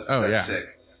that. That's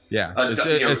sick. Yeah, our-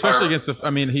 especially against the. I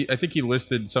mean, I think he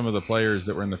listed some of the players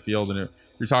that were in the field, and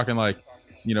you're talking like,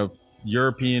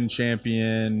 European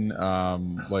champion,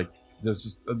 like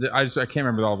I can't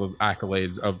remember all the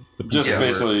accolades of the people. Just that were-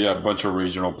 basically a bunch of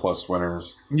regional plus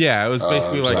winners. Yeah, it was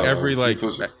basically like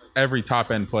so every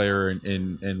top end player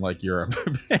in like Europe.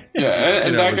 Yeah,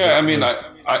 and that was guy. I mean, was-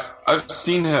 I've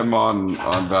seen him on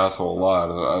Vassal a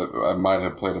lot. I might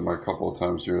have played him a couple of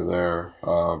times here or there,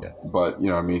 but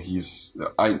I mean,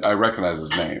 I recognize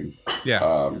his name.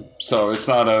 yeah, So it's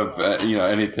not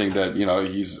anything that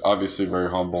he's obviously very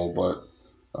humble, but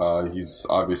he's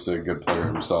obviously a good player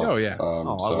himself. Oh, yeah. I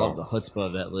love the chutzpah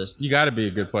of that list. you got to be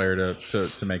a good player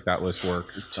to make that list work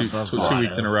two Above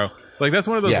weeks in a row. Like that's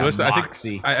one of those Yeah. lists.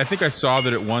 Moxie. I think I saw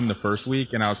that it won the first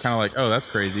week, and I was kind of like, oh, that's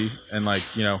crazy. And like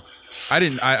I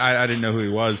didn't know who he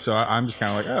was, so I'm just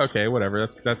kind of like, oh, okay, whatever.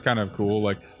 That's kind of cool.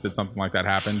 Like that something like that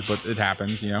happened, but it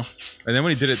happens, And then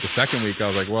when he did it the second week, I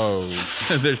was like, whoa,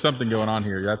 there's something going on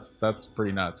here. That's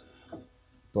pretty nuts.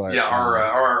 But Yeah,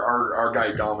 our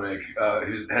guy Dominic,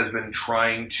 who has been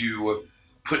trying to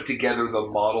put together the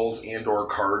models and/or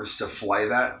cards to fly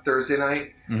that Thursday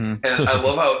night, Mhm. and I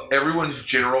love how everyone's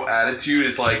general attitude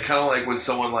is like kind of like when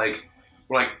someone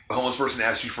when a homeless person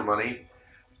asks you for money.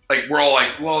 Like we're all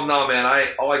like, well, no, man,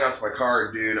 all I got's my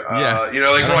card, dude. Yeah.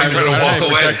 We're like trying to I walk don't have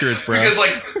away protectorates, bro.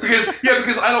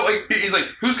 because I don't like. He's like,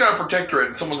 who's got a protectorate?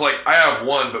 And someone's like, I have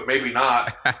one, but maybe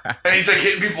not. And he's like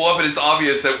hitting people up, and it's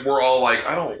obvious that we're all like,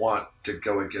 I don't want to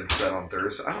go against that on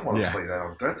Thursday. I don't want to Yeah. play that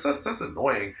on that's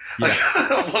annoying. Yeah. Like I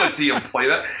don't want to see him play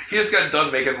that. He just got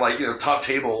done making top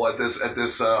table at this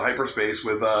hyperspace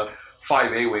with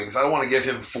 5 A-wings. I don't want to give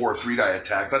him 4 3-die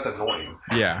attacks. That's annoying.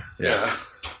 yeah. Yeah.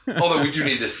 Although we do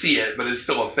need to see it, but it's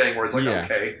still a thing where it's like, Yeah.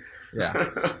 okay.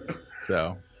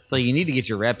 So It's like you need to get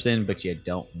your reps in, but you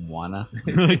don't wanna.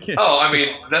 Oh, I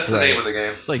mean, that's the Right. name of the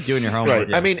game. It's like doing your homework.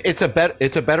 Right. I mean, it's a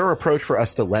better approach for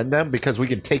us to lend them because we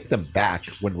can take them back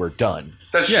when we're done.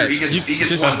 That's Yeah, true. He gets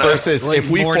just one Versus Like if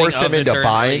we morning force of him the into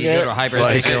tournament, buying you go it, to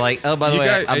hyperspace, you're like, oh, by the You way,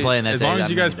 guys- I'm playing that as day. long as I'm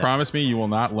you guys gonna do that. promise me you will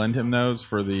not lend him those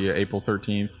for the April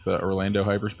 13th Orlando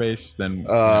hyperspace, then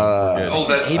we're Oh,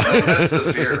 good. that's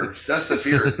the fear. That's the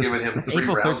fear is giving him 3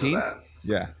 April rounds 13th? of that.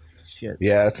 Yeah, Shit.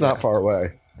 yeah, it's not far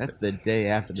away. That's the day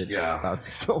after the Yeah. Bouncing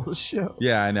Soul show.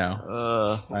 yeah, I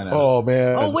know. I know. Oh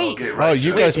man. Oh, wait. Okay, Oh, right.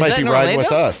 you Wait, guys is might that be in riding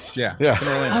Orlando? with us. Yeah, Yeah. it's in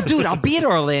Orlando. Oh, dude, I'll be in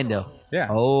Orlando. Yeah,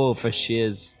 Oh, for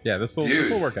shiz. yeah. This will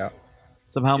Dude. work out.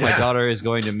 Somehow my Yeah. daughter is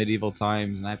going to medieval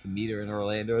times, and I have to meet her in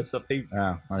Orlando or something.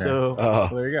 Oh, okay. So Oh.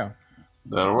 So there you go.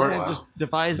 That'll work. it just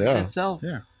devises Yeah. itself.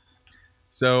 Yeah.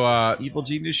 So Evil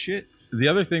genius shit. the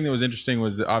other thing that was interesting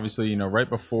was that obviously, right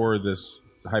before this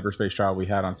hyperspace trial we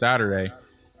had on Saturday,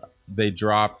 they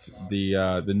dropped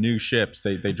the new ships.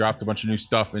 They dropped a bunch of new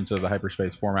stuff into the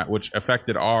hyperspace format, which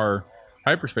affected our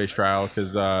hyperspace trial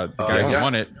because the guy who yeah.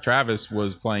 won it, Travis,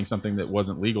 was playing something that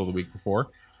wasn't legal the week before.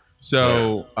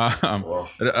 So Well,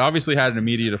 it obviously had an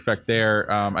immediate effect there.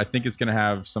 I think it's going to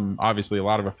have obviously a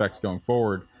lot of effects going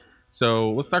forward.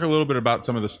 So let's talk a little bit about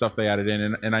some of the stuff they added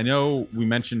in. And I know we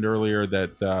mentioned earlier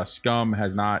that Scum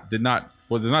there's not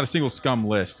a single Scum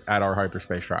list at our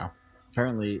hyperspace trial.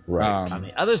 Apparently, Right. on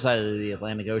the other side of the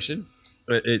Atlantic Ocean.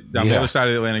 On the Yeah. other side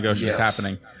of the Atlantic Ocean, Yes. it's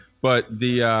happening. But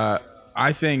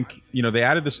I think they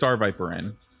added the Star Viper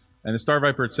in, and the Star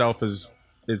Viper itself is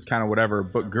kind of whatever.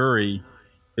 But Guri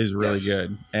is really Yes.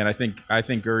 good, and I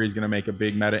think Uri's going to make a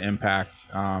big meta impact,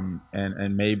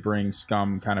 and may bring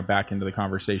Scum kind of back into the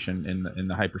conversation in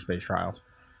the hyperspace trials.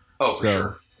 Oh, for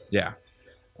sure. Yeah.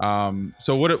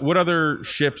 So what other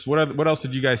ships? What else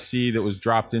did you guys see that was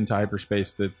dropped into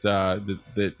hyperspace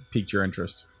that piqued your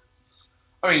interest?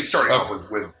 I mean, starting off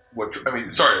with what I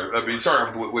mean. Starting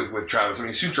off with Travis. I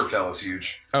mean, Sunterfell is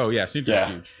huge. Oh yeah, Sunter's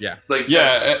huge. Yeah. Like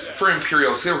for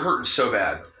Imperials, they were hurting so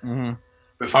bad. Mm-hmm.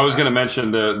 I was going to mention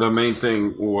the main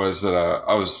thing was that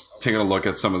I was taking a look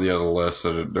at some of the other lists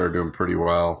that they're doing pretty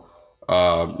well.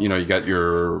 You got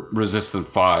your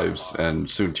resistant 5s, and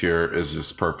Soontir is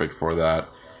just perfect for that.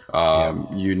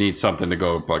 You need something to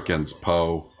go up against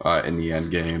Poe in the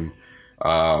end game.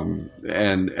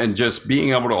 And just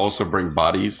being able to also bring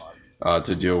bodies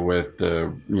to deal with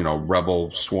the rebel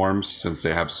swarms, since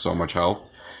they have so much health.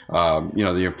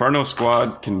 The Inferno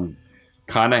squad can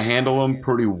kind of handle them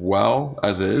pretty well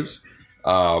as is,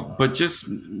 but just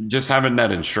having that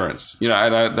insurance,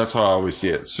 that's how I always see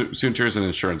it. Soontir is an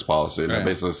insurance policy, and it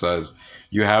basically says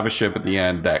you have a ship at the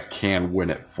end that can win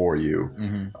it for you,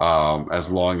 as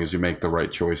long as you make the right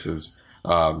choices.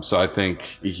 So I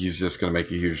think he's just going to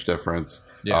make a huge difference.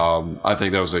 Yeah. I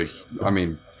think that was a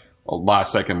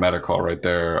last second meta call right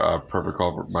there. Perfect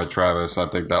call by Travis. I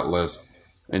think that list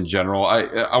in general,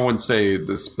 I wouldn't say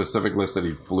the specific list that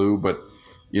he flew, but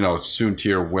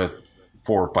Soontir with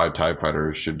 4 or 5 TIE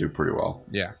fighters should do pretty well.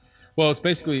 Yeah. Well, it's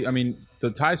basically, the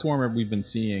TIE Swarmer we've been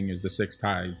seeing is the 6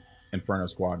 TIE Inferno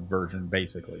Squad version,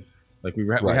 basically. Like, we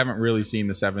haven't really seen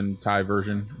the 7 TIE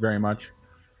version very much.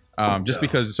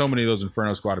 Because so many of those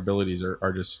Inferno Squad abilities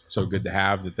are just so good to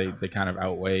have that they kind of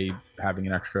outweigh having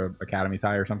an extra Academy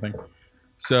TIE or something.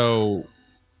 So,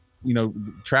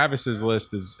 Travis's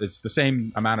list it's the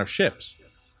same amount of ships.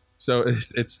 So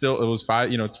it was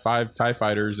 5, it's 5 TIE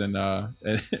fighters and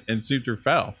Soontir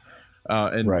fell.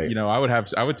 I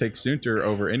would take Soontir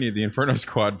over any of the Inferno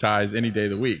Squad ties any day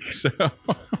of the week. So,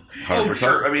 oh, for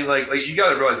sure. I mean, like you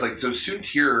got to realize, so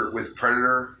Soontir with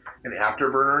Predator and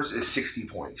Afterburners is 60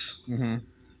 points. Mm-hmm.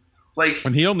 Like,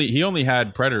 and he only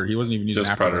had Predator. He wasn't even using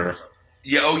Afterburners.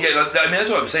 Yeah. Oh, yeah. That's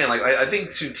what I'm saying. Like, I think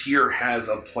Soontir has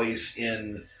a place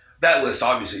in that list,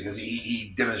 obviously, because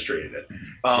he demonstrated it.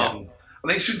 I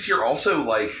think Soontir also,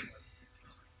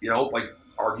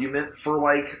 argument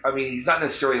for, he's not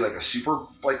necessarily, a super,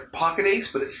 pocket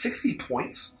ace, but it's 60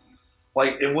 points.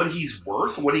 And what he's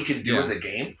worth, what he can do in the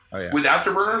game. Oh, yeah. With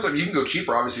Afterburners, you can go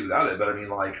cheaper, obviously, without it, but,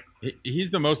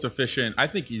 he's the most efficient. I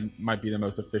think he might be the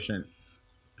most efficient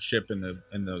ship in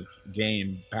the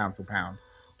game, pound for pound,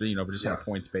 but just on a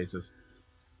points basis.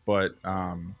 But,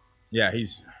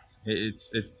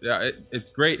 it's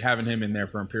great having him in there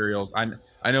for Imperials.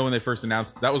 I know when they first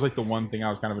announced, that was the one thing I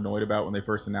was kind of annoyed about when they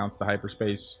first announced the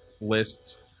hyperspace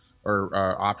lists or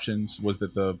options, was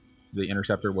that the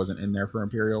Interceptor wasn't in there for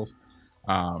Imperials.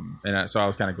 So I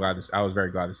was kind of glad I was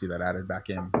very glad to see that added back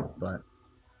in. But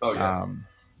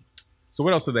so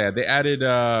what else did they add? They added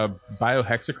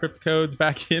biohexacrypt codes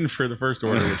back in for the First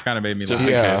Order, which kind of made me laugh. Just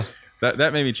in case.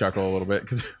 That made me chuckle a little bit,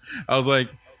 because I was like,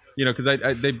 because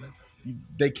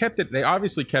they kept it. They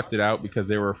obviously kept it out because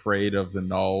they were afraid of the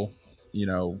null,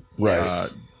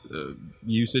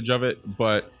 usage of it.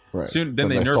 But soon then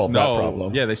they nerfed null. That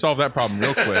problem. Yeah, they solved that problem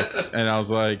real quick. And I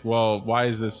was like, well, why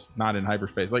is this not in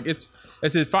hyperspace? It's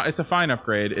a fine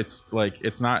upgrade. It's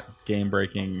it's not game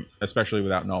breaking, especially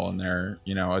without null in there.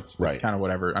 It's kind of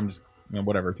whatever. I'm just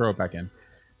whatever. Throw it back in.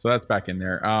 So that's back in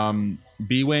there.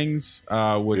 B-Wings,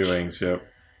 B-Wings, yep.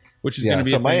 Which is going to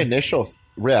be so my initial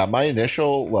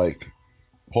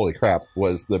holy crap,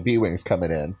 was the B-Wings coming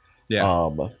in. Yeah.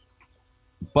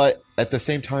 But at the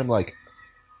same time, I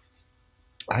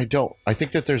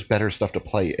think that there's better stuff to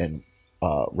play in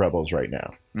Rebels right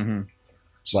now. Mm-hmm.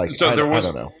 I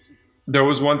don't know. There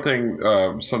was one thing,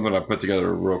 something I put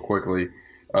together real quickly,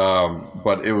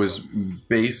 but it was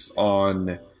based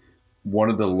on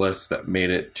one of the lists that made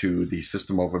it to the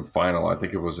System Open final. I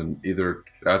think it was in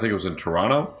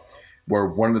Toronto, where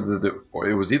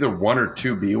it was either 1 or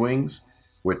 2 B-Wings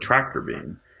with Tractor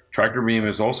Beam. Tractor Beam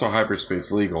is also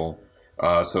hyperspace legal,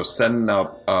 so setting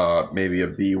up maybe a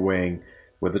B-Wing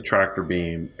with a Tractor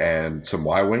Beam and some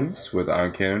Y-Wings with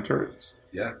ion cannon turrets.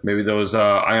 Yeah, maybe those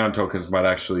ion tokens might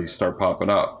actually start popping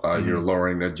up. You're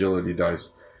lowering the agility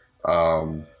dice,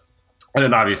 and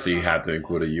then obviously you had to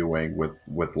include a U-Wing with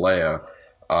Leia,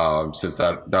 since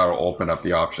that'll open up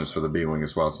the options for the B-Wing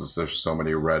as well, since there's so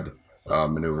many red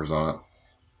maneuvers on it.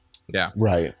 Yeah,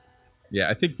 right. Yeah,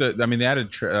 I think they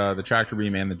added the Tractor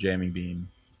Beam and the Jamming Beam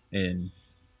in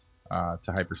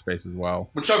to hyperspace as well,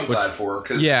 which I'm glad for,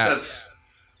 because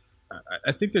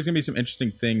I think there's gonna be some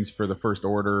interesting things for the First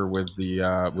Order with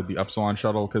the Upsilon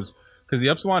shuttle because the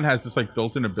Upsilon has this like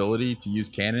built-in ability to use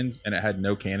cannons, and it had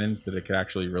no cannons that it could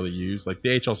actually really use. Like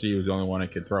the HLC was the only one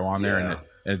it could throw on there, and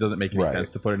it doesn't make any sense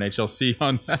to put an HLC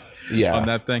on that, on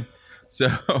that thing. So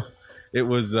it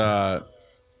was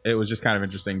just kind of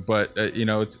interesting. But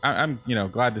I'm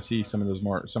glad to see some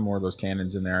more of those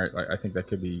cannons in there. I think that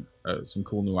could be some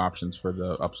cool new options for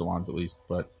the Upsilons at least.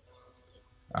 But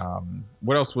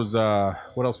what else was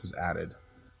added?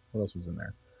 What else was in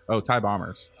there? Oh, TIE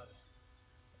bombers.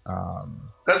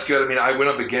 That's good. I mean, I went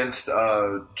up against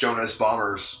Jonas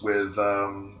bombers with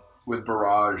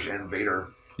Barrage and Vader.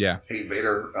 Yeah, Hate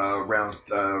Vader round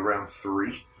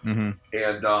 3, and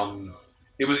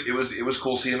it was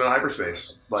cool seeing them in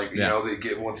hyperspace. Like you know, they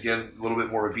get once again a little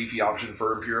bit more of a beefy option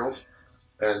for Imperials,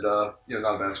 and not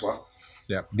a bad squad.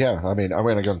 Yeah, yeah. I mean, I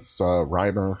went against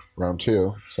Reimer round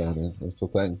 2, so I mean, that's the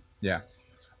thing. Yeah,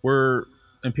 were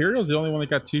Imperials the only one that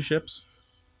got 2 ships?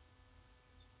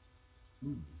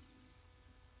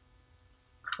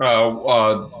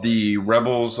 The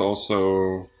Rebels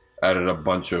also added a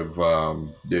bunch of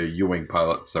the U-wing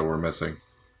pilots that were missing.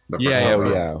 They had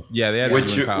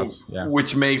U-wing pilots. Yeah.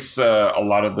 Which makes a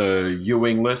lot of the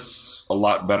U-wing lists a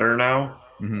lot better now,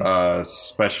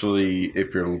 especially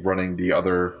if you're running the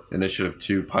other Initiative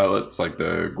 2 pilots like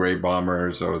the Grey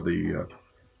Bombers or the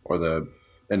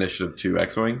Initiative 2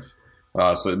 X-wings.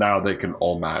 So now they can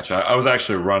all match. I was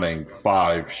actually running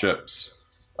 5 ships.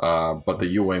 But the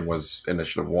U-wing was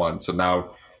Initiative 1, so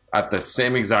now at the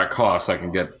same exact cost, I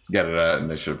can get it at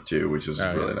Initiative 2, which is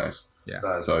really nice.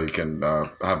 Yeah. So you can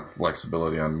have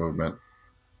flexibility on movement.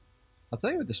 I'll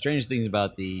tell you what the strange thing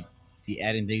about the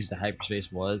adding things to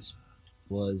hyperspace was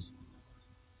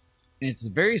and it's a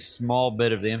very small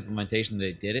bit of the implementation that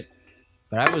they did it,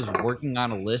 but I was working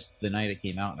on a list the night it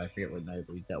came out, and I forget what night of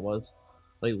the week that was.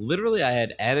 Like, literally, I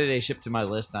had added a ship to my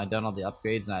list, and I'd done all the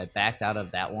upgrades, and I backed out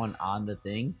of that one on the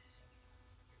thing.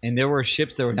 And there were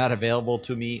ships that were not available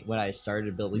to me when I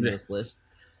started building this list.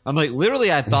 I'm like,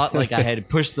 literally, I thought, like, I had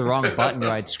pushed the wrong button or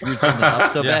I'd screwed something up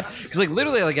so bad. Because, like,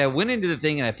 literally, like, I went into the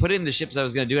thing, and I put in the ships I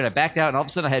was going to do, and I backed out, and all of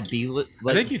a sudden, I had I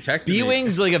think you texted me.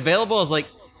 B-Wings, like, available. I was like,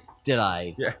 did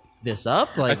I... this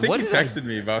up? Like, I think you texted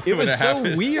me about it. It was so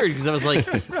happened. weird because I was like,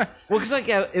 well, because like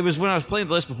it was when I was playing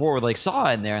the list before with like Saw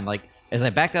in there, and like as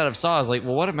I backed out of Saw, I was like,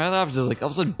 well, what are my other options? I was like, all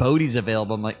of a sudden Bodhi's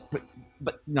available. I'm like,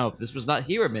 but no, this was not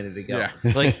here a minute ago. Yeah.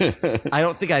 Like, I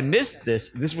don't think I missed this.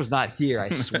 This was not here. I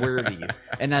swear to you.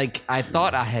 And like, I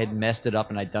thought I had messed it up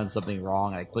and I'd done something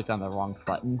wrong. I clicked on the wrong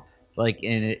button, like,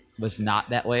 and it was not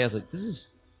that way. I was like, this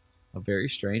is a very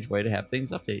strange way to have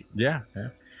things update. Yeah.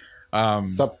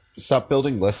 Stop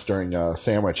building lists during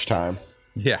sandwich time.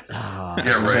 Yeah.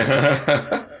 Yeah,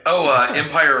 right.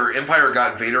 Empire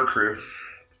got Vader crew.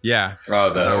 Yeah.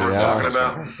 Oh, That's what we're talking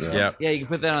about. Yeah. Yeah, you can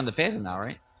put that on the fandom now,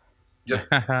 right?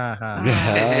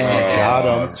 Got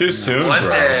him. Too soon, One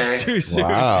bro. day. Too soon.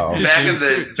 Wow. Back in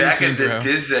Too soon, the bro.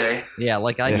 Disney. Yeah,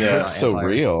 like I Yeah, did. that's so Empire.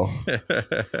 real.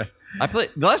 I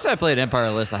played the last time I played Empire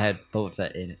list. I had Boba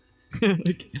Fett in it.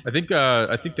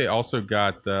 I think they also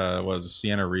got was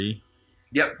Sienna Ree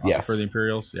Yep. Yes. for the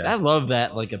Imperials. I Yeah. love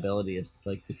that like ability. It's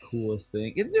like the coolest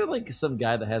thing. Isn't there like some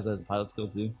guy that has that as a pilot skill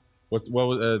too? What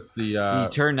was it's the You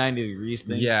turn 90 degrees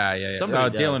thing. yeah.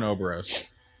 Somebody does. Dalen Oberos.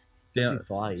 Does he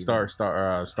fly even? Star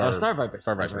Star Viper. Star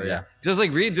That's Viper, right, yeah. Because I was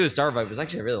like reading through the Star Vipers.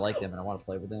 Actually, I really like them and I want to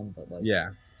play with them. But like, Yeah.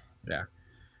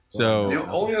 So The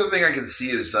only other thing I can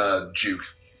see is Juke.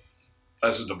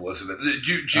 That's a double list of it.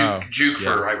 Juke yeah.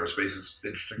 for hyperspace is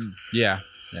interesting. yeah.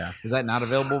 is that not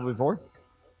available before?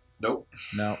 Nope.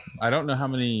 No, I don't know how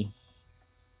many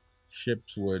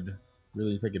ships would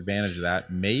really take advantage of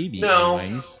that. Maybe No.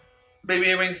 A-wings.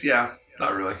 Maybe A-Wings? Yeah.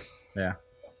 Not really. Yeah.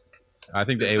 I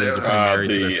think the Is A-wings are there- pretty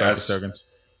married to the their focus S- tokens.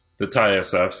 The TIE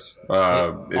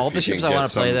SFs. All the ships I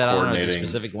want to play that I don't know the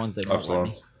specific ones they won't let me.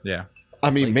 Upsilons. Yeah. I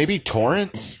mean, Like- maybe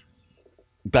Torrents?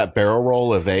 That barrel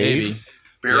roll evade? Maybe.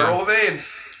 Barrel of Aid.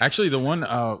 Actually, the one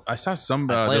I saw some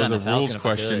I played there was on a the Falcon rules if I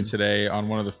question could. today on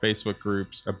one of the Facebook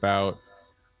groups about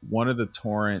one of the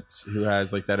torrents who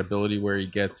has like that ability where he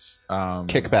gets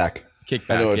Kickback. kickback.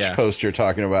 I know which yeah. post you're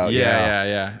talking about.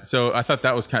 Yeah. So I thought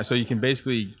that was kind of, so you can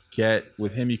basically get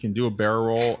with him, you can do a barrel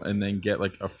roll and then get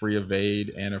like a free evade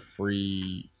and a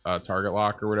free target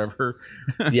lock or whatever.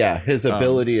 Yeah, his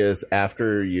ability is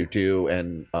after you do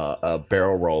a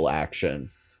barrel roll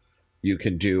action, you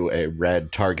can do a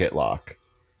red target lock.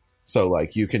 So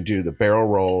like you can do the barrel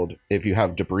rolled if you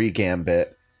have debris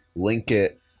gambit, link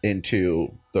it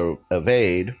into the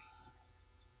evade,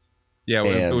 Yeah,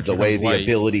 and which the way becomes the light.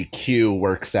 ability Q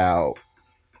works out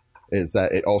is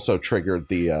that it also triggered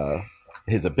the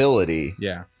his ability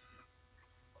Yeah.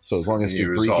 So as long as You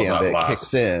Debris resolve that Gambit last.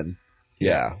 kicks in,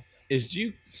 yeah. Is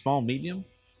Juke small, medium?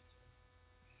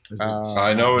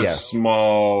 I know it's Yes.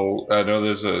 small. I know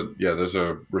there's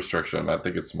a restriction. I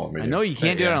think it's small I medium. know you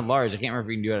can't do it Yeah. on large. I can't remember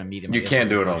if you can do it on medium. I You guess can't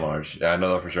you do it can. on large. Yeah, I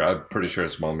know that for sure. I'm pretty sure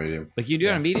it's small medium. Like you do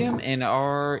it on medium, and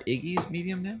are Iggy's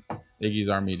medium now? Iggy's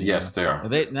our medium. Yes, they are. Are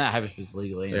they not hyperspace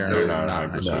legally? They're They're not not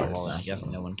hyperspace. No. Well, then I guess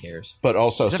no one cares. But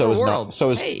also, Except so for is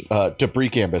Worlds. Hey. Debris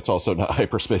Gambit's also not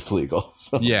hyperspace legal.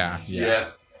 So, Yeah. Yeah.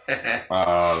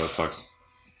 That sucks.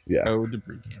 yeah. Oh,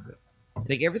 Debris Gambit.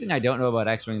 Take everything I don't know about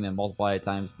X-Wing and then multiply it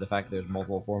times the fact that there's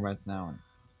multiple formats now.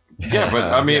 And Yeah,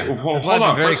 but I mean, Yeah. well, that's why hold I've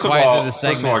on. been very First of quiet all, through this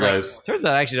first of segment. all, It's like, guys, turns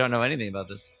out I actually don't know anything about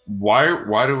this.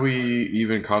 why do we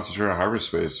even concentrate on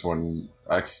hyperspace when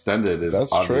extended is That's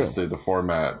true. obviously the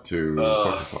format to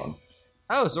focus on?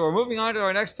 Oh, so we're moving on to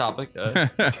our next topic.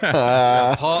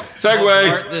 Uh,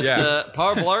 Segue.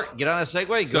 Paul Blart, get on a segue.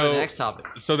 Go to So- the next topic.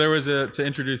 So there was to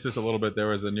introduce this a little bit. There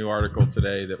was a new article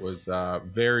today that was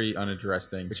very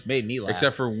uninteresting, Which made me laugh.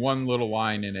 except for one little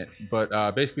line in it.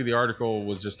 But basically, the article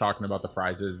was just talking about the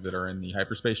prizes that are in the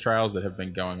hyperspace trials that have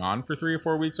been going on for 3 or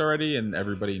 4 weeks already, and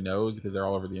everybody knows because they're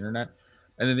all over the internet.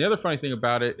 And then the other funny thing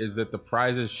about it is that the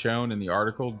prizes shown in the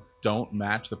article don't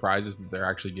match the prizes that they're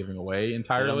actually giving away They don't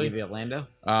entirely. give you Orlando.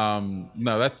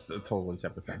 No, that's a totally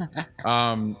separate thing.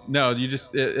 No,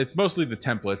 it's mostly the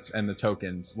templates and the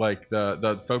tokens. Like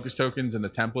the focus tokens and the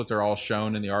templates are all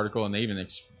shown in the article, and they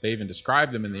even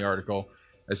describe them in the article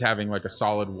as having like a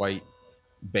solid white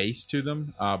base to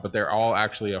them. But they're all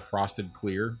actually a frosted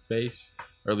clear base,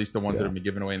 or at least the ones that have been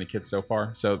given away in the kit so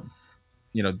far. So,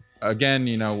 again,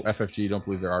 FFG don't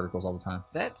believe their articles all the time.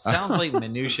 That sounds like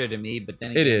minutia to me, but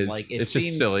then It again, is. Like It's seems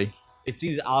just silly. It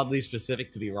seems oddly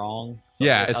specific to be wrong. So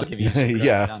Yeah, I guess it's I'll a- give you some credit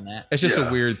Yeah. on that. It's just Yeah.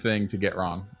 a weird thing to get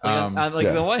wrong. Like, on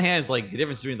yeah. the one hand, it's like the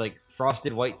difference between like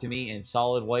frosted white to me and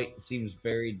solid white seems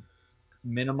very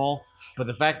minimal. But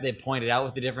the fact that they pointed out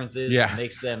what the difference is Yeah.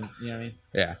 makes them, you know what I mean?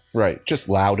 Yeah. right. Just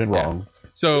loud and Yeah. wrong.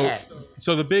 So, Yeah.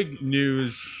 so the big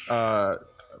news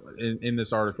in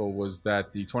this article was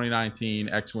that the 2019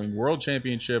 X-Wing World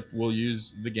Championship will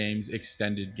use the game's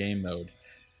extended game mode.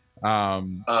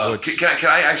 Which, Can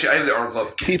I actually? I have the article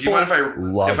up. Do you People mind if I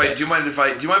love it. do you mind if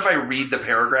I read the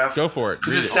paragraph? go for it.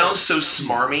 Because Read it sounds so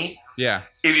smarmy. Yeah.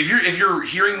 If you're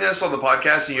hearing this on the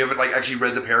podcast and you haven't like actually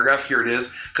read the paragraph, here it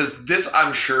is. Because this,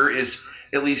 I'm sure, is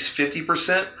at least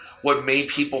 50% what made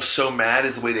people so mad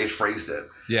is the way they phrased it.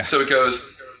 Yeah. So it goes,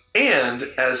 and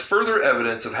as further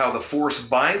evidence of how the Force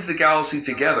binds the galaxy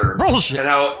together, Bullshit. and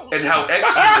how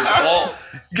X-Wing is all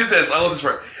get this, I love this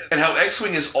part, and how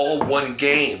X-Wing is all one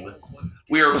game.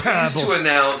 We are pleased to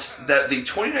announce that the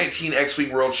 2019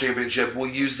 X-Wing World Championship will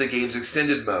use the game's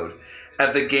extended mode.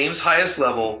 At the game's highest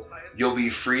level, you'll be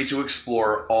free to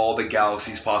explore all the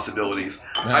galaxy's possibilities.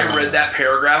 I read that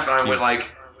paragraph and I went like,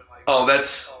 "Oh,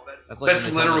 that's That's like That's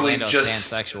when they told literally Orlando's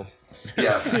just- pansexual.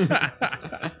 yes."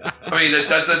 I mean,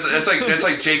 that's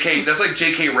like JK. That's like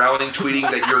JK Rowling tweeting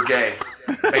that you're gay,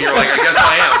 and you're like, "I guess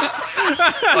I am."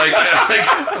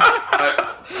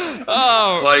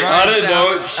 Oh, Like, I didn't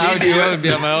know she I would knew totally it.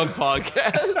 be on my own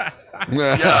podcast.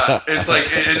 yeah, it's like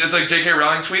JK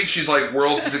Rowling tweets. She's like,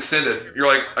 "Worlds is extended." You're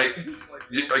like,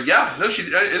 "Yeah, no,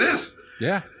 it is."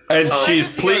 Yeah. And Oh. she's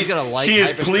You guys pleased. gotta like She is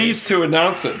hyperspace. pleased to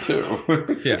announce it too.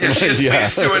 Yeah. Yeah, she is Yeah.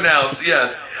 pleased to announce.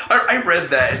 Yes, I read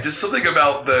that and just something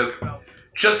about the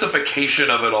justification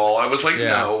of it all. I was like,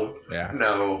 Yeah. no, Yeah.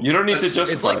 no. You don't need to That's-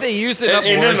 justify. It's like they used it In- up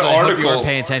in words, an but I hope you article- weren't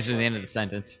paying attention to the end of the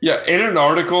sentence. Yeah, in an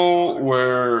article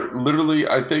where literally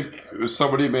I think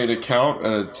somebody made a count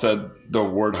and it said the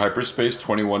word hyperspace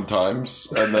 21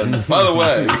 times, and then by the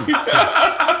way,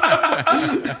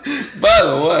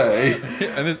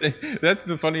 And that's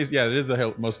the funniest. Yeah, it is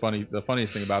the most funny. The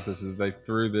funniest thing about this is they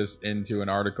threw this into an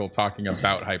article talking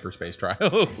about hyperspace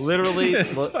trials. Literally,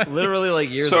 literally, like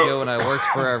years So- ago when I worked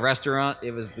for a restaurant,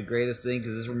 it was the greatest thing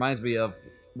because this reminds me of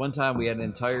one time we had an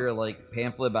entire like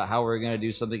pamphlet about how we were going to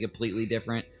do something completely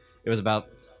different. It was about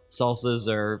salsas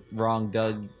or wrong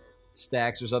Doug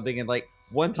stacks or something, and like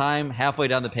one time halfway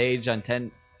down the page on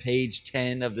page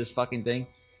 10 of this fucking thing,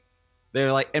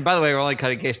 they're like, and by the way, we're only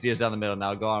cutting quesadillas down the middle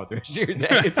now. Go on with the rest of your day.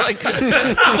 It's like,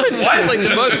 it's like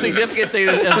the most significant thing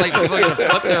is like people are going to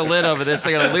flip their lid over this.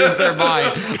 They're going to lose their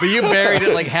mind. But you buried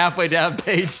it like halfway down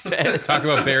page 10. Talk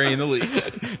about burying the lead.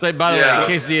 It's like, by the Yeah.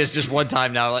 way, quesadillas just one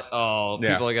time now. Like, oh,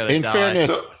 Yeah. people are going to In die.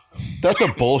 fairness, that's a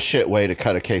bullshit way to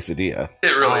cut a quesadilla. It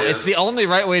really Oh, is. it's the only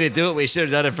right way to do it. We should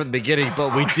have done it from the beginning,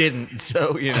 but we didn't.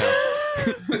 So, you know.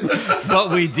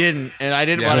 But we didn't. And I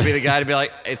didn't Yeah. want to be the guy to be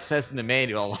like, it says in the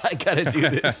manual, I got to do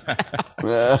this.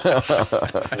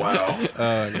 wow.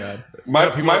 Oh god. my You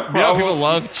know, people problem.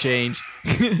 love change.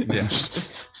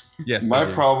 Yes. My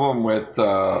they do. problem with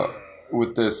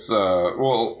this,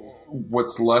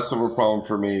 what's less of a problem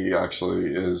for me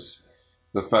actually is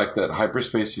the fact that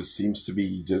hyperspace just seems to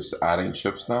be just adding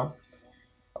ships now.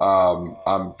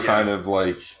 I'm kind of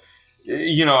like,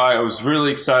 I was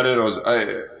really excited. Then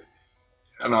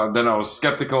I was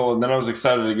skeptical, and then I was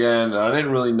excited again. And I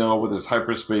didn't really know what this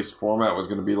hyperspace format was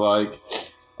going to be like.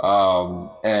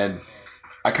 And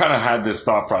I kind of had this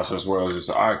thought process where I was just,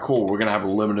 all right, cool. We're going to have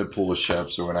a limited pool of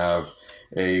ships. We're going to have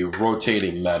a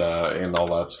rotating meta and all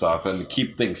that stuff and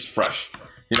keep things fresh.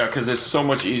 Because it's so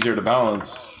much easier to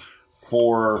balance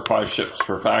 4 or 5 ships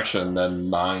per faction than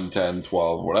 9, 10,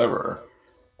 12, whatever.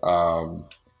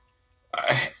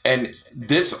 And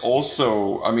this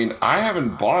also, I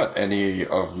haven't bought any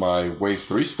of my Wave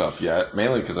 3 stuff yet,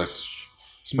 mainly because I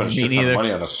spent a shit ton of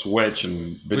money on a Switch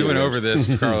and video We went games. over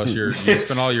this, Carlos. You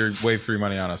spent all your Wave 3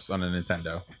 money on a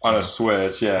Nintendo. On a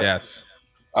Switch, yeah. Yes.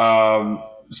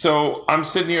 So I'm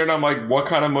sitting here and I'm like, what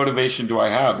kind of motivation do I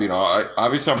have?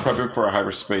 Obviously I'm prepping for a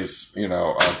hyperspace,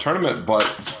 tournament, but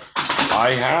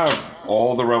I have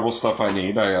all the Rebel stuff I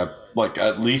need. I have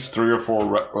at least 3 or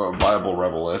 4 viable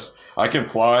Rebel lists. I can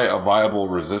fly a viable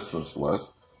Resistance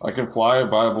list. I can fly a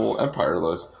viable Empire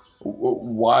list.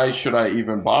 Why should I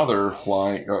even bother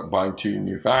buying 2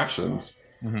 new factions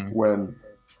when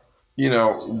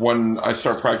I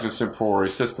start practicing for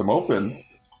a system open?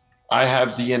 I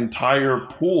have the entire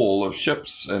pool of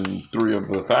ships in 3 of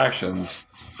the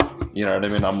factions. You know what I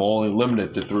mean? I'm only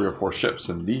limited to 3 or 4 ships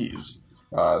in these.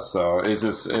 So it's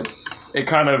just it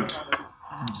kind of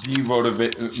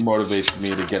motivates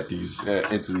me to get these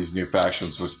into these new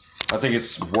factions, which I think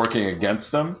it's working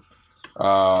against them.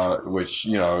 Which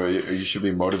you should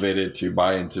be motivated to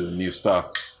buy into the new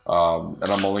stuff, and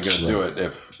I'm only going to do it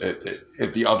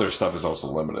if the other stuff is also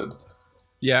limited.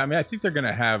 Yeah, I think they're going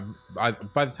to have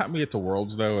by the time we get to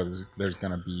Worlds, though, there's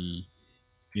going to be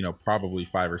probably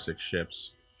 5 or 6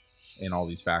 ships in all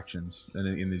these factions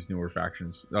and in these newer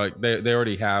factions. Like they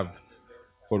already have.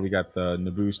 What do we got? The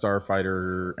Naboo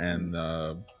Starfighter and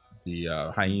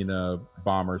the Hyena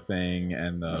bomber thing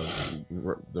and the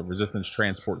Resistance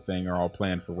transport thing are all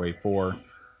planned for Wave 4.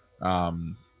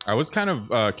 I was kind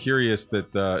of curious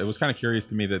that it was kind of curious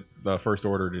to me that the First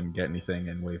Order didn't get anything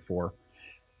in Wave 4,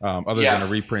 other than a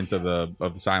reprint of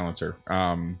the Silencer.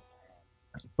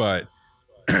 But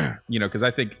because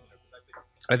I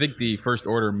think the First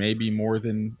Order may be more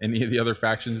than any of the other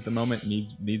factions at the moment.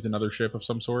 Needs another ship of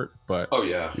some sort. But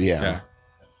Yeah.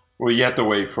 Well, you have to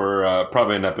wait for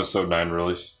probably an Episode 9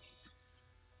 release.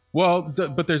 Well,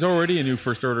 but there's already a new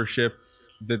First Order ship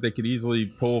that they could easily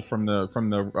pull from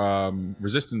the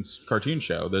Resistance cartoon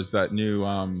show. There's that new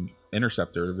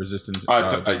Interceptor, Resistance,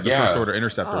 the First Order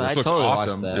Interceptor, which looks totally watched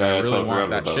awesome. that. And I Yeah, really totally want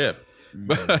forgot that about ship.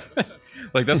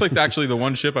 But that's actually the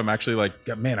one ship I'm actually like,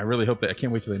 man, I really hope that I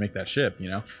can't wait till they make that ship.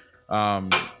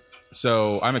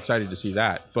 So I'm excited to see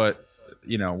that. But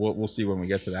we'll see when we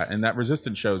get to that. And that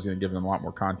Resistance show is going to give them a lot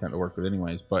more content to work with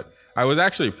anyways. But I was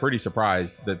actually pretty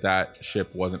surprised that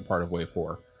ship wasn't part of Wave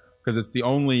 4. Because it's the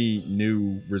only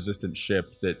new Resistance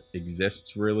ship that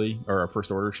exists, really, or a First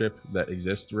Order ship that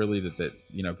exists, really, that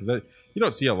because you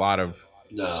don't see a lot of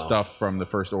stuff from the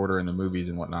First Order in the movies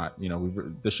and whatnot.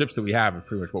 The ships that we have is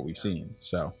pretty much what we've seen.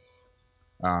 So,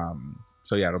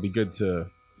 yeah, it'll be good to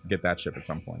get that ship at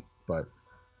some point. But,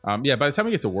 by the time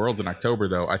we get to Worlds in October,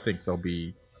 though, I think there'll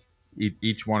be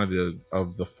each one of the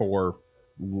 4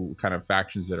 kind of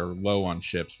factions that are low on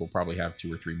ships will probably have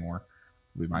 2 or 3 more.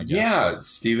 We might guess. Yeah,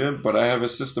 Steven, but I have a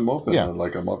system open in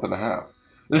like a month and a half.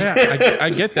 Yeah, I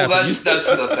get that. Well, that's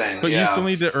the thing. But you still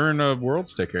need to earn a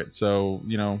Worlds ticket, so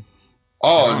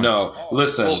Oh no!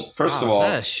 Listen, first of all, is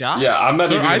that a shot? Yeah, I'm not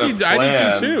even. I plan. need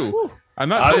to too. I'm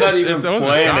not even it wasn't a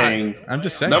planning. shot. I'm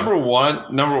just saying. Number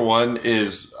one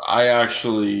is I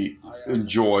actually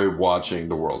enjoy watching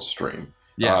the World stream.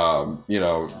 Yeah.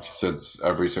 Since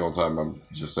every single time I'm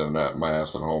just sitting my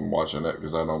ass at home watching it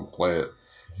because I don't play it.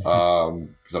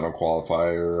 Because I don't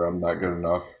qualify or I'm not good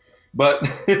enough. But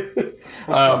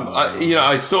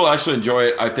I still actually enjoy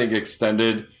it. I think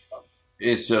extended,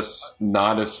 it's just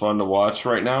not as fun to watch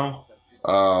right now.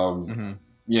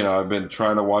 I've been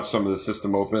trying to watch some of the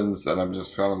system opens, and I'm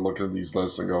just kind of looking at these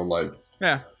lists and going like,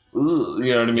 yeah. You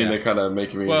know what I mean? Yeah. They're kind of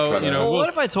making me. Well, what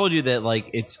if I told you that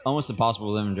it's almost impossible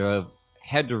for them to have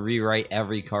had to rewrite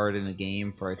every card in the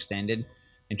game for extended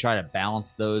and try to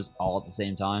balance those all at the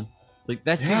same time?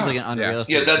 That seems like an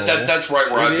unrealistic goal. That's right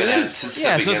where I've been at since the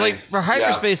beginning. So it's like for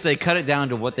hyperspace, they cut it down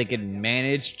to what they can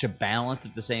manage to balance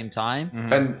at the same time.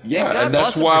 And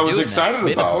that's why I was excited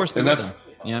about. And that's you know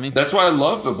what I mean? That's what I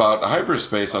love about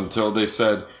hyperspace until they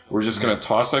said we're just going to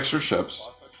toss extra ships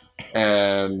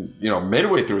and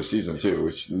midway through a season too,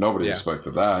 which nobody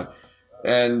expected that.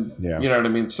 And you know what I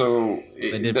mean. So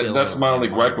that's my only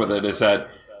gripe with it is that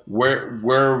where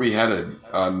are we headed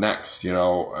next?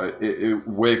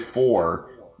 Wave 4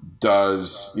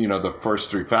 does the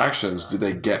first 3 factions, do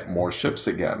they get more ships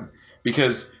again?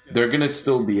 Because they're going to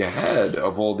still be ahead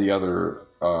of all the other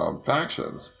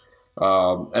factions.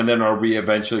 And then are we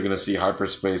eventually going to see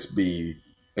hyperspace be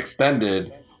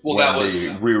extended when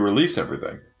they re-release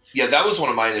everything? Yeah, that was one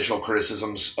of my initial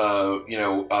criticisms,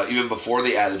 even before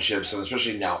they added ships, and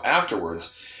especially now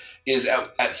afterwards, is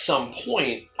at some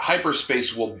point,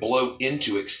 hyperspace will blow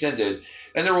into extended,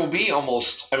 and there will be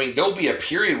there'll be a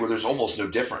period where there's almost no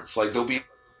difference. Like, there'll be,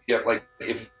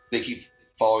 if they keep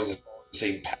following the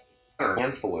same pattern, a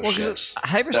handful of ships that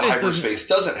hyperspace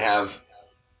doesn't have,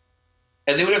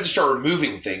 and they would have to start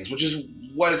removing things, which is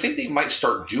what I think they might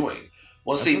start doing.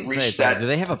 Once they reach that, do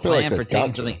they have a plan for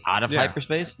taking something out of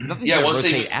hyperspace? Nothing's going to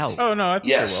rotate out. Oh no, I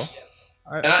think they will.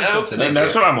 I hope that and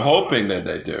that's what I'm hoping that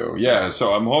they do. Yeah,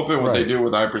 so I'm hoping what they do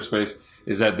with hyperspace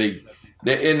is that they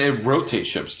rotate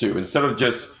ships too. Instead of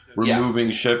just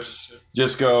removing ships,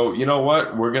 just go, you know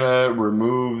what? We're gonna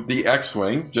remove the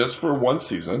X-wing just for one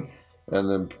season,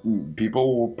 and then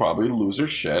people will probably lose their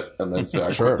shit and then say,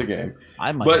 "I quit the game."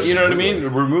 But you know what I mean?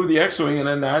 Remove the X-wing and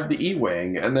then add the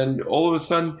E-wing, and then all of a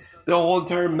sudden the whole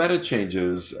entire meta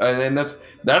changes. And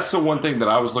that's the one thing that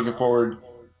I was looking forward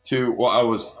to. Well, I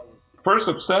was first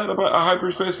upset about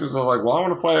hyperspace because I was like, well, I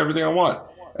want to fly everything I want.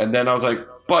 And then I was like,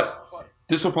 but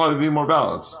this will probably be more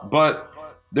balanced. But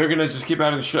they're going to just keep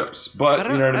adding ships. But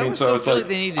you know what I mean? So it's like,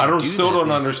 I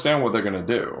don't understand what they're going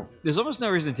to do. There's almost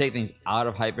no reason to take things out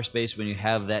of hyperspace when you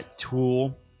have that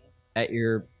tool at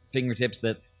your fingertips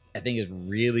that I think is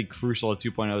really crucial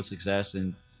to 2.0 success.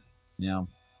 And,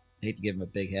 I hate to give him a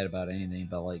big head about anything,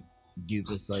 but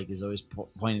Doofus is always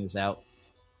pointing this out.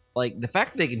 The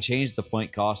fact that they can change the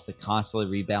point cost to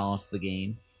constantly rebalance the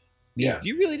game means do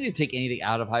you really need to take anything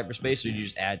out of hyperspace, or do you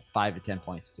just add 5 to 10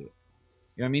 points to it?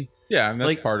 You know what I mean? Yeah, and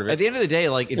that's part of it. At the end of the day,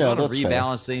 if you want to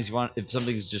rebalance things, if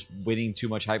something's just winning too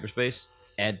much hyperspace,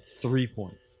 add 3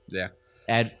 points. Yeah.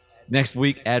 Add next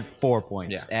week, add 4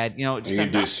 points. Yeah. Add just you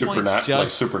can do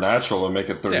supernatural and make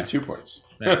it 32 points.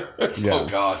 Yeah. Oh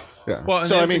God. Yeah. Well,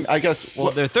 so I guess.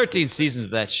 Well, there are 13 seasons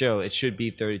of that show. It should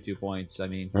be 32 points. I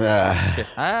mean,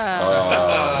 It's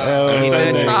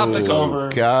over.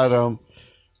 Got him.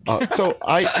 So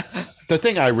the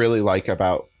thing I really like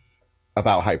about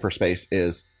hyperspace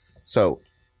is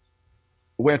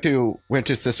went to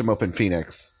System Open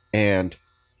Phoenix and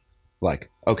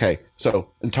okay,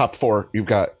 so in top 4 you've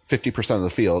got 50% of the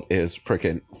field is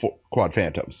freaking quad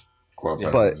phantoms.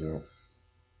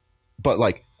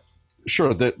 But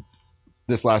sure that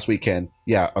this last weekend,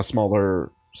 a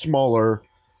smaller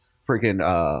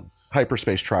freaking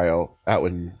hyperspace trial out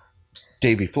in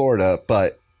Davie, Florida,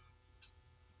 but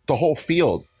the whole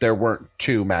field there weren't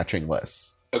 2 matching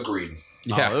lists. Agreed.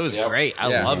 Yeah, it was great.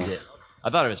 I loved it. I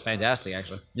thought it was fantastic,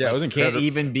 actually. Yeah, it was incredible.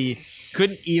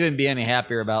 Couldn't even be any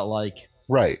happier about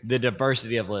the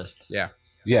diversity of lists.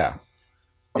 Yeah.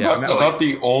 About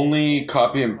the only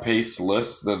copy and paste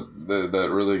list that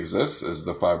really exists is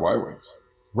the 5 Y-wings.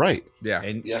 Right. Yeah.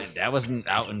 And that wasn't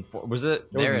out in... Was it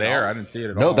there? There. I didn't see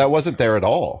it at all. No, that wasn't there at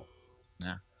all.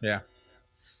 Yeah.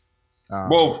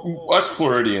 Well, us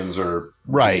Floridians are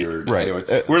weird. Right.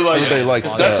 Anyway, we're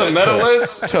that's a meta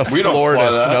list? To we Florida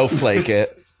don't snowflake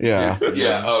it. Yeah.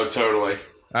 Yeah. Oh, totally.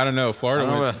 I don't know. Florida. I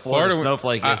don't know what Florida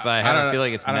snowflake is, but I have a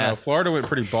feeling it's I don't know. Florida went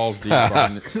pretty balls deep.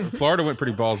 On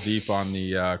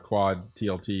the quad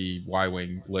TLT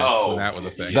Y-wing list when that was a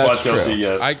thing. That's true. TLT,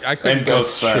 yes. I couldn't.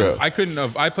 That's true. I couldn't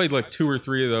have. I played 2 or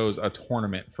 3 of those a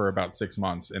tournament for about 6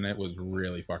 months, and it was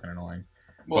really fucking annoying.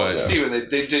 Well, Steven,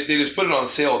 they just put it on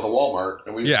sale at the Walmart,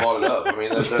 and we just bought it up. I mean,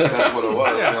 that's what it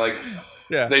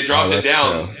was. They dropped it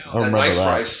down at a nice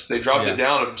price. They dropped it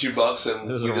down to $2, and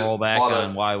there's a rollback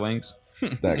on Y-wings.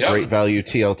 That great value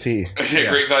TLT.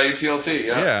 Great value TLT.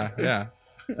 Yeah.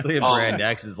 It's like a brand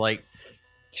X is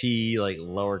T,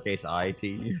 lowercase I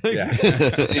T. Yeah.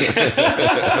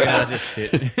 Just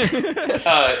it.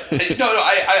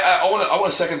 I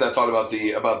want to second that thought about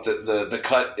the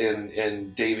cut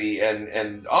in Davie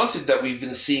and honestly that we've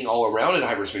been seeing all around in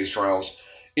hyperspace trials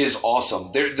is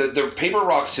awesome. The paper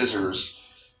rock scissors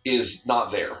is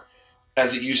not there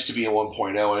as it used to be in 1.0,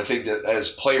 and I think that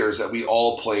as players that we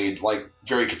all played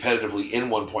very competitively in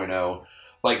 1.0,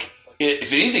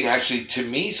 if anything, actually, to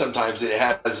me, sometimes it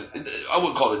has, I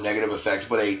wouldn't call it a negative effect,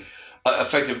 but a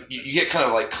effect of, you get kind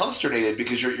of consternated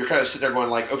because you're kind of sitting there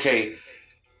going okay,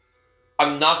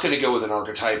 I'm not going to go with an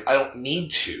archetype. I don't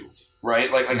need to, right?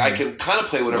 I can kind of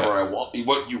play whatever I want.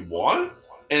 What you want?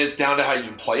 and it's down to how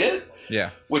you play it.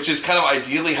 Yeah. Which is kind of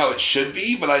ideally how it should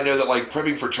be, but I know that like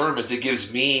prepping for tournaments, it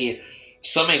gives me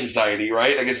some anxiety,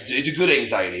 right? I guess it's a good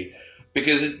anxiety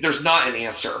because there's not an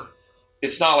answer.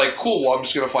 It's not like, cool, well, I'm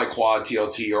just going to fly quad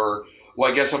TLT, or,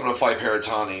 well, I guess I'm going to fly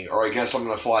Paratani, or I guess I'm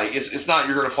going to fly. It's not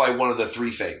you're going to fly one of the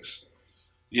three things,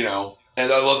 you know?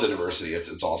 And I love the diversity.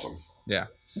 It's awesome. Yeah.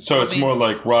 So it's more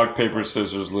like rock, paper,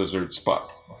 scissors, lizard, Spock.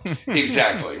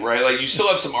 Exactly, right? Like you still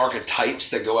have some archetypes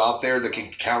that go out there that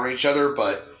can counter each other,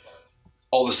 but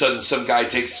all of a sudden some guy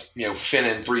takes, Finn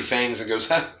and three things and goes,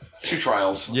 2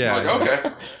 trials. Yeah. I'm like,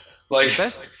 okay. Like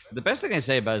The best thing I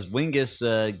say about it is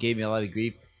Wingus gave me a lot of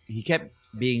grief. He kept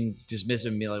being dismissive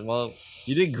and being like, well,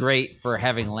 you did great for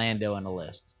having Lando on the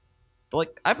list. But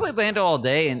like I played Lando all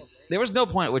day, and there was no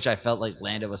point at which I felt like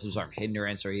Lando was some sort of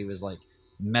hindrance, or he was like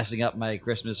messing up my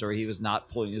Christmas, or he was not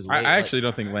pulling his weight. I actually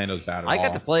don't think Lando's bad at all. I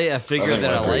got to play a figure think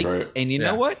that I Lando's liked, great. and you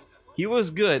know Yeah. what? He was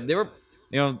good. There were,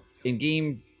 in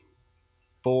game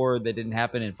 4 that didn't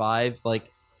happen in 5, like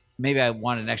maybe I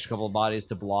wanted an extra couple of bodies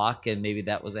to block, and maybe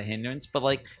that was a hindrance. But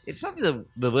like, it's not that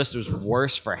the list was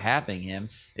worse for having him.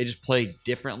 They just played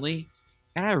differently,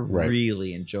 and I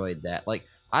really enjoyed that. Like,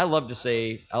 I love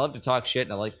to talk shit,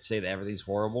 and I like to say that everything's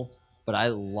horrible, but I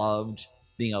loved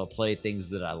being able to play things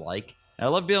that I like. And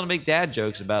I love being able to make dad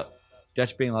jokes about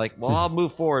Dutch being like, well, I'll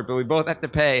move forward, but we both have to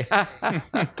pay.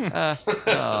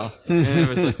 Oh. And it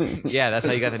was like, yeah, that's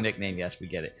how you got the nickname. Yes, we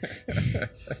get it.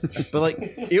 But like,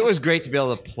 it was great to be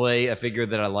able to play a figure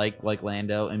that I like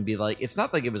Lando, and be like, it's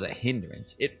not like it was a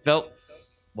hindrance. It felt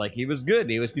like he was good.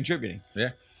 He was contributing. Yeah.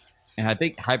 And I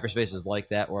think hyperspace is like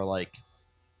that, where like,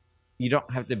 you don't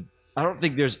have to. I don't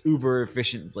think there's uber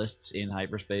efficient lists in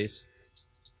hyperspace.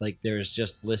 Like, there's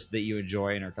just lists that you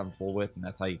enjoy and are comfortable with, and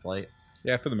that's how you play it.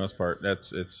 Yeah, for the most part,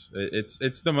 it's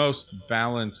the most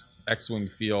balanced X-wing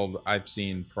field I've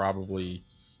seen probably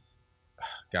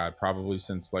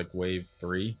since like Wave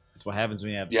 3. That's what happens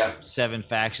when you have 7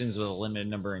 factions with a limited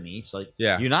number in each. Like,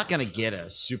 you're not going to get a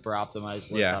super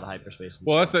optimized list out of hyperspace.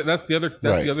 Well, that's the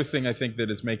other thing I think that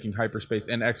is making hyperspace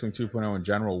and X-wing 2.0 in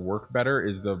general work better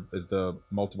is the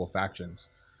multiple factions.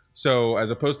 So as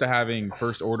opposed to having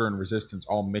First Order and Resistance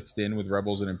all mixed in with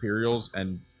Rebels and Imperials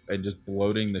and just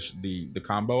bloating the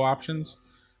combo options,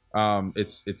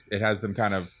 it has them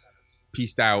kind of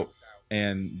pieced out,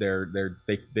 and they're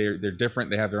different.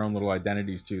 They have their own little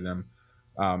identities to them,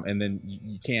 and then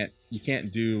you can't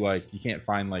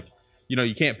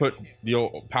put the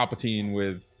old Palpatine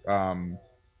with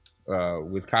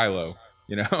Kylo,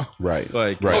 Right.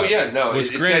 Like, oh yeah, no, which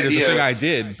it's granted the is the thing idea. I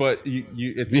did, but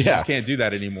you just can't do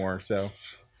that anymore. So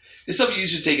It's stuff you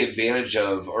used to take advantage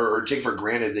of or take for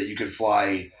granted that you could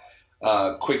fly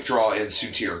Quick Draw and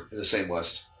Sutir in the same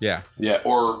list. yeah,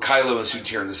 Or Kylo and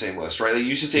Sutir in the same list, right? They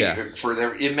used to take it for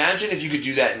them. Imagine if you could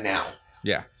do that now.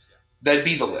 yeah. That'd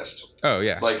be the list. Oh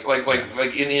yeah, Like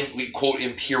in quote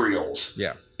Imperials.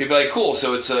 yeah, It'd be like, cool,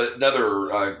 so it's another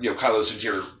Kylo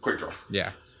Sutir Quick Draw.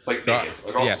 yeah. Like, So, naked.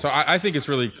 Like, awesome. yeah, so I think it's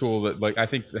really cool that, like, I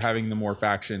think having the more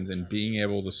factions and being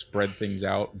able to spread things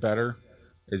out better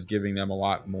is giving them a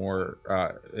lot more.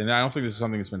 And I don't think this is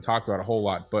something that's been talked about a whole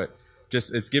lot, but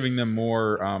just it's giving them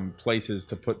more places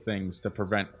to put things to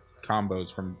prevent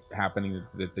combos from happening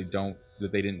that they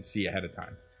didn't see ahead of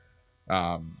time.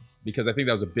 Because I think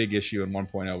that was a big issue in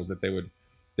 1.0 was that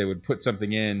they would put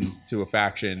something in to a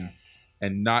faction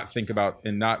and not think about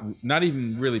and not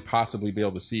even really possibly be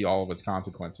able to see all of its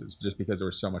consequences just because there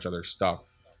was so much other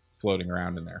stuff floating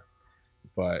around in there.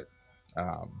 But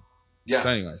so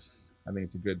anyways, I think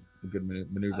it's a good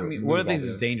maneuver. I mean, one of the things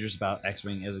that's dangerous about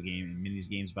X-Wing as a game and Minis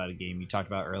games about a game, you talked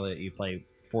about earlier, you play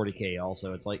 40K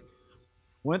also. It's like,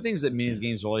 one of the things that Minis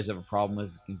games will always have a problem with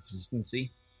is consistency,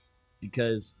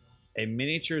 because a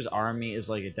miniatures army is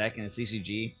like a deck in a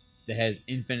CCG that has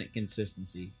infinite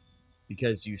consistency,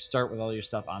 because you start with all your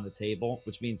stuff on the table,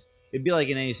 which means it'd be like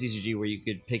in any CCG where you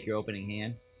could pick your opening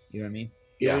hand. You know what I mean?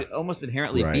 Yeah. It would almost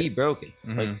inherently be broken.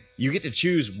 Mhm. Like, you get to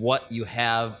choose what you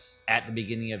have at the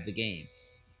beginning of the game.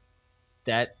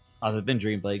 That, other than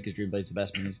Dreamblade, because Dreamblade's the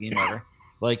best Minis game ever,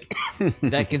 like,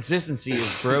 that consistency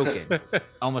is broken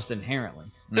almost inherently.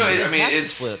 No, So they I mean, have to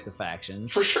it's split up the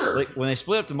factions. for sure. Like, when they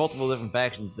split up to multiple different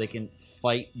factions, they can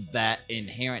fight that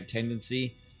inherent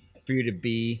tendency for you to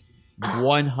be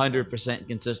 100%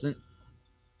 consistent.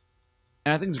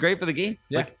 And I think it's great for the game.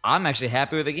 Yeah. Like, I'm actually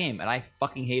happy with the game, and I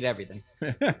fucking hate everything.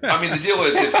 I mean, the deal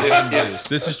is if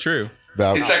This is true.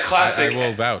 Vouch. it's that classic. I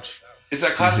will vouch. It's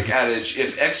that classic adage: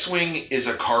 if X-Wing is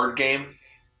a card game,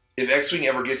 if X-Wing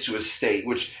ever gets to a state,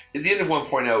 which at the end of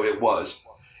 1.0 it was,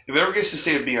 if it ever gets to a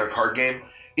state of being a card game,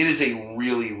 it is a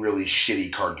really, really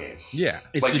shitty card game. Yeah.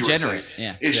 It's Like you were degenerate.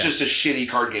 saying. Yeah. It's just a shitty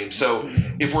card game. So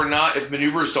if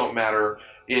maneuvers don't matter,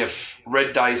 if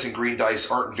red dice and green dice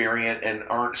aren't variant and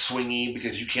aren't swingy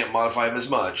because you can't modify them as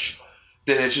much,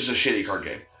 then it's just a shitty card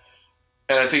game.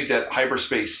 And I think that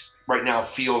Hyperspace right now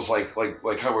feels like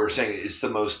how we were saying, it's the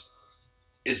most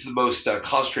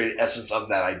concentrated essence of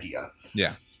that idea.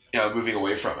 Yeah. Moving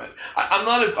away from it. I'm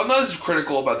not as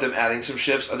critical about them adding some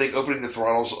ships. I think opening the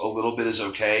throttles a little bit is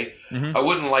okay. Mhm. I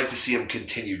wouldn't like to see them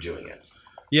continue doing it.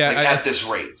 Yeah. At this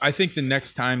rate. I think the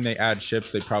next time they add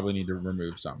ships, they probably need to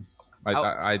remove some.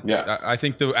 I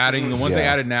think the ones they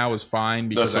added now was fine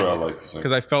because That's what I like to say.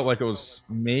 because I felt like it was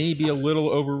maybe a little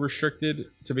over restricted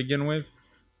to begin with.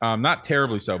 Not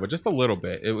terribly so, but just a little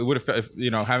bit. It would have,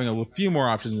 having a few more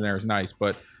options in there is nice.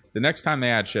 But the next time they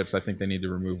add ships, I think they need to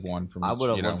remove one from. I would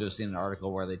have loved to have seen an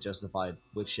article where they justified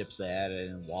which ships they added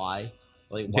and why.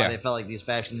 Like, why they felt like these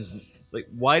factions... Like,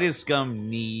 why did Scum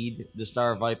need the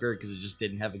Star Viper? Because it just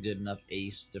didn't have a good enough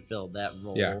ace to fill that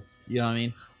role. Yeah. You know what I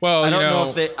mean? Well, I don't know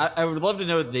if they... I would love to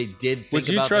know if they did think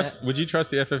about that. Would you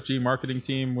trust the FFG marketing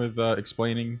team with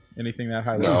explaining anything that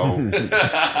high No.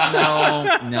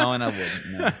 No, and I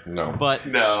wouldn't. No. No. But...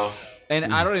 No.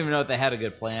 And I don't even know if they had a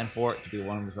good plan for it, to be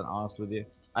 100% honest with you.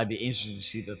 I'd be interested to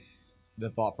see the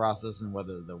thought process and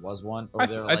whether there was one. Or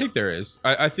I think there is.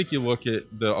 I think you look at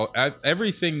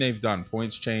everything they've done,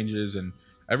 points changes and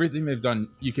everything they've done.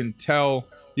 You can tell,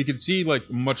 you can see like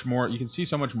much more. You can see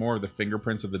so much more of the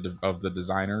fingerprints of the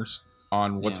designers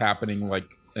on what's happening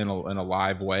like in a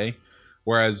live way.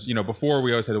 Whereas before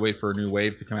we always had to wait for a new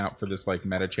wave to come out for this like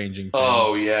meta changing thing.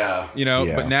 Oh yeah.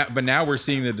 But now we're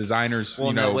seeing the designers.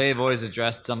 Well, that wave always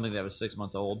addressed something that was 6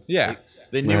 months old. Yeah. Like,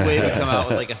 the new wave would come out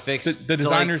with like a fix. The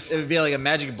designers, it would be like a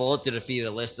magic bullet to defeat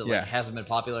a list that hasn't been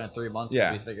popular in 3 months.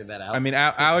 Yeah. We figured that out. I mean,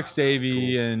 Alex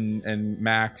Davey and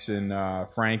Max and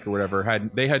Frank or whatever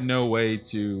had no way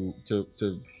to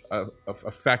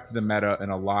affect the meta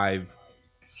in a live,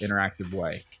 interactive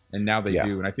way, and now they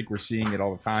do. And I think we're seeing it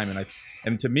all the time.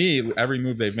 And to me, every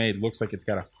move they've made looks like it's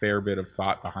got a fair bit of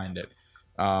thought behind it.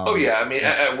 I mean,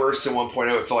 at worst, in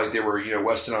 1.0, it felt like they were,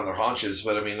 Weston on their haunches.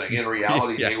 But I mean, like in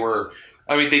reality, they were.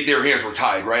 I mean, their hands were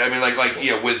tied, right? I mean, like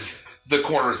with the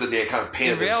corners that they had kind of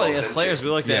painted. In reality, themselves as players, into.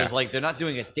 we looked at it as like they're not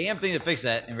doing a damn thing to fix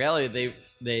that. In reality,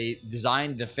 they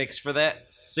designed the fix for that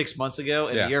 6 months ago,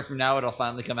 and a year from now, it'll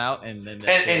finally come out. And then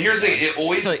and here's the thing: it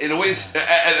always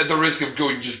at the risk of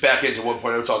going just back into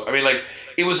 1.0 talk. I mean, like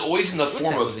it was always in the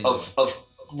form of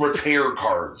repair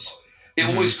cards.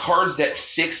 It was cards that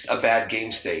fixed a bad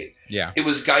game state. Yeah. It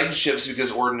was guidance ships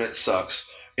because Ordnance sucks.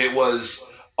 It was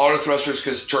auto thrusters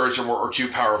because turrets are too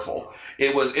powerful.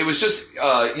 It was just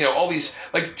all these,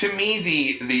 like, to me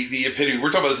the epitome.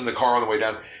 We're talking about this in the car on the way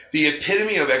down. The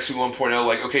epitome of XP 1.0,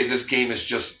 like, okay, this game has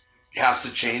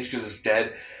to change because it's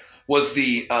dead. Was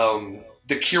the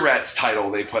Kurats title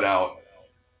they put out.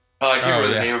 I can't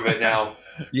remember the name of it now.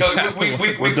 We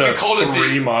called it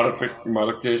three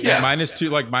modifications. Yeah.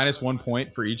 minus 1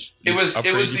 point for each. It was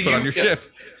you put on your ship.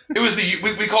 It was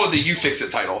we called it the "You Fix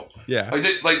It" title. Yeah.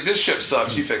 Like this ship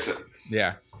sucks. You fix it.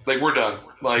 Yeah. Like we're done.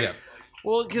 Like. Yeah.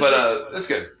 Well, but that's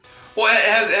good. Well, it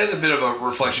has a bit of a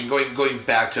reflection going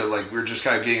back to like we're just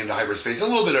kind of getting into hyperspace a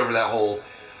little bit over that whole.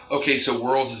 Okay, so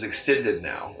Worlds is extended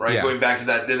now, right? Yeah. Going back to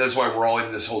that, and that's why we're all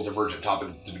in this whole divergent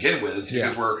topic to begin with. It's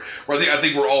because I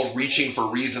think we're all reaching for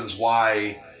reasons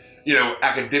why,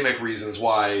 academic reasons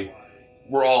why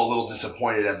we're all a little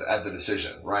disappointed at the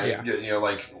decision, right? Yeah.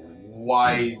 Like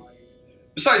why,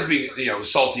 besides being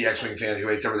salty X-Wing fan who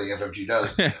hates everything FFG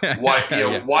does, why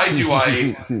why do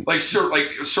I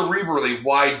cerebrally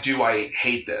why do I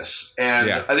hate this?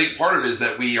 And I think part of it is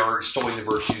that we are extolling the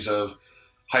virtues of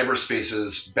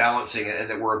hyperspaces, balancing it, and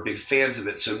that we're big fans of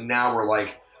it. So now we're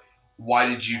like, why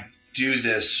did you do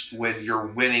this when you're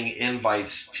winning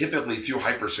invites typically through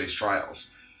hyperspace trials?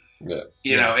 Yeah.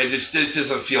 It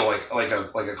doesn't feel like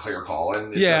a clear call.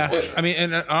 And it's I mean,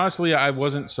 and honestly, I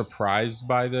wasn't surprised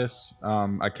by this.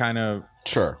 I kind of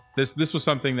this was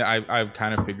something that I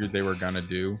kind of figured they were gonna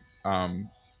do.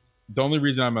 The only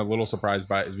reason I'm a little surprised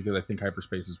by it is because I think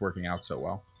hyperspace is working out so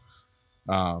well.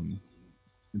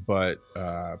 But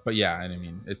yeah, and I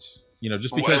mean, it's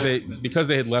just because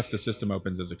they had left the system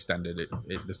opens as extended, it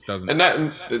just doesn't.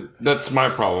 And that's my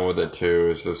problem with it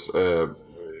too. Is just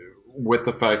with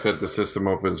the fact that the system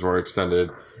opens were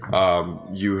extended,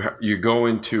 you go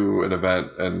into an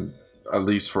event, and at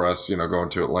least for us, going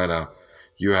to Atlanta,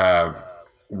 you have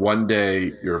one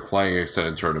day you're flying an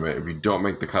extended tournament. If you don't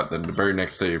make the cut, then the very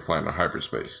next day you're flying to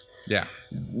hyperspace. Yeah,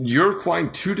 you're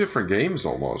flying two different games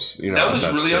almost. That was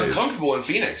really uncomfortable in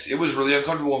Phoenix. It was really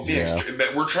uncomfortable in Phoenix.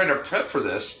 Yeah. We're trying to prep for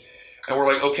this. And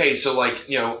we're like, okay, so like,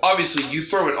 obviously you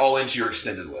throw it all into your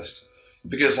extended list.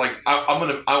 Because like I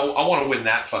want to win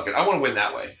that I want to win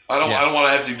that way. I don't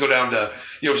want to have to go down to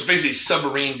it's basically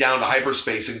submarine down to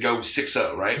hyperspace and go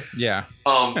 6-0, right? Yeah.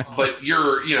 But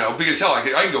you're because hell I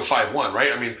can go 5-1,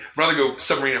 right? I mean, I'd rather go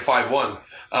submarine at 5-1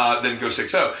 than go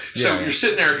 6-0. So you're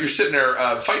sitting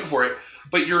there fighting for it,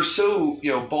 but you're so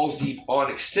balls deep on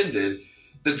extended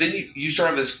that then you start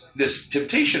having this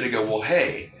temptation to go, well,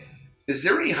 hey, is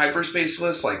there any hyperspace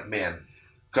list? Like, man,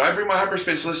 could I bring my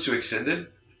hyperspace list to extended?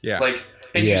 Yeah. Like,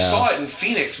 and you saw it in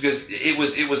Phoenix because it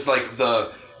was like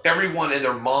everyone and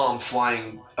their mom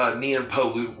flying Nian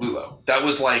Po Lulo. That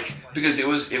was like because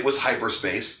it was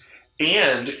hyperspace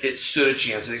and it stood a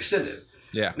chance at extended.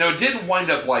 Yeah. Now it didn't wind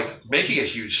up like making a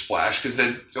huge splash because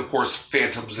then of course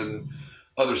Phantoms and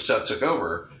other stuff took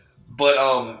over.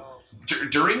 But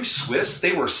during Swiss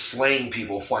they were slaying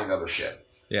people flying other shit.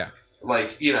 Yeah.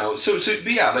 Like so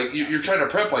but yeah, like you're trying to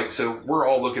prep like so we're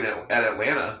all looking at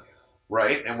Atlanta.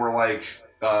 Right, and we're like,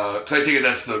 because I take it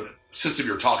that's the system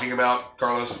you're talking about,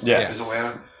 Carlos. Yeah, is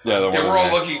Atlanta. Yeah, we're all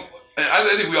looking. And I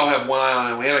think we all have one eye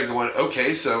on Atlanta, going,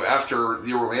 okay, so after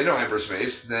the Orlando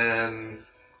hyperspace, then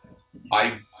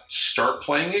I start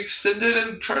playing extended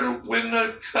and try to win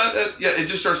a cut. It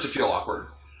just starts to feel awkward.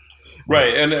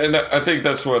 Right, and I think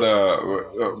that's what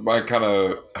I kind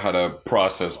of had a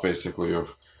process basically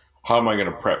of how am I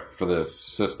going to prep for this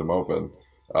system open,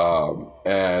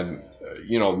 and.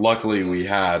 Luckily we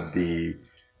had the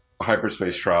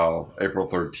hyperspace trial April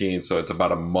 13th, so it's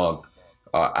about a month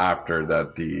after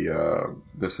that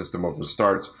the system open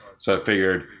starts. So I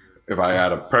figured if I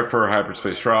had a prep for a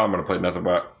hyperspace trial, I'm going to play nothing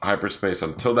but hyperspace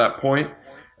until that point,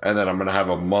 and then I'm going to have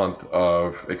a month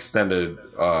of extended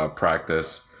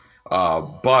practice.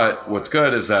 But what's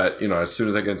good is that as soon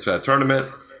as I get into that tournament,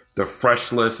 the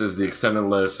fresh list is the extended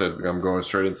list, and I'm going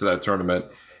straight into that tournament.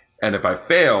 And if I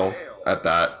fail at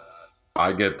that,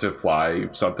 I get to fly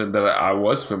something that I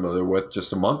was familiar with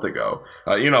just a month ago.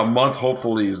 A month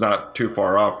hopefully is not too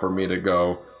far off for me to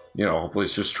go, hopefully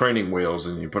it's just training wheels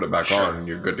and you put it back on and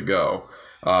you're good to go.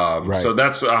 Right. So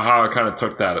that's how I kind of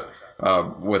took that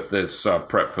with this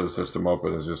prep for the system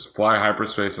open is just fly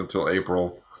hyperspace until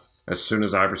April. As soon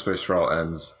as the hyperspace trial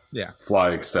ends, fly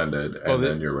extended, and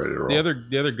then you're ready to roll.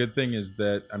 The other good thing is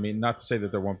that, I mean, not to say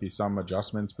that there won't be some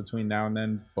adjustments between now and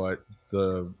then, but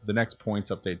the next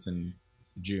points update's in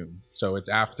June, so it's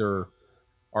after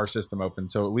our system open.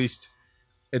 So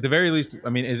at the very least, I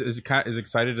mean, as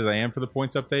excited as I am for the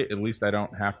points update, at least I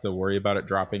don't have to worry about it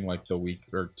dropping like the week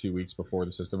or 2 weeks before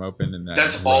the system open. And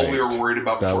that's all we were worried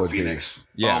about before Phoenix.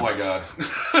 Yeah. Oh my god.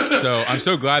 So I'm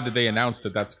so glad that they announced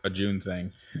that that's a June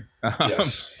thing.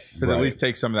 Yes. Because at least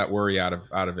take some of that worry out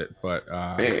of it. But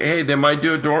hey, they might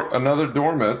do another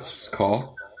Dormit's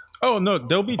call. Oh no,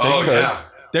 there'll be.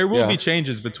 There will be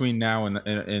changes between now and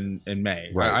in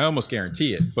May. Right. I almost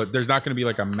guarantee it. But there's not going to be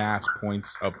like a mass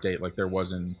points update like there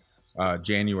was in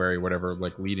January, whatever.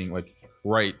 Like leading, like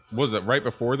was it right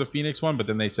before the Phoenix one? But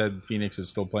then they said Phoenix is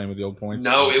still playing with the old points.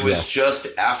 No, it was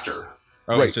just after.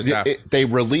 Oh, right. It's just after. They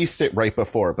released it right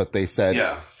before, but they said,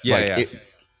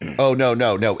 oh no!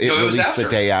 It released the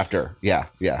day after. Yeah.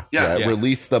 It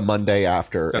released the Monday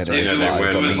after. That's and right.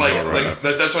 It was like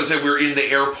that's why I said we were in the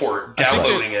airport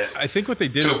downloading it. I think what they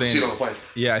did was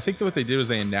I think what they did was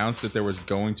they announced that there was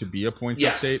going to be a points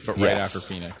update, but right after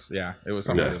Phoenix. Yeah, it was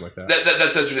something like that.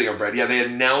 That's everything I've read. Yeah, they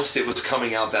announced it was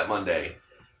coming out that Monday,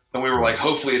 and we were like,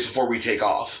 hopefully it's before we take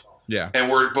off. Yeah,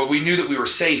 but we knew that we were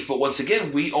safe. But once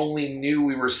again, we only knew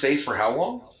we were safe for how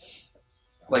long?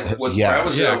 Like a couple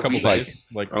days,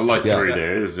 like 3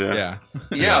 days. Yeah.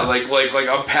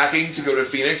 I'm packing to go to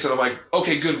Phoenix, and I'm like,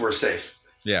 okay, good, we're safe.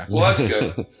 Yeah. Well, that's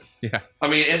good. Yeah. I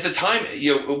mean, at the time,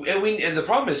 and the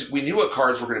problem is we knew what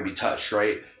cards were going to be touched,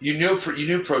 right? You knew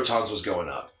Protons was going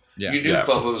up. Yeah. You knew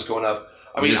Boba was going up.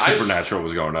 I mean, Supernatural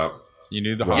was going up. You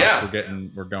knew the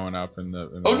Hawks were going up in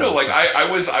the. I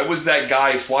was that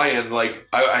guy flying. Like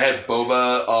I had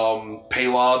Boba,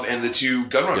 Paylob, and the 2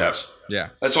 Gunrunners. Yeah.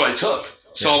 That's what I took.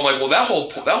 So I'm like, well, that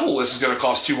whole list is going to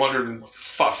cost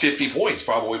 250 points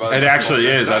probably. It actually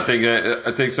is. I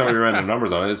think somebody ran the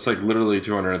numbers on it. It's like literally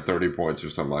 230 points or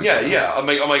something like that. Yeah. I'm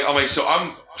like, so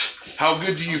how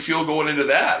good do you feel going into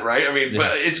that, right? I mean,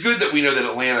 but it's good that we know that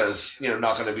Atlanta's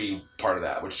not going to be part of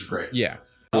that, which is great. Yeah.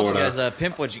 Also, guys,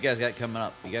 Pimp, what you guys got coming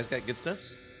up? You guys got good stuff?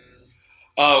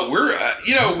 We're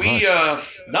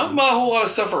not a whole lot of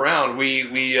stuff around.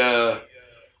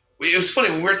 It was funny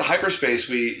when we were at the hyperspace.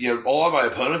 All of my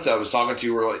opponents I was talking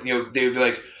to were like, they would be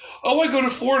like, "Oh, I go to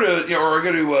Florida, or I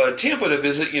go to Tampa to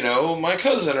visit, my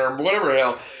cousin or whatever the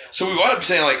hell." So we wound up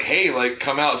saying like, hey, like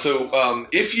come out. So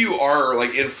if you are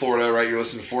like in Florida, right, you're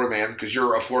listening to Florida Man because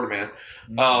you're a Florida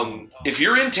man. If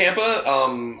you're in Tampa,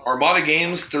 Armada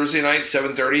Games Thursday night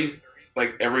 7:30.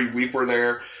 Like every week we're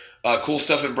there. Cool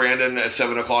Stuff in Brandon at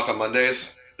 7:00 on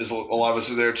Mondays. There's a lot of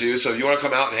us are there too. So if you want to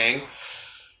come out and hang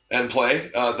and play,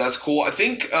 that's cool. I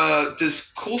think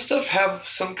does Cool Stuff have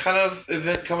some kind of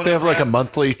event coming up? They have like a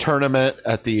monthly tournament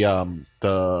at the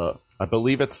I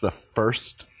believe it's the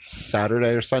first Saturday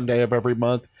or Sunday of every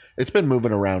month. It's been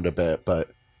moving around a bit, but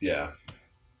Yeah.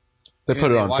 they put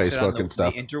it on Watch Facebook and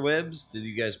stuff. The interwebs? Did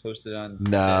you guys post it on?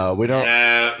 No, we don't.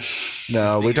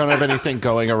 No, we don't have anything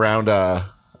going around.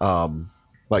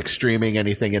 Like streaming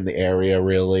anything in the area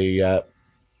really yet.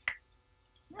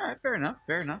 All right, fair enough.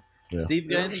 Fair enough. Yeah. Steve,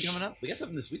 got anything coming up? We got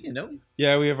something this weekend, don't we?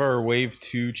 Yeah, we have our Wave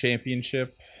 2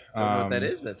 championship. Don't know what that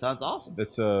is, but it sounds awesome.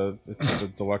 It's the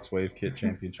Deluxe Wave Kit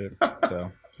Championship.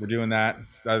 So we're doing that.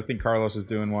 I think Carlos is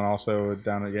doing one also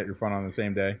down at Get Your Fun on the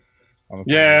same day.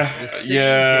 Yeah, The same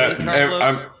yeah. day,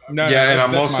 Carlos? No, Yeah, and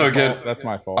I'm that's also my getting. fault. That's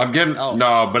my fault. I'm getting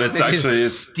no, but it's actually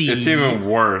it's even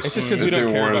worse. It's just because we don't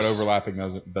even care about worse. overlapping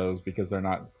those because they're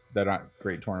not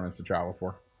great tournaments to travel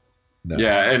for. No.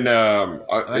 Yeah, and I'm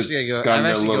actually, it's I'm gotten a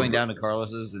actually little going bit- down to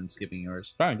Carlos's and skipping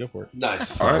yours. Fine, go for it.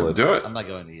 Nice. All right, Solid. do it. I'm not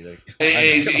going to either.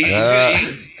 Hey, he's Yeah.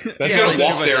 That's, gonna like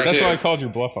walk too there much- that's too. why I called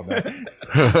your bluff on that.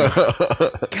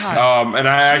 And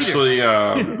I actually,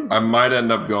 I might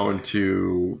end up going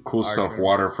to Cool Stuff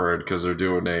Waterford because they're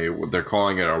doing they're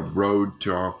calling it a road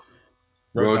to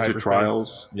Hyperspace.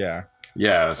 trials. Yeah.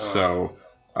 Yeah, so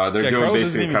they're Yeah, doing Carlos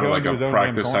basically doesn't kind of even like go a into his own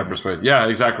practice damn tournament. hyperspace. Yeah,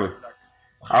 exactly.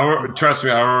 Trust me,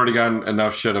 I've already gotten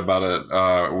enough shit about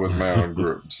it with my own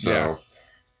group. So,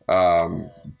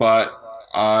 but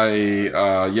I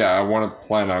want to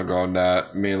plan on going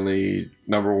that mainly.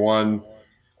 Number one,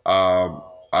 I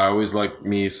always like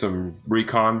me some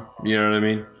recon. You know what I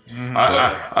mean?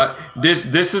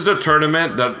 This is a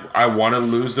tournament that I want to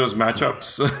lose those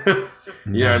matchups.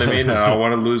 You know what I mean? I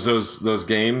want to lose those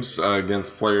games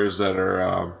against players that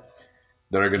are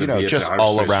going to be at just the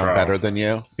all hyperspace around trial. better than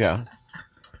you. Yeah.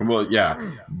 Well,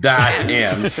 yeah, that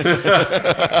and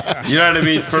you know what I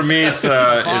mean. For me, it's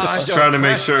trying to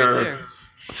make sure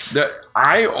that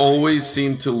I always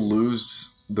seem to lose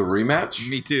the rematch.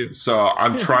 Me too. So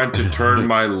I'm trying to turn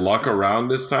my luck around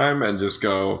this time and just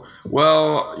go,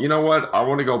 well, you know what? I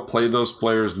want to go play those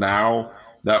players now.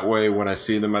 That way, when I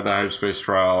see them at the hyperspace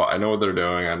trial, I know what they're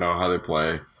doing. I know how they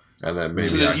play, and then maybe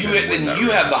So then I can win that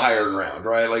you have the round. higher round,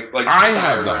 right? Like I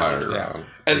have the higher round. round.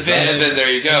 And then there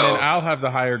you And then go. I'll have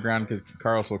the higher ground because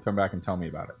Carlos will come back and tell me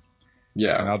about it, and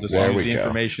Yeah. I'll just There use we the go.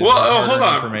 information. Well, the hold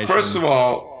on. information. First of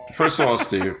all,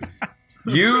 Steve,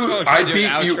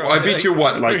 I beat you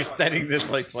what, like setting this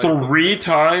like 20 3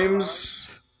 times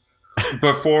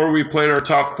before we played our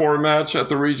top 4 match at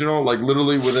the regional, like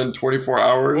literally within 24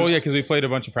 hours. Well, yeah, because we played a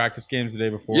bunch of practice games the day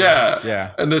before. Yeah,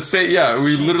 yeah. and we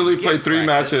literally played 3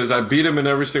 practice. matches. I beat him in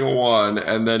every single one,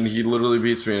 and then he literally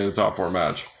beats me in the top 4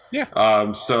 match.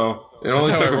 Yeah. So it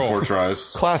only how took I him roll. 4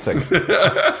 tries. Classic.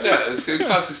 Yeah, it's good.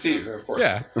 Classic Steve, of course.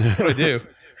 Yeah, that's what I do.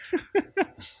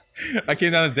 I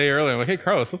came down a day early. I'm like, hey,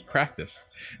 Carlos, let's practice.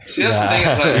 See, that's the thing.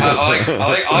 Is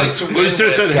I like to win. You should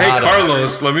have said, "Hey, Got it.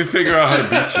 Carlos, let me figure out how to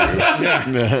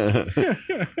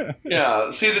beat you." Yeah.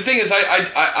 See, the thing is,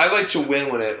 I like to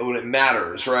win when it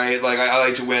matters, right? Like I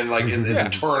like to win like in the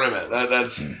tournament.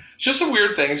 That's just a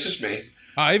weird thing. It's just me.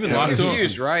 I even lost to him.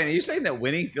 confused, Ryan. Are you saying that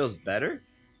winning feels better?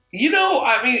 You know,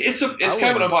 I mean, it's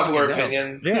kind of an unpopular fucking know.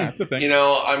 opinion. Yeah, it's a thing. You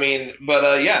know, I mean,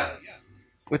 but yeah.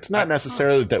 It's not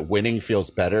necessarily that winning feels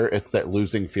better; it's that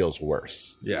losing feels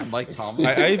worse. Yeah. Mike Tomlin.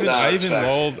 I That's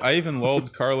facts. even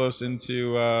lulled Carlos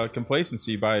into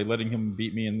complacency by letting him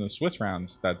beat me in the Swiss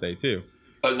rounds that day too.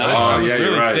 Nice. Oh, yeah,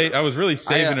 you're right. I was really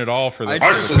saving it all for the.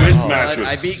 Our Swiss match I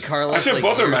was. beat Carlos Actually, like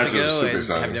both our years matches were ago, super and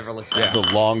exciting. I've never looked back. The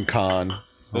long con.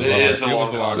 It is the It was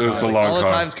long the con. It was the long All the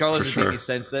con, times Carlos for has sure. beat me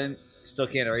since then, still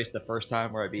can't erase the first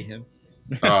time where I beat him.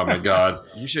 Oh my god.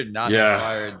 You should not Yeah. have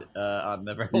fired on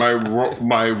the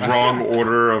My wrong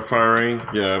order of firing,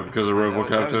 yeah, because of Rebel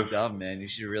That was Captive. dumb, man. You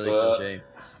should really feel shame.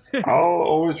 I'll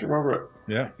always remember it.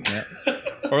 Yeah, yeah.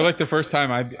 Or like the first time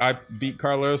I beat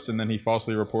Carlos and then he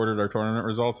falsely reported our tournament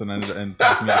results and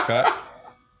passed me a cut.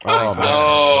 Oh, man.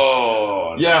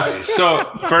 Oh, Yeah. nice. So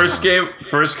first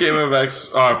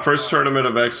tournament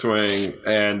of X-Wing,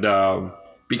 and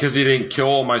because he didn't kill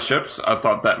all my ships, I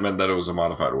thought that meant that it was a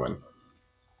modified win.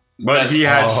 But he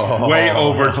had way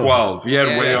over 12. He had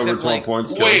Yeah, way over except, 12 like-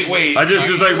 points. Wait. I just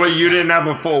was like, well, you didn't have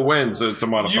a full win, so it's a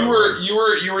modified.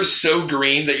 You were so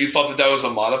green that you thought that was a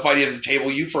modified. He had to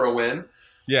table you for a win.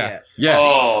 Yeah. Yeah.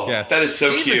 Oh, Yes. that is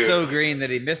so He cute. was so green that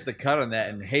he missed the cut on that,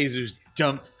 and Jesus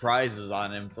dump prizes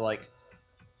on him for like.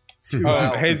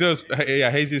 Oh, Jesus felt It's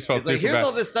like, super here's bad.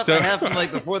 all this stuff So- I have from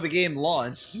like before the game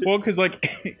launched. Well, because like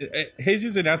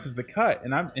Jesus announces the cut,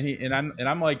 and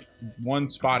I'm like one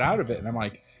spot out of it, and I'm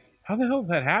like, how the hell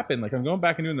did that happen? Like I'm going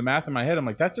back and doing the math in my head. I'm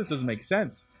like, that just doesn't make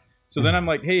sense. So then I'm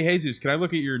like, hey Jesus, can I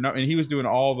look at your and he was doing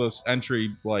all this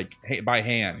entry like by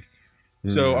hand.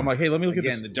 So I'm like, hey, let me look at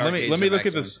Again, this. the dark Let ages me of look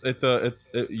at excellence. this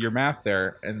at your math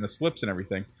there and the slips and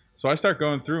everything. So I start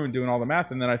going through and doing all the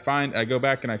math, and then I go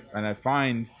back and I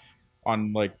find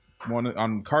on like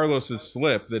on Carlos's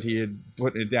slip that he had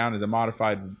put it down as a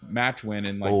modified match win,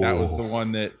 and like that was the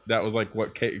one that was like what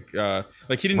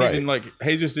like he didn't even like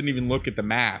Jesus didn't even look at the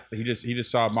math. He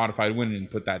just saw a modified win and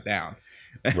put that down.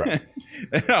 Right.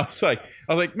 And I was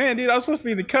like, man, dude, I was supposed to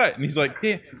be in the cut. And he's like,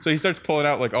 yeah. So he starts pulling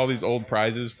out like all these old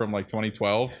prizes from like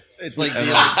 2012. It's like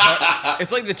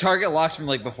it's like the target locks from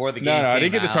like before the game. No, I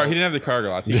didn't came get the out. He didn't have the cargo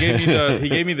lots. He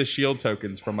gave me the shield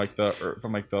tokens from like the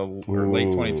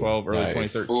late 2012, early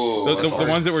nice. 2013. Ooh, The that's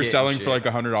ones that were shit, selling shit. for like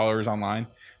 $100 online.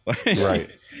 Right.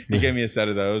 He gave me a set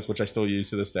of those, which I still use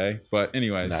to this day. But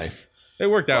anyways, Nice. it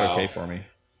worked out Wow. okay for me.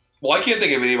 Well, I can't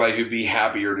think of anybody who'd be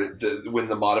happier when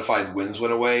the modified wins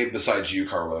went away besides you,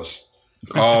 Carlos.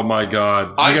 Oh my god!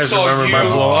 You I guys saw remember you. my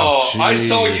blow up? I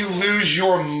saw you Jeez. lose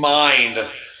your mind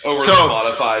over So, the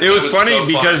modified. It was funny so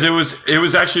because fun. it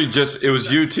was actually just it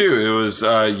was you too. It was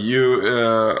you,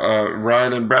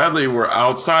 Ryan and Bradley were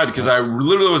outside because I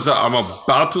literally I'm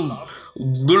about to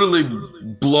literally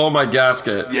blow my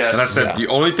gasket. Yes. And I said Yeah. the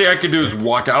only thing I can do is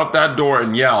walk out that door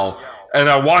and yell. And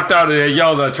I walked out and I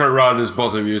yelled and I turned around and there's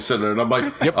both of you sitting there. And I'm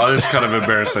like, oh, this is kind of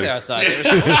embarrassing. Stay outside.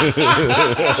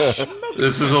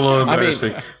 This is a little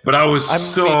embarrassing. But I was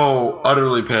so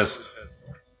utterly pissed.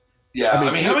 Yeah,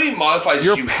 I mean, how many modifies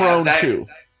You're you prone had? to.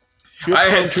 You're I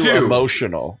prone had to two.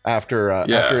 emotional after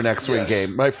an X-wing Yes.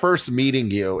 game. My first meeting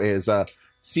you is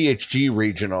CHG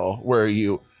regional, where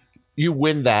you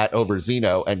win that over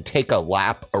Xeno and take a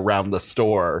lap around the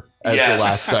store as Yes. the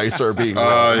last dice are being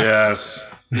Oh, rolled. yes.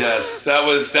 Yes, that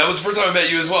was the first time I met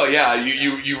you as well. Yeah,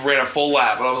 you ran a full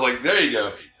lap, and I was like, there you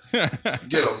go,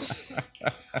 get him.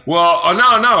 Well,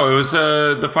 no. It was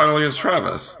the final against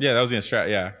Travis. Yeah, that was against Strat.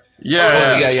 Yeah.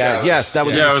 Yeah. Yeah, yes, that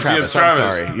was Yeah, it against was Travis. against I'm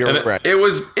Travis. sorry, you're And right.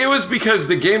 It was because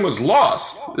the game was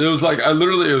lost. It was like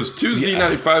it was two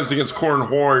Z95s against Corn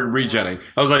Horn regenning.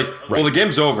 I was like, well, the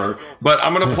game's over, but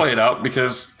I'm gonna play it out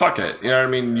because fuck it. You know what I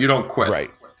mean? You don't quit. Right.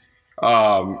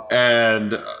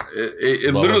 And it Lo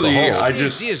and literally, behold. I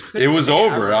just, CHG is it was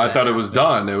critical. over. I I thought it was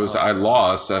done. It was, I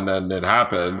lost, and then it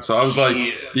happened. So I was like,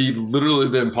 literally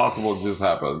the impossible just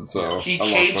happened. So He I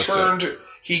lost my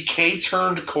shit. K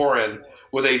turned Corin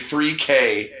with a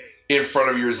 3K in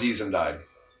front of your Z's and died.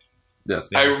 Yes.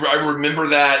 I remember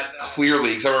that clearly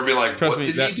because I remember being like, Trust what me,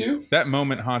 did that, he do? that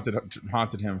moment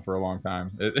haunted him for a long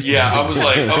time. Yeah, I was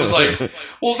like,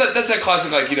 well, that's that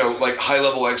classic, like, like high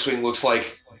level X-wing looks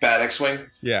like bad X-wing.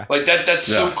 Yeah. Like that's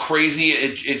so Yeah. crazy.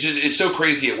 It's so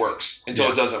crazy it works until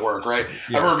Yeah. it doesn't work, right?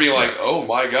 Yeah. I remember being like, oh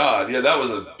my god, yeah, that was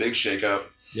a big shakeup.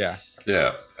 Yeah.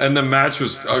 Yeah. And the match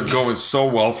was going so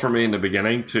well for me in the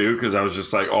beginning too, because I was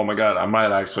just like, oh my god, I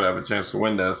might actually have a chance to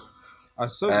win this. I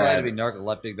was so glad to be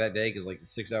narcoleptic that day because like the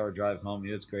 6-hour drive home,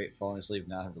 it was great falling asleep and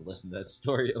not having to listen to that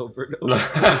story over and over.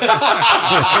 Like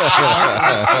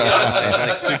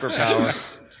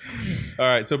superpower. All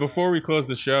right. So before we close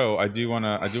the show, I do want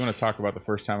to talk about the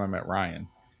first time I met Ryan,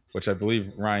 which I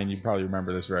believe Ryan, you probably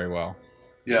remember this very well.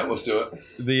 Yeah, let's do it.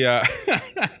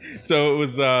 The so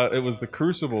it was the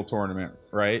Crucible tournament,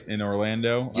 right, in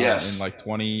Orlando. Yes. In like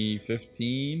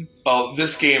 2015. Oh,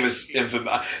 this game is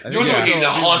infamous. I You want to think a game we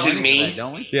that still haunted do money for me? that,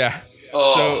 don't we? Yeah.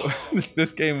 Oh, So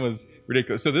this game was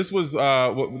ridiculous. So this was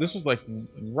like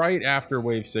right after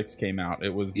Wave 6 came out.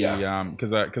 It was the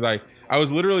because I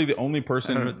was literally the only I don't know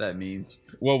person. what that means.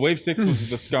 Well, Wave 6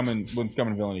 was when Scum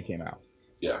and Villainy came out.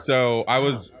 yeah. So I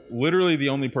was literally the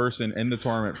only person in the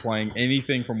tournament playing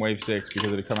anything from Wave 6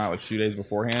 because it had come out like 2 days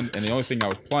beforehand, and the only thing I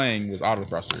was playing was Auto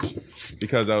Thrusters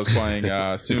because I was playing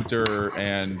Soontir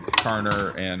and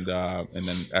Karner and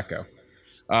then Echo.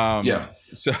 Yeah.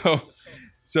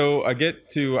 So I get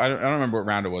to I don't remember what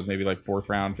round it was, maybe like 4th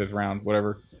round, 5th round,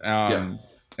 whatever. And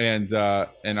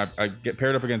I get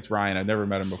paired up against Ryan. I'd never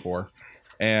met him before,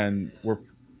 and we're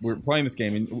playing this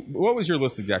game. And what was your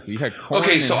list exactly? You had Corn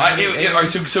Okay, and so Henry- all right,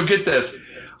 so get this.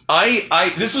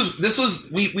 This was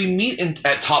we meet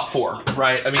at top 4,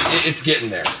 right? I mean, it's getting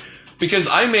there because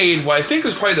I made what I think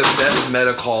was probably the best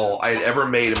meta call I had ever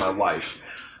made in my life.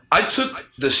 I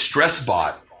took the stress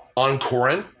bot on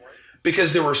Corrin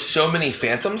because there were so many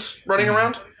phantoms running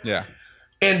around, Yeah.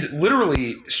 and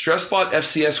literally stress bot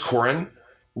FCS Corrin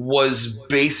was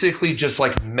basically just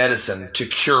like medicine to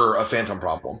cure a phantom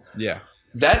problem. Yeah.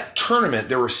 That tournament,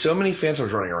 there were so many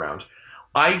phantoms running around.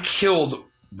 I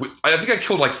think I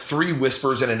killed like 3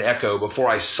 whispers and an echo before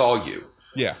I saw you.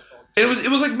 Yeah. And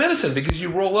it was like medicine because you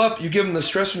roll up, you give them the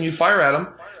stress when you fire at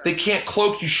them. They can't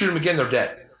cloak. You shoot them again, they're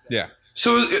dead. Yeah.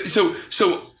 So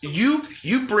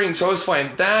you bring. So I was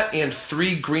fine that and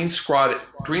 3 green squad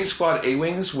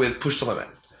A-wings with push the limit.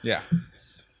 Yeah.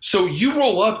 So you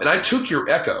roll up and I took your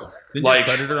echo. Did you have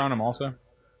Predator on him also?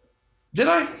 Did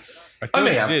I? I feel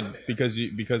like you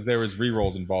did because there was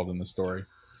rerolls involved in the story.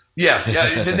 Yes,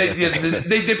 yeah.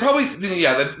 They probably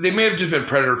they may have just been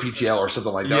Predator PTL or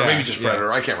something like that, or maybe just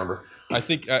Predator. I can't remember. I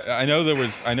think I know there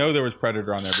was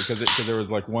Predator on there because there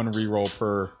was like 1 reroll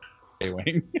per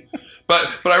A-wing.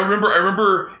 but I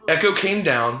remember Echo came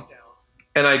down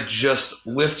and I just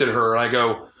lifted her and I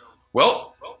go,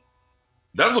 well,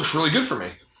 that looks really good for me.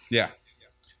 Yeah.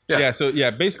 So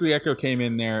basically Echo came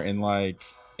in there and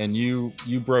you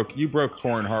broke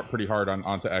Corrin pretty hard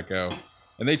onto Echo.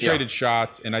 And they traded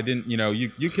shots, and I didn't,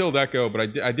 you killed Echo, but I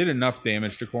did enough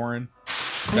damage to Corrin.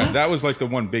 That was like the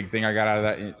one big thing I got out of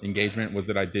that engagement was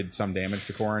that I did some damage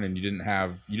to Corrin, and you didn't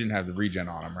have the regen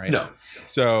on him, right? No.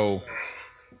 So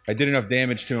I did enough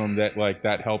damage to him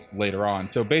that helped later on.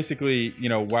 So basically,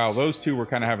 while those two were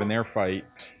kind of having their fight,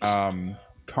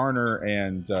 Karner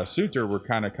and Suter were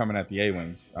kind of coming at the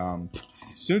A-wings.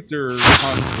 Suter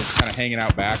was kind of hanging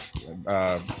out back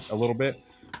a little bit,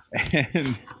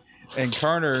 and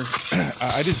Karner,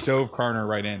 I just dove Karner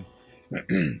right in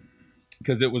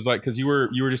because it was because you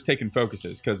were just taking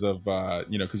focuses because of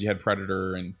because you had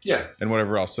Predator and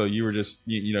whatever else. So you were just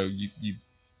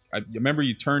I remember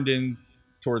you turned in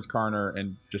towards Karner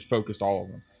and just focused all of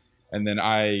them, and then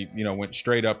I went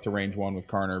straight up to range 1 with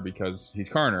Karner because he's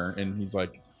Karner and he's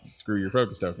like, screw your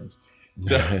focus tokens.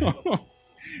 So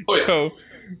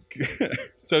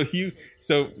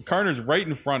so Karner's right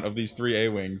in front of these 3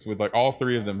 A-wings with like all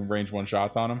 3 of them range 1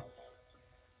 shots on him,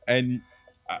 and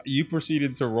you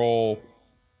proceeded to roll.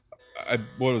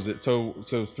 What was it? So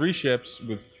 3 ships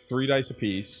with 3 dice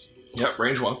apiece. Yep,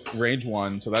 range 1. Range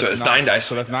 1. So that's 9 dice.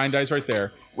 So that's 9 dice right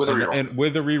there with a reroll. And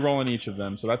with a reroll in each of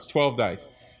them. So that's 12 dice.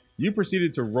 You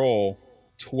proceeded to roll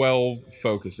 12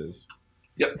 focuses.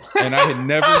 Yep. And I had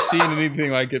never seen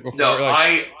anything like it before. No,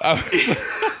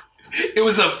 it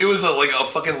was a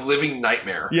fucking living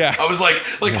nightmare. Yeah. I was like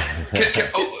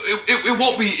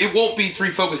it won't be 3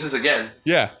 focuses again.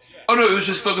 Yeah. Oh no, it was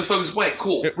just focus, blank,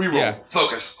 cool, reroll,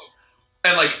 focus,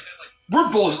 and we're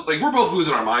both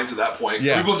losing our minds at that point.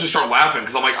 Yeah. We both just start laughing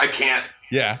because I'm like, I can't.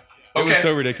 Yeah. It was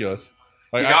so ridiculous.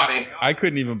 You got me. I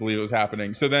couldn't even believe it was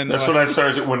happening. So then that's when I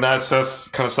started. When that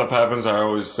kind of stuff happens, I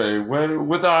always say,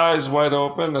 "With eyes wide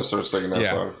open," I start singing that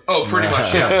song. Oh, pretty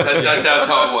much. Yeah, that's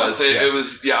how it was. It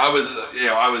was. Yeah,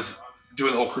 I was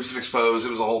doing the whole crucifix pose.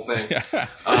 It was a whole thing. And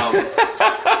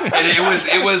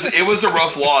it was a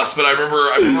rough loss. But I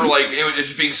remember like it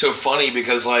just being so funny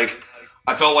because like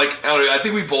I felt like I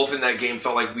think we both in that game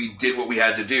felt like we did what we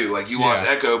had to do. Like you lost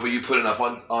Echo, but you put enough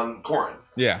on Corrin.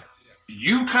 Yeah.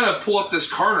 You kind of pull up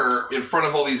this Karner in front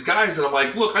of all these guys, and I'm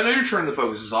like, look, I know you're turning the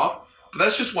focuses off, but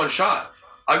that's just 1 shot.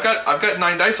 I've got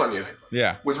 9 dice on you.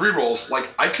 Yeah. With rerolls,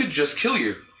 like I could just kill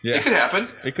you. Yeah. It could happen.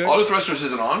 It could. Auto thrusters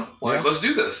isn't on. Like let's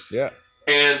do this. Yeah.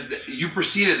 And you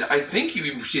proceeded. I think you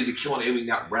even proceeded to kill an A-wing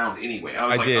that round anyway. I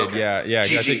was like, did. okay. Yeah.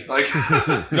 GG.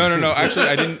 No. Actually,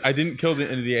 I didn't kill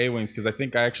any of the A-wings because I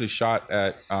think I actually shot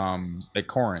at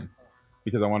Corrin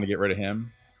because I wanted to get rid of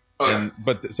him.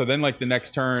 So then like the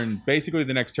next turn,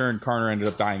 Karner ended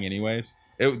up dying anyways.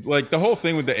 It like the whole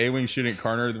thing with the A-wing shooting at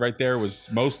Karner right there was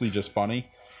mostly just funny,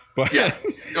 but But so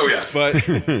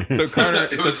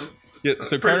Karner,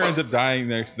 so Karner fun. ends up dying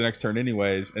the next turn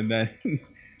anyways, and then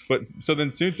so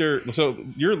then Suter, so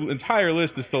your entire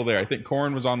list is still there. I think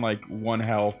Corrin was on like 1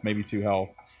 health, maybe 2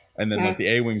 health, and then like the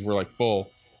A-wings were like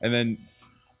full, and then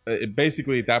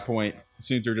basically at that point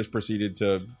Suter just proceeded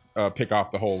to pick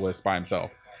off the whole list by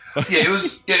himself. It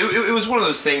was one of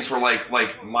those things where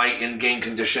like my in-game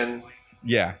condition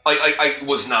I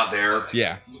was not there,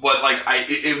 but like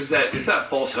it's that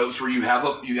false hopes where you have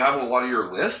a lot of your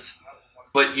list,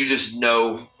 but you just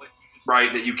know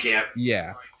right that you can't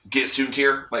get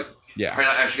Soontir, like probably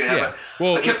not actually gonna happen.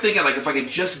 Well, I kept thinking like if I could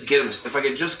just get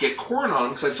Corrin on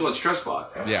him because I still had stress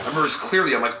bot. I remember this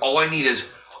clearly. I'm like, all I need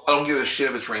is I don't give a shit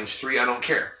if it's range 3. I don't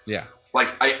care.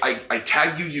 Like I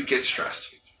tag you, you get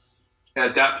stressed. And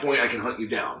at that point, I can hunt you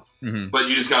down. Mm-hmm. But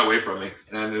you just got away from me,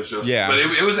 and it was just. But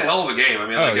it was a hell of a game. I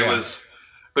mean, it was,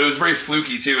 but it was very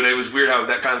fluky too, and it was weird how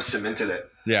that kind of cemented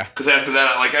it. Yeah. Because after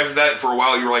that, for a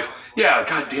while, you were like, "Yeah,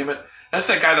 god damn it, That's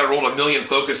that guy that rolled a million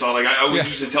focus on. Like I always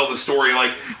used to tell the story.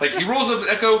 Like he rolls up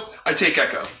Echo, I take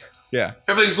Echo. Yeah.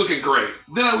 Everything's looking great.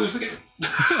 Then I lose the game.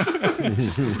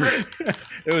 It's great.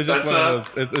 It was just one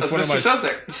of those. It's That's one Mr. of my.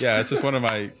 Selznick. Yeah, it's just one of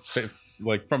my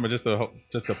like from just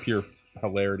a pure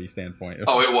hilarity standpoint.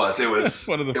 Oh, it was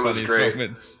one of the it was funniest great.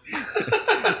 moments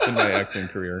in my X-Wing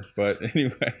career. But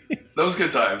anyway, Those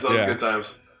good times. Those good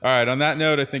times. All right. On that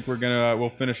note, I think we'll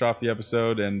finish off the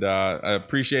episode, and I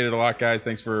appreciate it a lot, guys.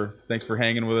 Thanks for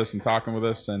hanging with us and talking with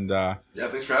us, and Yeah,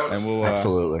 thanks for having us. and we'll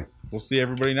Absolutely. we'll see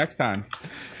everybody next time.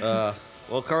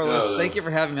 Well, Carlos, thank you for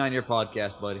having me on your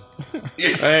podcast, buddy.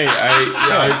 Hey,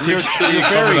 I You're appreciate you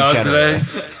very coming on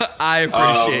generous. today. I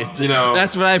appreciate it. You know,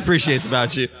 That's what I appreciate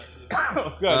about you.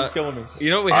 Oh God, you're killing me.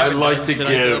 You know what we I'd haven't like done to tonight,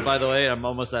 give- though, by the way, I'm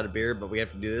almost out of beer, but we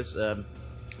have to do this.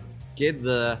 Kids,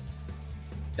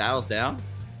 dials down.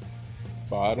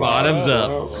 Bottoms Bottoms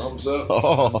up. Thumbs up.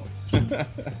 Oh.